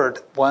referred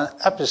one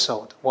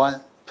episode,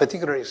 one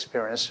particular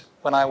experience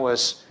when I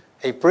was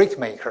a brick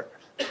maker.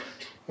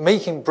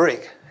 Making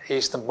brick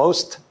is the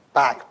most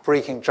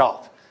back-breaking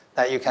job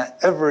that you can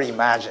ever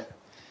imagine.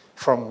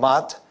 From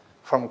mud,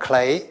 from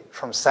clay,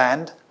 from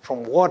sand,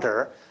 from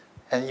water,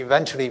 and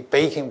eventually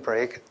baking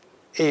brick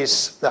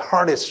is the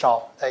hardest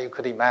job that you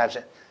could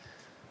imagine.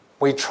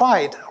 I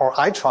tried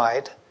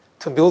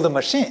to build a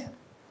machine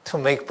to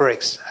make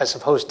bricks as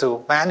opposed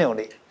to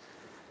manually.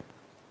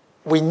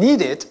 We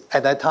needed,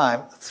 at that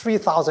time,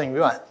 3,000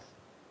 yuan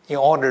in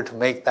order to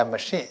make that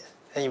machine.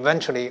 And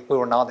eventually, we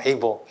were not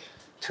able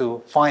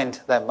to find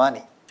that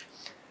money.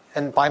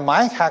 And by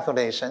my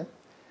calculation,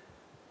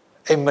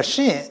 a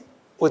machine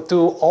would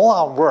do all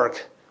our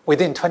work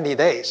within 20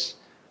 days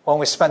when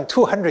we spent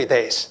 200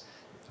 days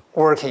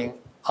working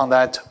on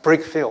that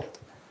brick field.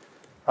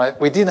 Right?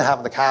 We didn't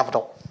have the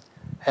capital.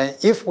 And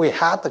if we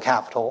had the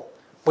capital,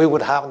 we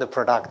would have the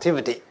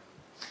productivity.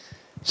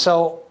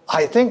 So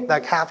I think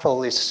that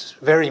capital is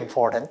very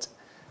important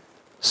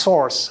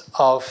source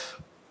of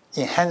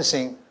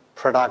enhancing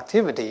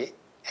productivity.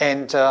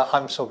 And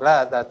I'm so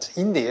glad that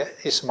India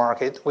is a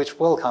market which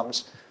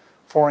welcomes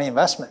foreign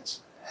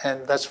investments.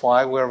 And that's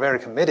why we're very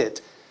committed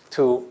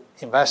to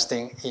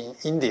investing in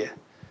India.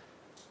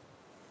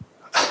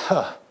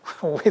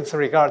 With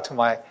regard to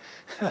my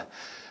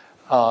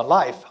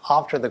life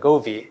after the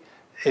Gobi,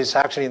 is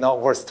actually not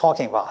worth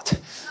talking about.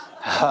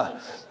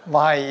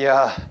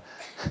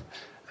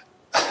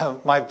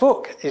 My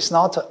book is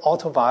not an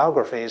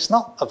autobiography. It's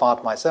not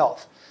about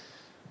myself.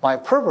 My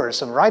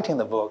purpose of writing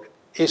the book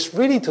is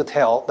really to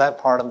tell that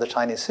part of the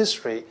Chinese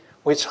history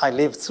which I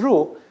lived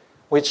through,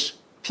 which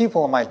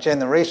people of my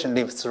generation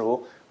lived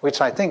through, which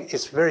I think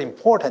is very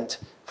important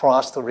for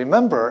us to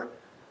remember,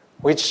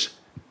 which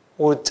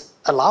would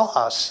allow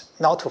us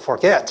not to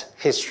forget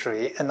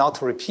history and not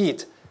to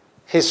repeat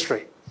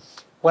history.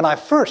 When I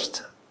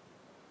first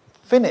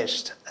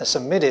finished and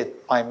submitted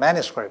my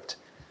manuscript,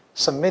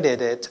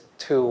 submitted it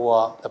to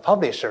the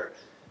publisher,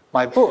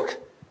 my book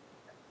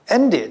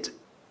ended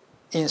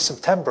in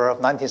September of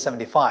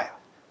 1975,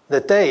 the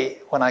day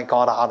when I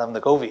got out of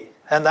the Gobi.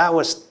 And that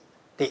was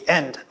the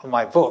end of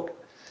my book.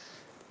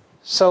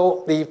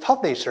 So the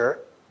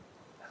publisher,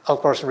 of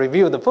course,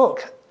 reviewed the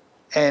book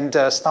and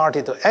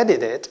started to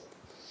edit it.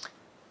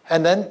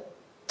 And then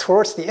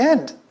towards the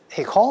end,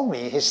 he called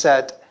me. He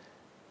said,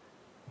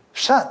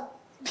 Shan,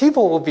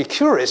 people will be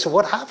curious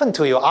what happened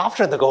to you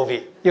after the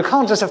Gobi. You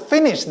can't just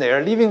finish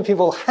there, leaving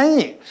people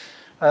hanging.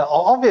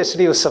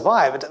 Obviously, you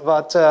survived,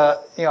 but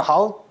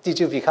how did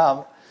you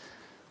become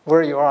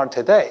where you are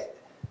today?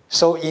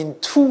 So in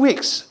 2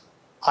 weeks,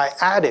 I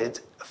added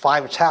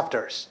 5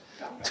 chapters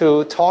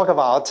to talk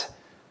about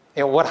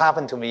what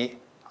happened to me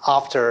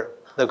after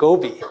the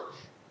Gobi.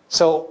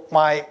 So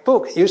my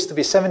book used to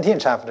be 17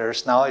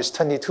 chapters, now it's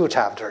 22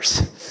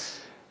 chapters.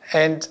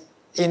 And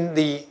in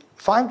the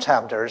 5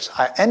 chapters,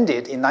 I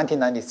ended in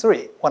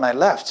 1993 when I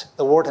left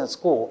the Wharton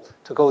School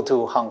to go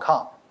to Hong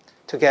Kong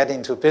to get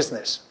into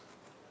business.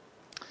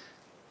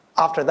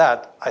 After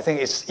that, I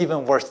think it's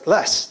even worth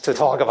less to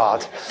talk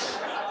about.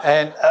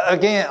 And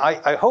again,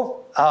 I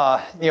hope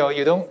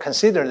you don't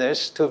consider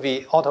this to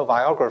be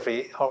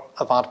autobiography or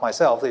about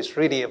myself. It's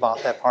really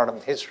about that part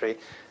of history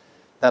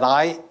that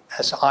I,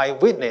 as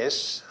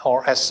eyewitness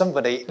or as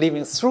somebody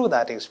living through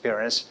that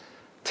experience,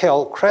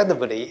 tell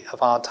credibly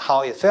about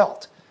how it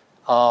felt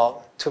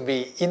to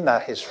be in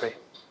that history.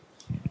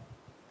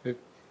 Do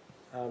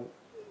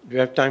you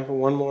have time for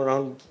one more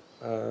round,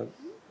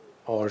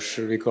 or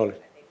should we call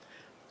it?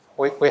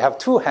 We have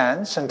 2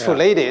 hands and 2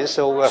 ladies,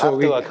 so we'll have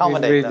to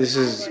accommodate them. This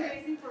is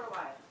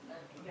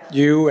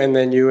you, and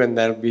then you, and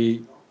that'll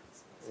be,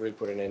 we'll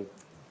put an end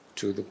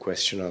to the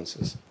question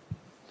answers.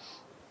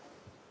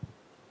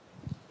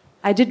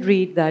 I did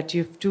read that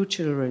you have 2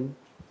 children.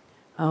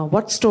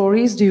 What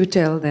stories do you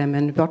tell them,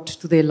 and what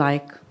do they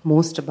like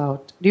most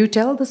about? Do you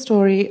tell the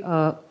story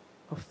of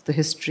the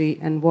history,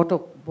 and what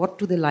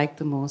do they like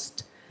the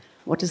most?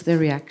 What is their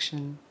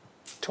reaction?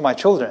 To my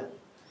children,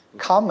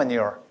 cow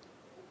manure.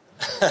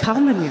 Cow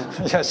manure?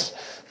 Yes,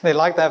 they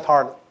like that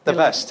part the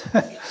best.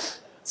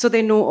 So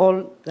they know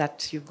all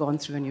that you've gone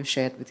through and you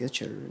shared with your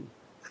children?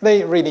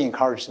 They really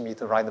encouraged me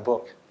to write the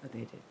book. Oh, they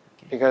did.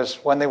 Okay. Because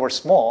when they were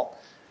small,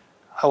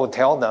 I would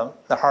tell them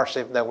the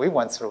hardship that we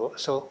went through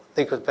so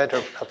they could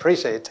better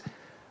appreciate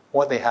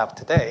what they have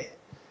today.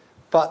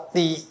 But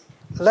the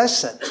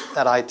lesson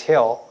that I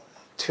tell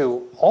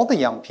to all the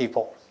young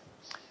people,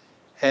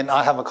 and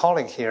I have a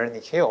colleague here,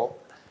 Nikhil,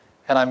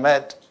 and I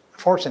met,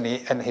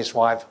 fortunately, and his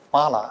wife,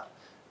 Mala.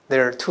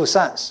 Their 2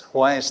 sons.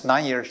 One is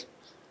 9 years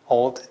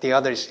old, the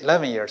other is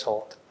 11 years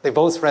old. They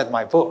both read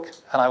my book,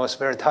 and I was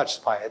very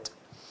touched by it.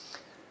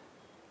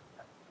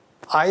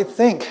 I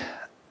think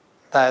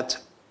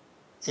that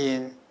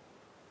in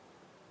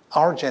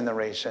our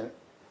generation,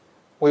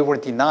 we were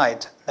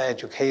denied the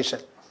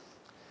education.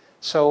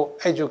 So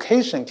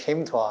education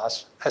came to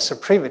us as a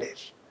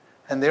privilege,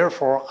 and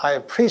therefore I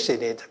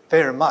appreciate it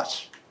very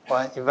much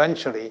when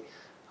eventually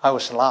I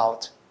was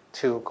allowed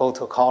to go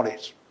to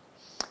college.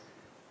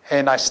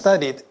 And I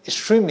studied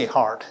extremely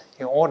hard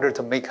in order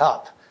to make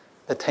up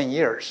the 10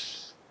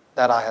 years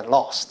that I had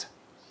lost.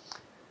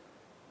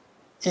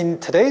 In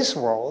today's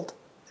world,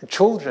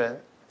 children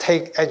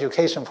take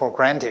education for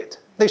granted.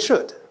 They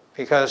should,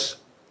 because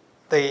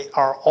they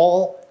are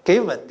all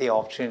given the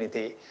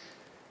opportunity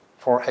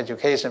for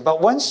education. But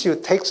once you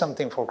take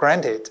something for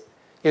granted,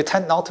 you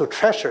tend not to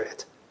treasure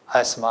it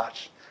as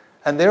much.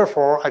 And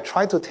therefore, I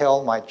try to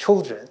tell my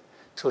children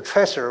to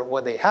treasure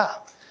what they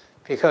have,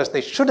 because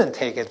they shouldn't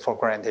take it for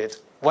granted.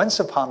 Once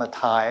upon a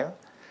time,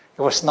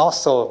 it was not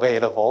so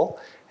available,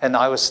 And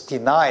I was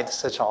denied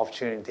such an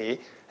opportunity.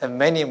 And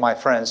many of my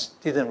friends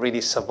didn't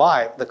really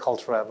survive the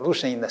Cultural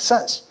Revolution in the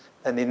sense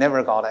that they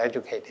never got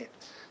educated.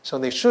 So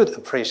they should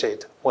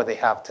appreciate what they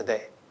have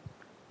today.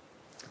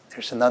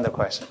 There's another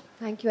question.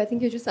 Thank you. I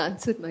think you just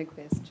answered my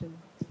question.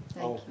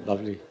 Thank you.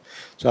 Lovely.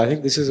 So I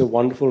think this is a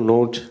wonderful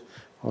note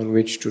on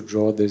which to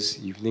draw this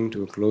evening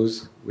to a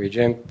close.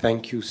 Weijian,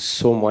 thank you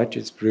so much.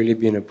 It's really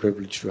been a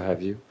privilege to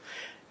have you.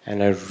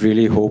 And I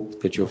really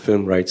hope that your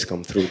film rights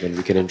come through, then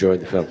we can enjoy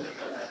the film.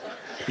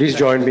 Please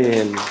join me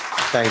in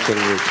thanking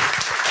you.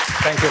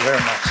 Thank you very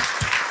much.